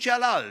vadă toți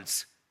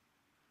ceilalți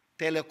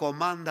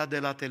telecomanda de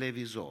la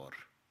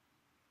televizor.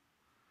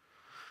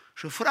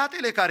 Și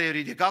fratele care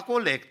ridica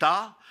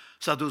colecta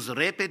s-a dus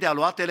repede, a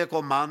luat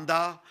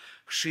telecomanda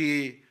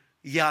și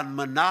i-a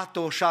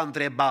înmânat-o și a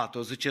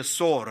întrebat-o, zice,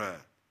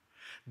 soră,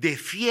 de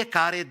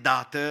fiecare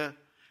dată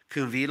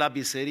când vii la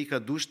biserică,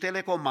 duci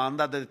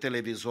telecomanda de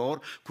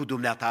televizor cu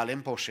dumneatale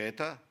în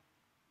poșetă?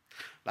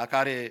 La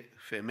care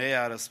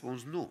femeia a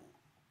răspuns nu.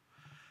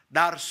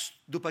 Dar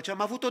după ce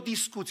am avut o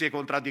discuție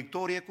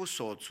contradictorie cu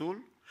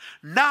soțul,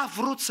 n-a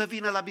vrut să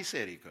vină la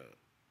biserică.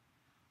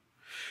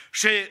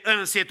 Și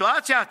în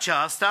situația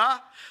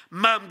aceasta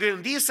m-am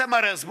gândit să mă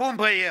răzbun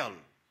pe el.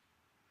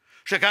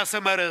 Și ca să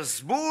mă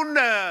răzbun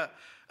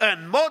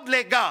în mod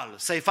legal,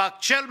 să-i fac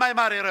cel mai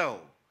mare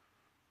rău,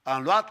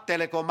 am luat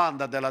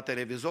telecomanda de la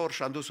televizor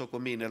și am dus-o cu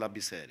mine la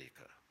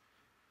biserică.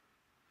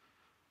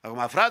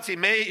 Acum, frații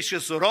mei și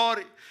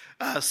surori,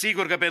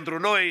 sigur că pentru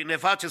noi ne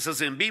face să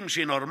zâmbim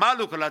și normal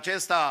lucrul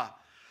acesta,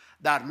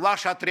 dar nu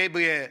așa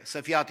trebuie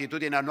să fie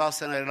atitudinea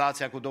noastră în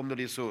relația cu Domnul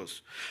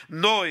Iisus.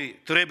 Noi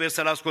trebuie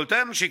să-L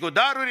ascultăm și cu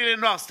darurile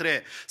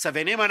noastre să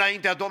venim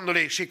înaintea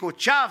Domnului și cu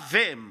ce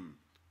avem,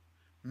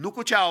 nu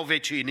cu ce au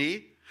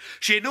vecinii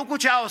și nu cu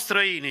ce au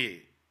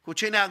străinii, cu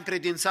ce ne-a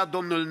încredințat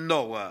Domnul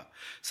nouă,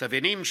 să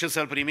venim și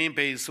să-L primim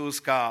pe Iisus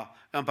ca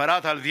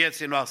împărat al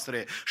vieții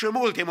noastre. Și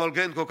ultimul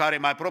gând cu care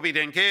mai apropii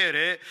de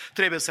încheiere,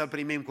 trebuie să-L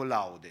primim cu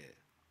laude.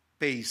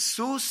 Pe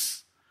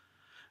Iisus,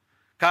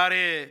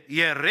 care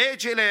e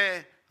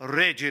regele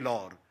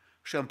regilor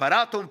și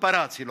împăratul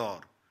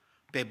împăraților,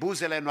 pe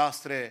buzele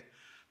noastre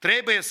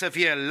trebuie să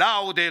fie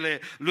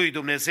laudele lui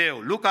Dumnezeu.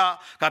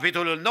 Luca,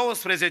 capitolul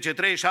 19,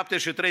 37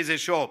 și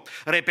 38,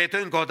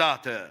 repetând o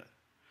dată.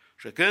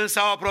 Și când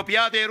s-au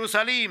apropiat de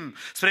Ierusalim,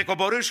 spre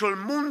coborâșul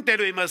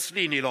muntelui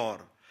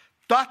Măslinilor,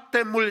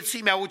 toată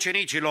mulțimea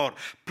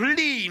ucenicilor,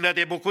 plină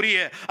de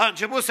bucurie, a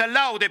început să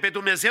laude pe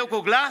Dumnezeu cu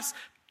glas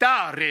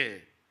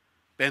tare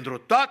pentru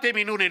toate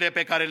minunile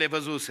pe care le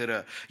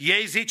văzuseră.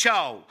 Ei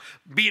ziceau,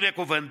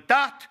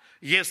 binecuvântat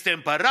este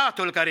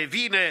împăratul care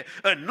vine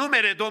în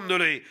numele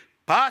Domnului,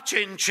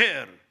 pace în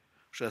cer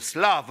și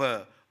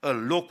slavă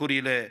în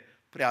locurile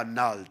prea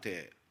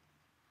înalte.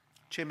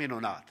 Ce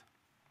minunat!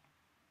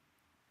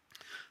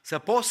 Să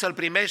poți să-L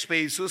primești pe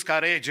Iisus ca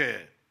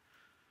rege,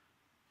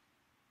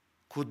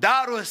 cu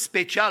darul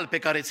special pe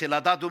care ți l-a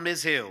dat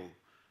Dumnezeu,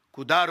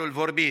 cu darul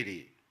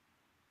vorbirii.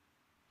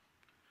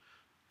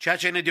 Ceea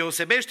ce ne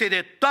deosebește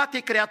de toate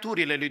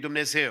creaturile lui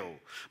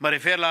Dumnezeu. Mă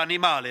refer la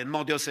animale, în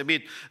mod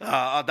deosebit.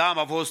 Adam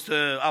a fost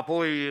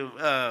apoi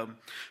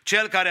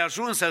cel care a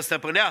ajuns să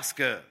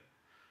stăpânească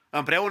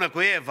împreună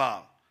cu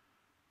Eva.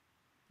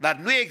 Dar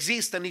nu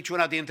există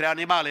niciuna dintre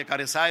animale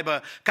care să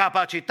aibă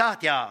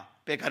capacitatea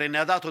pe care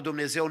ne-a dat-o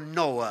Dumnezeu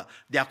nouă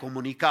de a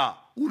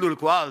comunica unul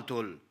cu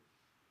altul,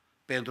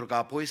 pentru că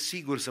apoi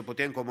sigur să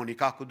putem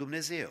comunica cu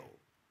Dumnezeu.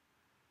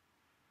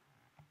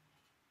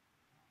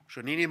 Și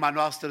în inima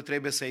noastră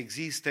trebuie să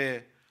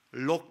existe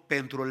loc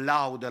pentru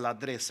laudă la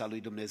adresa lui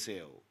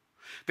Dumnezeu.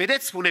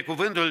 Vedeți, spune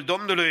cuvântul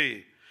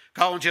Domnului,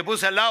 că au început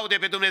să laude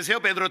pe Dumnezeu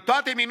pentru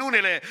toate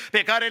minunile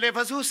pe care le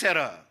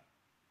văzuseră.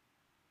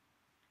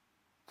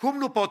 Cum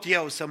nu pot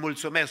eu să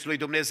mulțumesc lui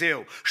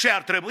Dumnezeu? Și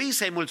ar trebui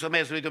să-i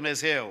mulțumesc lui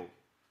Dumnezeu.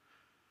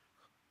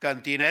 Că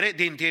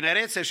din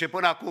tinerețe și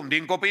până acum,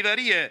 din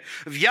copilărie,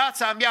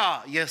 viața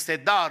mea este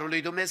darul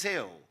lui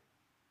Dumnezeu.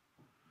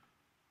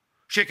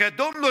 Și că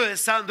Domnul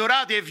s-a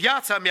îndurat de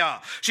viața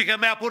mea și că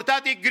mi-a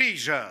purtat de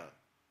grijă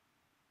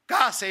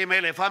casei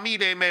mele,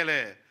 familiei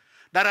mele.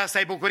 Dar asta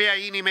e bucuria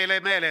inimile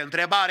mele.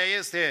 Întrebarea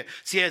este,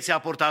 ție ți-a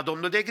purtat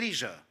Domnul de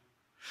grijă?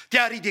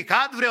 Te-a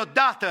ridicat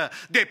vreodată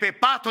de pe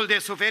patul de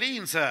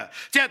suferință?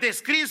 Ți-a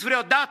deschis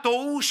vreodată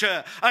o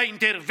ușă a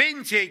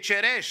intervenției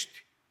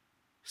cerești?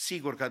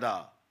 Sigur că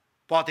da.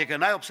 Poate că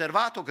n-ai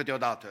observat-o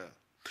câteodată.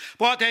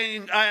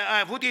 Poate ai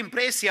avut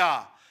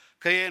impresia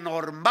că e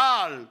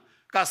normal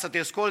ca să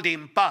te scoli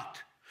din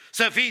pat,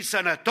 să fii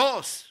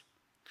sănătos.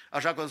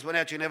 Așa cum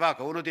spunea cineva,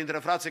 că unul dintre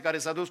frații care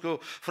s-a dus cu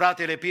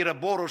fratele Piră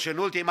Boruș în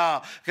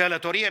ultima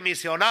călătorie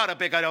misionară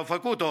pe care au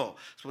făcut-o,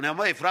 spunea,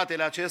 măi,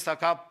 fratele acesta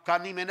ca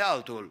nimeni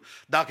altul,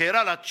 dacă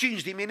era la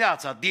 5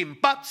 dimineața, din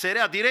pat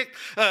sărea direct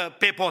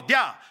pe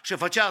podea și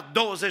făcea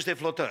 20 de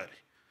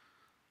flotări.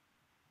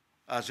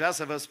 Aș vrea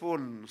să vă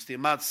spun,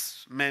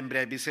 stimați membri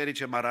ai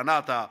Bisericii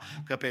Maranata,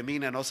 că pe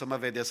mine nu o să mă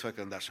vedeți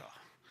făcând așa.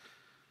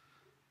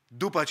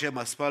 După ce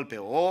mă spăl pe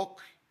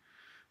ochi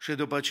și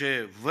după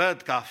ce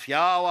văd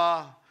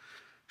cafeaua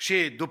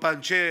și după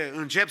ce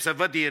încep să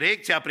văd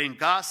direcția prin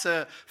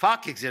casă,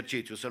 fac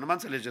exercițiu. Să nu mă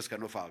înțelegeți că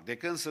nu fac. De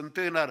când sunt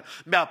tânăr,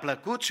 mi-a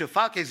plăcut și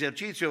fac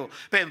exercițiu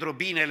pentru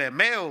binele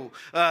meu,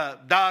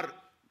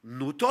 dar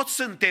nu toți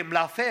suntem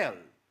la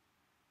fel.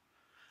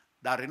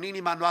 Dar în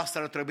inima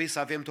noastră ar trebui să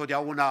avem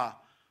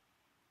totdeauna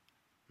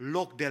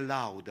loc de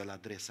laudă la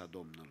adresa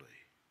Domnului.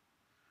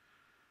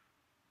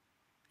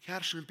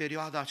 Chiar și în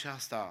perioada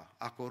aceasta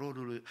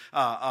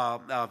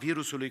a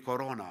virusului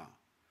corona,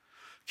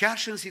 chiar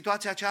și în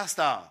situația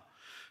aceasta,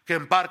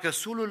 când parcă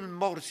sulul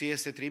morții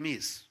este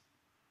trimis.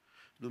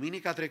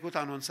 Duminica trecută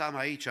anunțam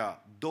aici,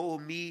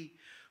 2000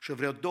 și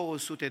vreo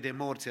 200 de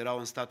morți erau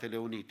în Statele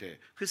Unite.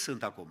 Cât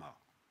sunt acum?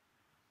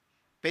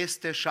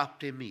 Peste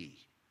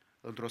 7000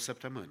 într-o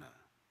săptămână.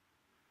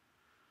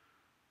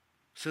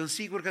 Sunt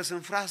sigur că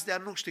sunt frați de-a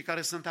noștri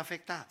care sunt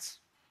afectați.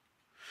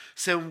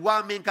 Sunt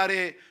oameni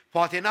care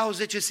poate n-au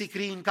 10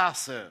 sicrii în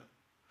casă,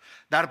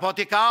 dar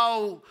poate că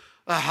au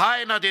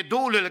haina de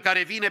Duhul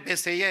care vine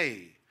peste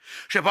ei.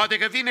 Și poate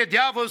că vine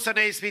diavolul să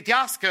ne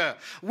ispitească.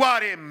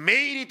 Oare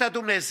merită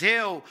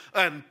Dumnezeu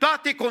în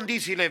toate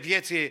condițiile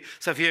vieții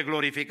să fie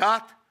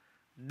glorificat?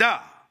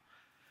 Da.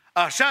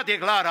 Așa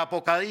declară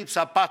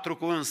Apocalipsa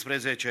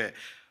 4:11.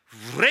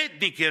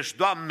 Vrednic ești,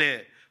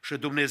 Doamne, și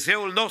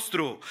Dumnezeul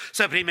nostru,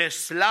 să primești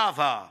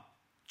slava,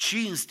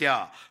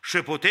 cinstea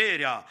și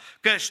puterea,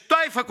 căci Tu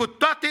ai făcut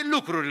toate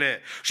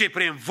lucrurile și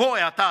prin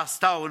voia Ta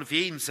stau în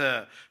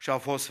ființă și au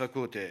fost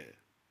făcute.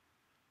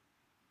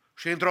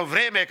 Și într-o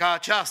vreme ca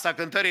aceasta,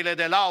 cântările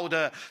de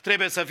laudă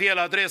trebuie să fie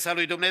la adresa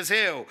lui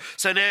Dumnezeu,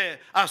 să ne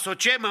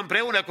asociem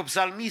împreună cu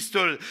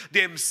psalmistul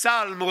din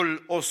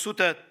Psalmul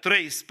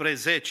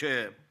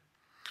 113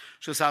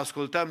 și să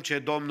ascultăm ce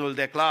Domnul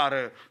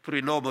declară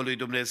prin omul lui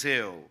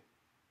Dumnezeu.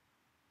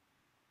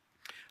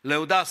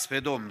 Lăudați pe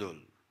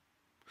Domnul!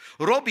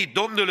 Robii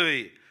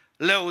Domnului,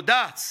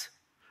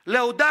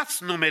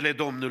 lăudați numele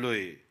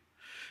Domnului!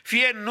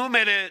 Fie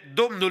numele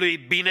Domnului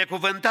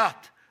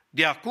binecuvântat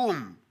de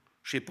acum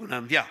și până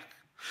în veac.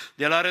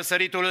 De la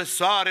răsăritul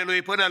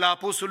soarelui până la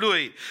apusul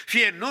lui,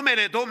 fie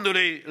numele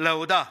Domnului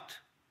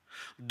lăudat.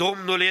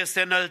 Domnul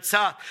este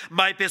înălțat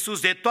mai pe sus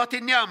de toate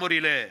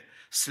neamurile,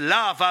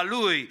 slava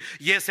Lui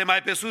este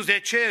mai pe sus de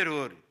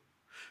ceruri.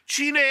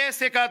 Cine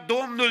este ca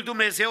Domnul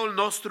Dumnezeul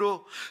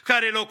nostru,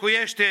 care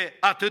locuiește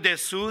atât de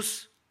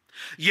sus?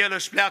 El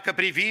își pleacă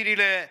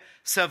privirile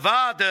să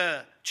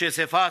vadă ce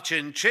se face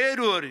în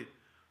ceruri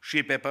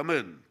și pe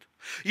pământ.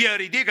 El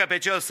ridică pe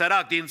cel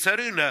sărac din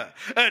țărână,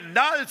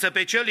 înalță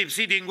pe cel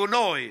lipsit din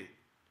gunoi,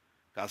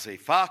 ca să-i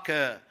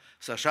facă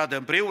să șadă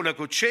împreună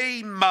cu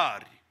cei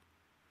mari,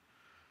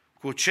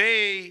 cu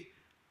cei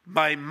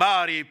mai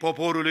mari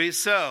poporului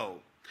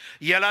său.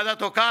 El a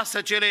dat o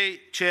casă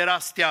celei ce era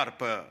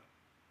stearpă.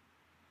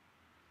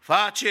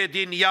 Face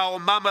din ea o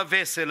mamă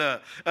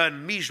veselă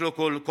în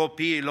mijlocul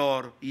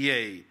copiilor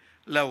ei.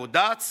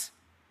 Lăudați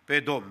pe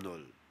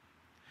Domnul!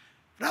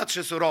 Frați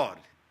și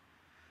surori,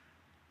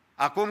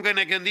 acum când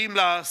ne gândim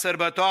la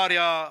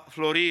sărbătoarea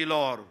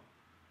florilor,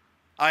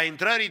 a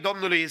intrării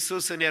Domnului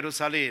Iisus în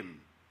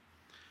Ierusalim,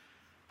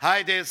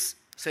 haideți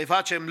să-i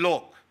facem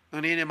loc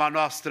în inima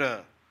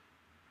noastră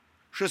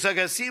și să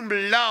găsim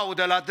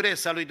laudă la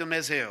adresa lui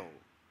Dumnezeu.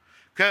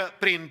 Că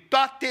prin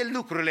toate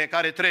lucrurile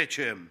care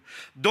trecem,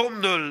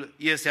 Domnul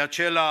este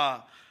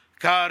acela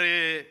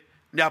care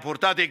ne-a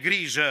purtat de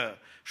grijă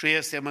și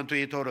este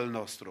Mântuitorul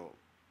nostru.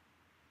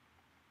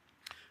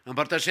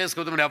 Împărtășesc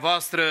cu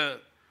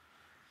dumneavoastră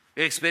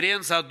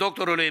experiența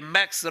doctorului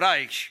Max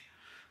Reich,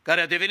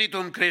 care a devenit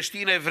un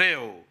creștin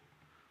evreu,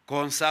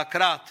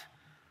 consacrat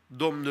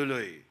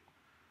Domnului.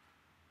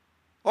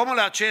 Omul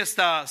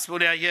acesta,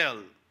 spunea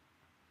el,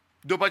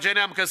 după ce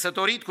ne-am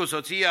căsătorit cu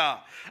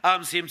soția,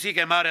 am simțit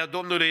chemarea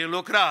Domnului în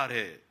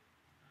lucrare.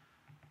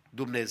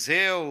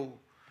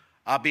 Dumnezeu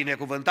a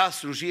binecuvântat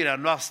slujirea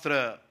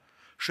noastră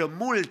și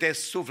multe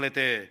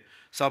suflete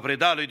s-au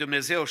predat lui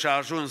Dumnezeu și au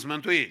ajuns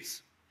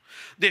mântuiți.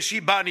 Deși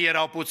banii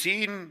erau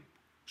puțini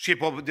și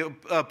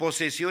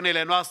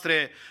posesiunile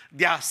noastre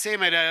de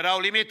asemenea erau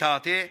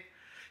limitate,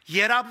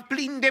 eram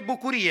plin de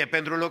bucurie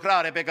pentru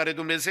lucrarea pe care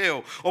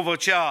Dumnezeu o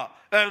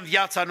făcea în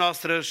viața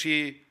noastră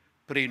și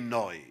prin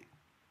noi.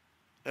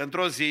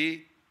 Într-o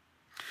zi,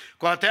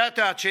 cu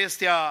toate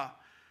acestea,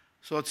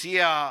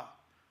 soția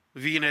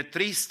vine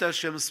tristă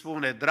și îmi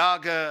spune,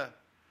 dragă,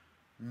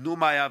 nu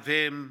mai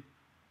avem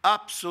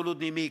absolut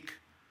nimic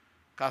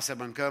ca să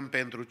mâncăm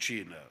pentru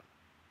cină.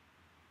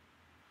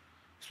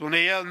 Spune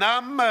el,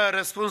 n-am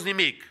răspuns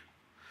nimic,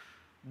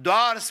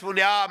 doar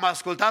spunea, am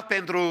ascultat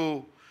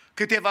pentru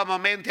câteva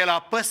momente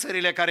la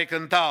păsările care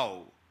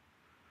cântau.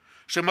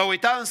 Și mă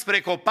uitam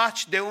spre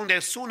copaci de unde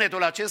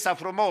sunetul acesta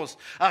frumos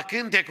a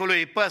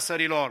cântecului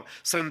păsărilor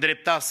se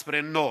îndrepta spre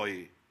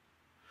noi.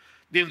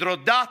 Dintr-o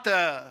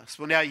dată,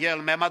 spunea el,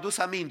 mi-am adus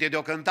aminte de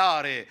o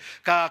cântare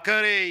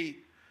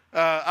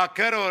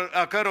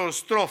a căror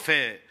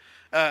strofe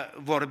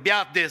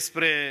vorbea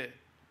despre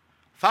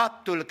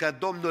faptul că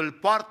Domnul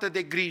poartă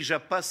de grijă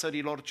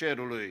păsărilor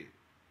cerului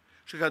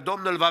și că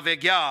Domnul va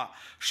veghea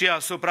și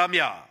asupra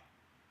mea.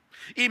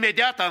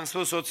 Imediat am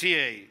spus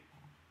soției,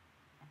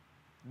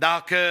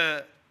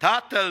 dacă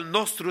Tatăl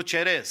nostru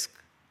ceresc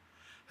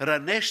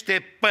rănește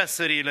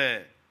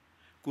păsările,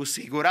 cu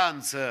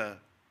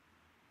siguranță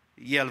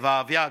El va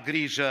avea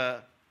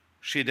grijă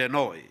și de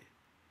noi.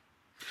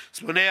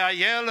 Spunea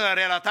el în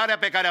relatarea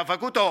pe care a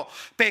făcut-o,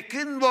 pe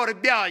când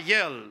vorbea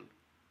el,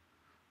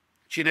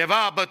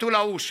 cineva a bătut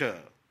la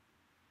ușă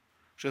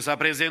și s-a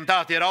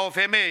prezentat, era o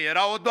femeie,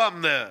 era o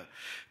doamnă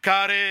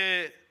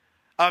care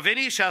a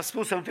venit și a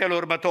spus în felul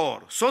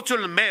următor: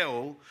 soțul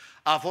meu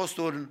a fost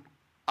un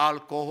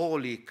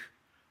alcoolic,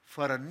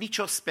 fără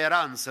nicio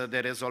speranță de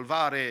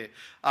rezolvare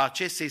a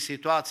acestei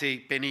situații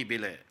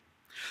penibile.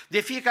 De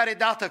fiecare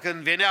dată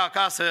când venea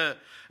acasă,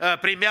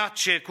 primea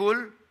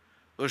cecul,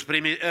 își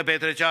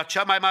petrecea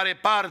cea mai mare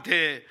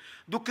parte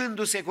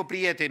ducându-se cu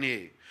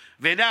prietenii.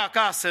 Venea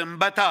acasă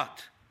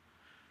îmbătat.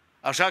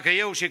 Așa că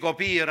eu și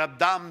copiii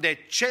răbdam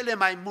de cele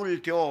mai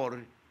multe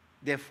ori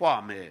de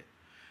foame,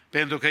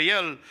 pentru că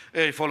el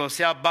îi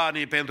folosea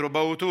banii pentru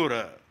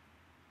băutură.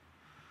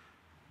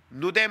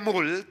 Nu de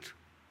mult,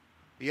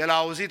 el a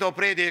auzit o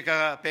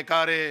predică pe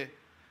care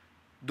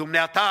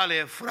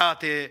dumneatale,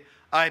 frate,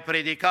 ai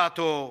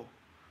predicat-o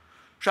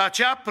și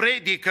acea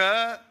predică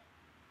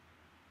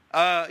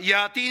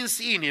i-a atins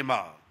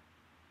inima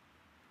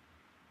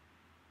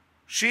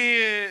și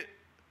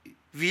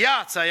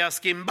viața i-a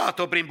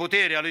schimbat-o prin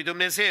puterea lui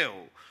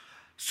Dumnezeu.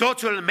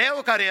 Soțul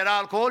meu, care era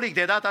alcoolic,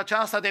 de data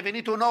aceasta a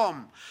devenit un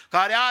om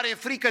care are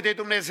frică de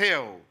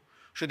Dumnezeu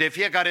și de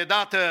fiecare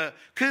dată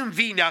când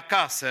vine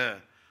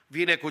acasă,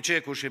 vine cu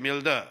cecul și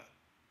mi-l dă.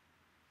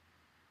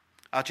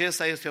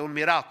 Acesta este un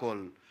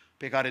miracol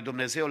pe care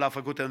Dumnezeu l-a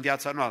făcut în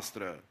viața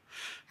noastră.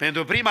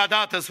 Pentru prima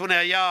dată,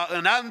 spunea ea,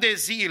 în ani de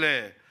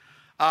zile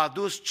a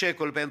adus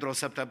cecul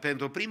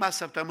pentru prima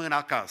săptămână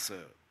acasă.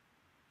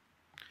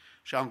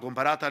 Și am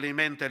cumpărat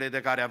alimentele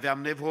de care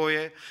aveam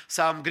nevoie,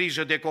 să am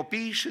grijă de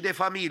copii și de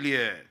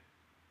familie.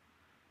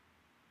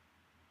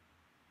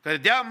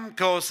 Credeam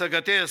că o să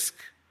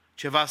gătesc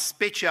ceva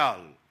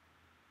special,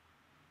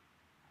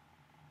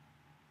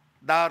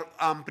 dar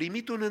am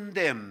primit un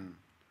îndemn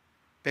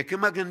pe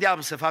când mă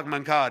gândeam să fac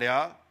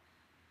mâncarea,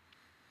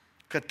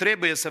 că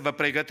trebuie să vă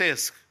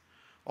pregătesc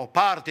o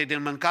parte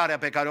din mâncarea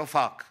pe care o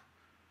fac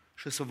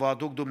și să vă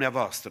aduc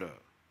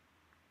dumneavoastră.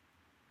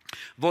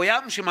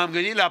 Voiam și m-am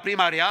gândit la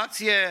prima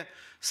reacție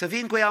să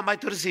vin cu ea mai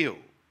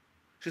târziu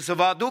și să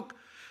vă aduc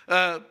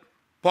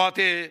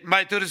poate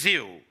mai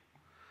târziu.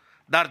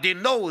 Dar din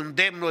nou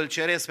îndemnul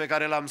ceresc pe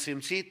care l-am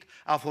simțit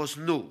a fost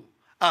nu.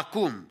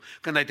 Acum,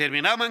 când ai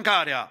terminat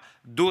mâncarea,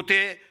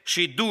 du-te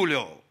și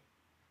du-le-o.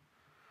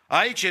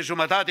 Aici e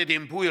jumătate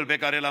din puiul pe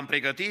care l-am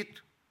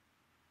pregătit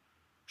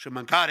și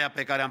mâncarea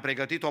pe care am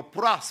pregătit-o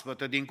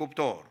proaspătă din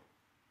cuptor.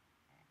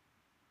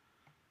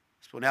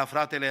 Spunea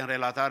fratele în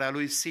relatarea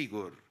lui,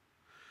 sigur,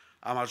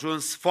 am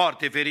ajuns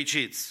foarte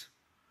fericiți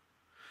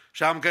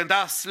și am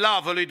cântat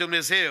slavă lui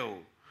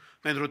Dumnezeu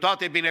pentru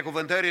toate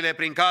binecuvântările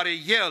prin care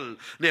El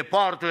ne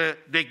poartă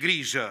de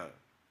grijă.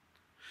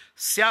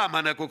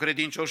 Seamănă cu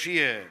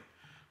credincioșie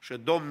și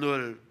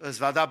Domnul îți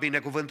va da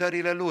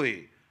binecuvântările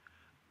Lui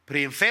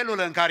prin felul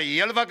în care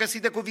El va găsi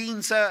de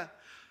cuvință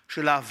și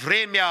la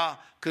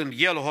vremea când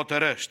El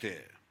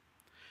hotărăște.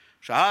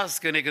 Și azi,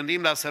 când ne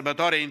gândim la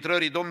sărbătoarea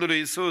intrării Domnului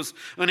Iisus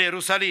în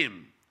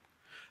Ierusalim,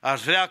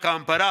 aș vrea ca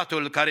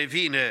împăratul care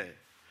vine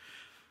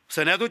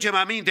să ne aducem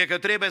aminte că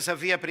trebuie să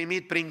fie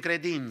primit prin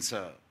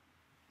credință,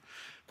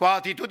 cu o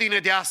atitudine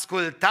de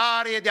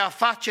ascultare, de a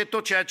face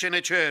tot ceea ce ne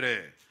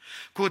cere,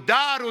 cu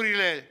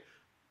darurile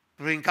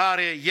prin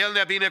care El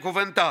ne-a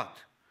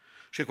binecuvântat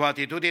și cu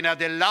atitudinea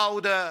de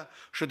laudă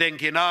și de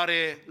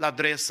închinare la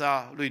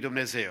adresa lui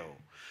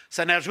Dumnezeu.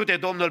 Să ne ajute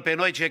Domnul pe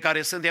noi cei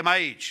care suntem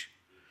aici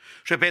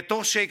și pe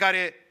toți cei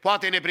care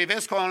poate ne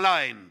privesc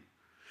online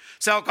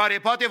sau care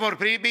poate vor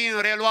primi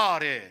în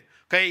reluare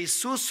că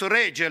Iisus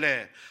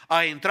Regele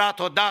a intrat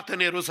odată în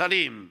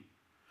Ierusalim,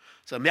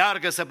 să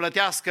meargă să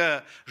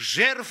plătească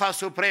jertfa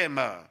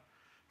supremă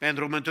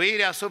pentru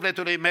mântuirea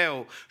sufletului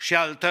meu și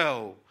al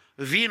tău.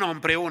 Vino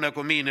împreună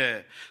cu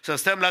mine să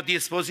stăm la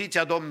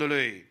dispoziția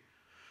Domnului,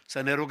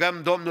 să ne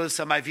rugăm Domnul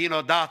să mai vină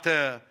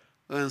odată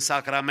în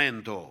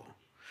Sacramento,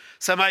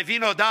 să mai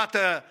vină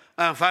odată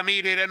în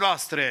familiile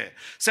noastre,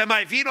 să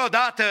mai vină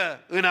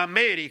odată în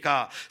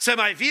America, să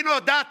mai vină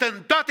odată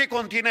în toate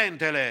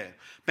continentele,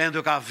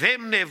 pentru că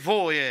avem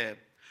nevoie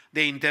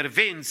de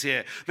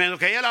intervenție, pentru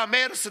că El a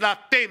mers la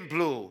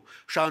templu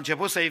și a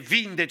început să-i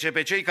vindece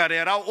pe cei care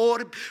erau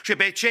orbi și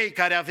pe cei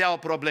care aveau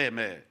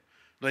probleme.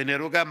 Noi ne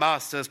rugăm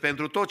astăzi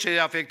pentru toți cei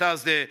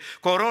afectați de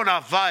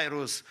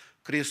coronavirus,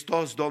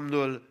 Hristos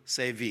Domnul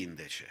să-i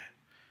vindece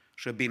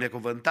și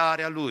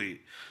binecuvântarea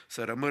Lui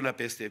să rămână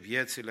peste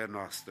viețile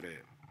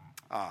noastre.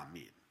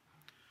 Amin.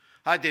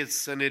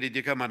 Haideți să ne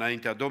ridicăm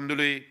înaintea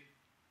Domnului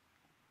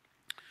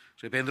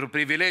și pentru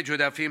privilegiul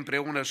de a fi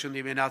împreună și în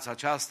dimineața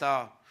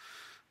aceasta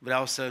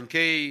vreau să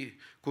închei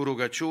cu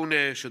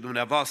rugăciune și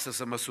dumneavoastră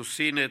să mă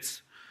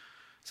susțineți,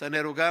 să ne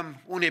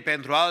rugăm unii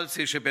pentru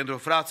alții și pentru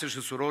frații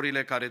și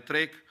surorile care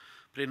trec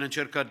prin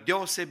încercări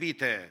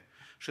deosebite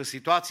și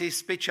situații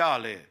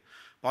speciale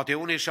Poate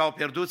unii și-au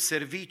pierdut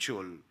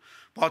serviciul,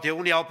 poate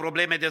unii au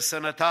probleme de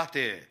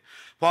sănătate,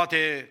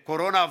 poate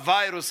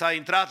coronavirus a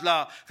intrat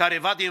la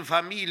careva din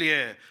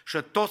familie și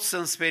toți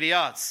sunt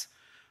speriați.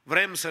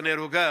 Vrem să ne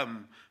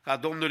rugăm ca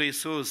Domnul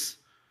Iisus,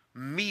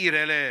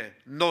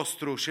 mirele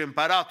nostru și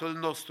împăratul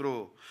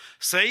nostru,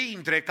 să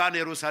intre ca în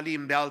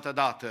Ierusalim de altă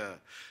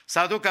dată, să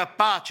aducă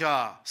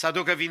pacea, să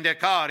aducă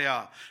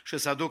vindecarea și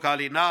să aducă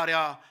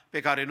alinarea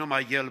pe care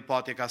numai El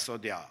poate ca să o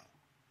dea.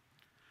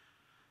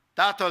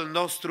 Tatăl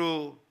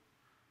nostru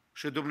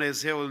și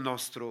Dumnezeul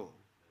nostru,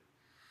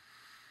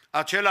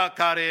 acela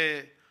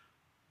care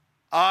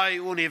ai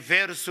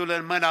universul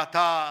în mâna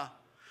ta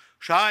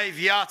și ai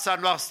viața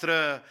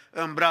noastră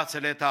în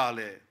brațele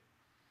tale.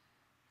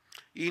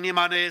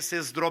 Inima ne este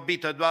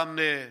zdrobită,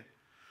 Doamne,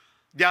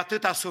 de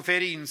atâta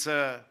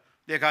suferință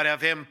de care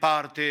avem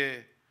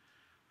parte,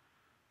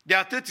 de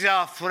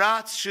atâția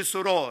frați și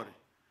surori,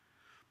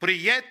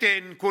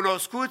 prieteni,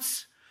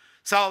 cunoscuți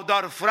sau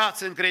doar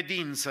frați în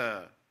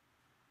credință,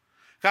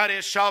 care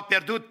și-au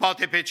pierdut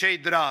poate pe cei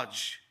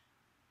dragi,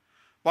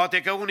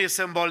 poate că unii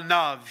sunt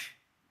bolnavi,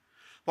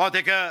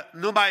 poate că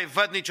nu mai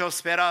văd nicio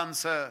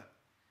speranță.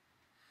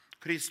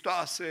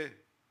 Hristoase,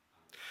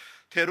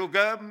 te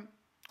rugăm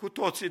cu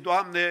toții,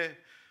 Doamne,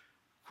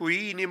 cu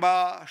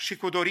inima și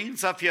cu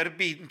dorința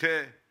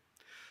fierbinte,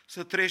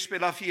 să treci pe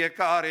la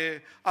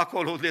fiecare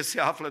acolo unde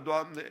se află,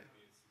 Doamne.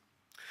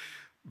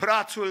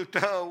 Brațul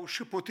Tău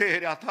și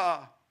puterea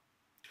Ta,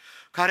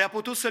 care a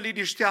putut să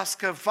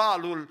liniștească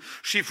valul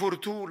și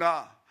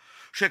furtuna,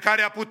 și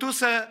care a putut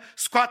să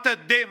scoată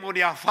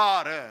demonii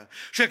afară,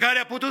 și care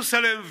a putut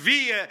să-l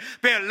învie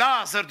pe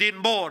Lazar din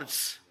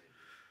morți.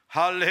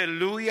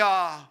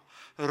 Aleluia!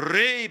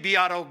 Rebi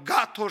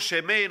arogato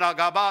shemena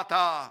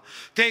gabata,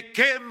 te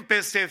chem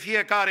peste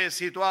fiecare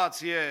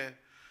situație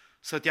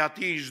să te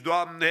atingi,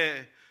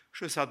 Doamne,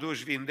 și să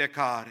aduci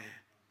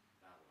vindecare.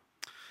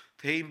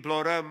 Te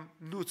implorăm,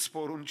 nu-ți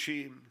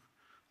poruncim,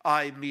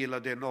 ai milă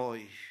de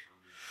noi.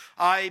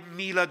 Ai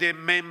milă de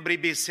membrii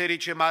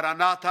Bisericii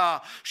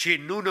Maranata și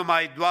nu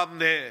numai,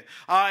 Doamne,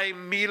 ai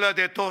milă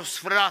de toți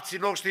frații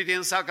noștri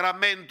din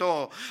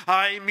Sacramento,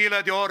 ai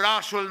milă de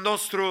orașul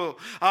nostru,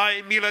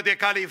 ai milă de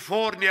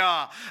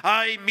California,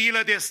 ai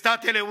milă de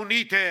Statele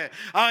Unite,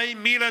 ai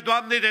milă,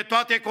 Doamne, de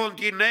toate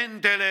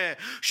continentele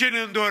și în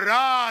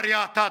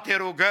îndurarea Ta te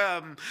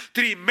rugăm,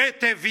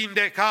 trimite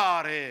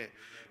vindecare,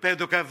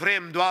 pentru că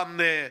vrem,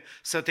 Doamne,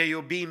 să Te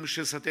iubim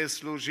și să Te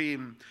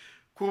slujim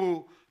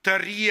cu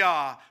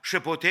tăria și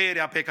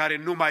puterea pe care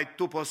numai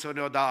Tu poți să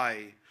ne-o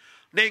dai.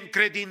 Ne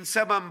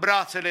încredințăm în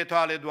brațele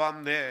Tale,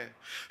 Doamne,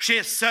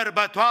 și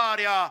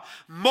sărbătoarea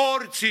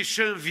morții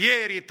și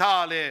învierii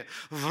Tale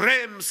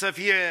vrem să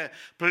fie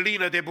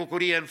plină de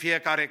bucurie în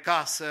fiecare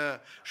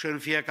casă și în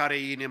fiecare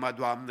inimă,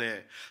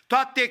 Doamne.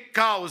 Toate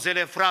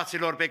cauzele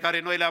fraților pe care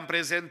noi le-am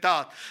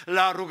prezentat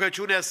la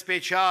rugăciune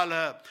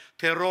specială,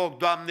 te rog,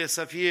 Doamne,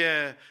 să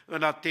fie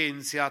în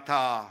atenția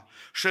Ta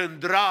și în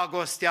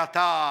dragostea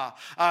Ta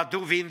adu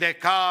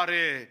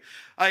vindecare,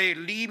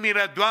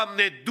 elimină,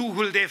 Doamne,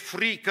 duhul de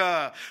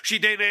frică și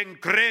de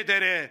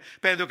neîncredere,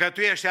 pentru că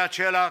Tu ești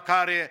acela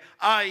care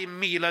ai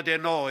milă de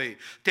noi.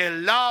 Te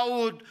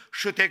laud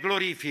și Te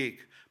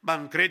glorific. Mă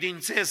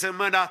încredințez în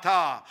mâna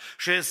Ta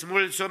și îți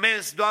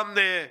mulțumesc,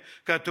 Doamne,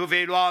 că Tu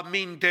vei lua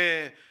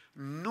aminte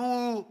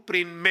nu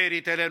prin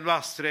meritele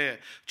noastre,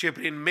 ci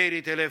prin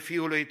meritele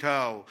Fiului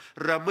Tău.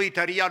 Rămâi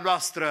tăria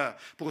noastră,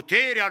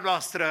 puterea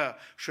noastră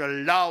și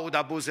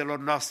lauda buzelor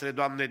noastre,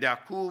 Doamne, de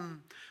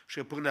acum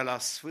și până la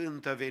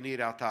sfântă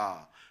venirea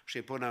Ta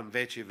și până în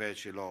vecii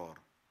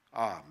vecilor.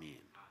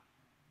 Amin.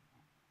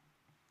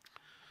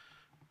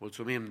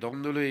 Mulțumim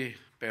Domnului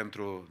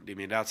pentru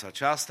dimineața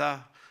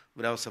aceasta.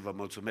 Vreau să vă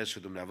mulțumesc și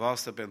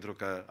dumneavoastră pentru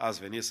că ați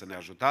venit să ne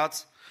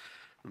ajutați.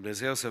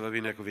 Dumnezeu să vă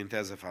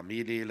binecuvinteze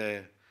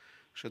familiile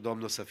și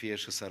Domnul să fie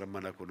și să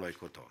rămână cu noi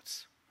cu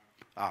toți.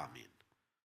 Amin.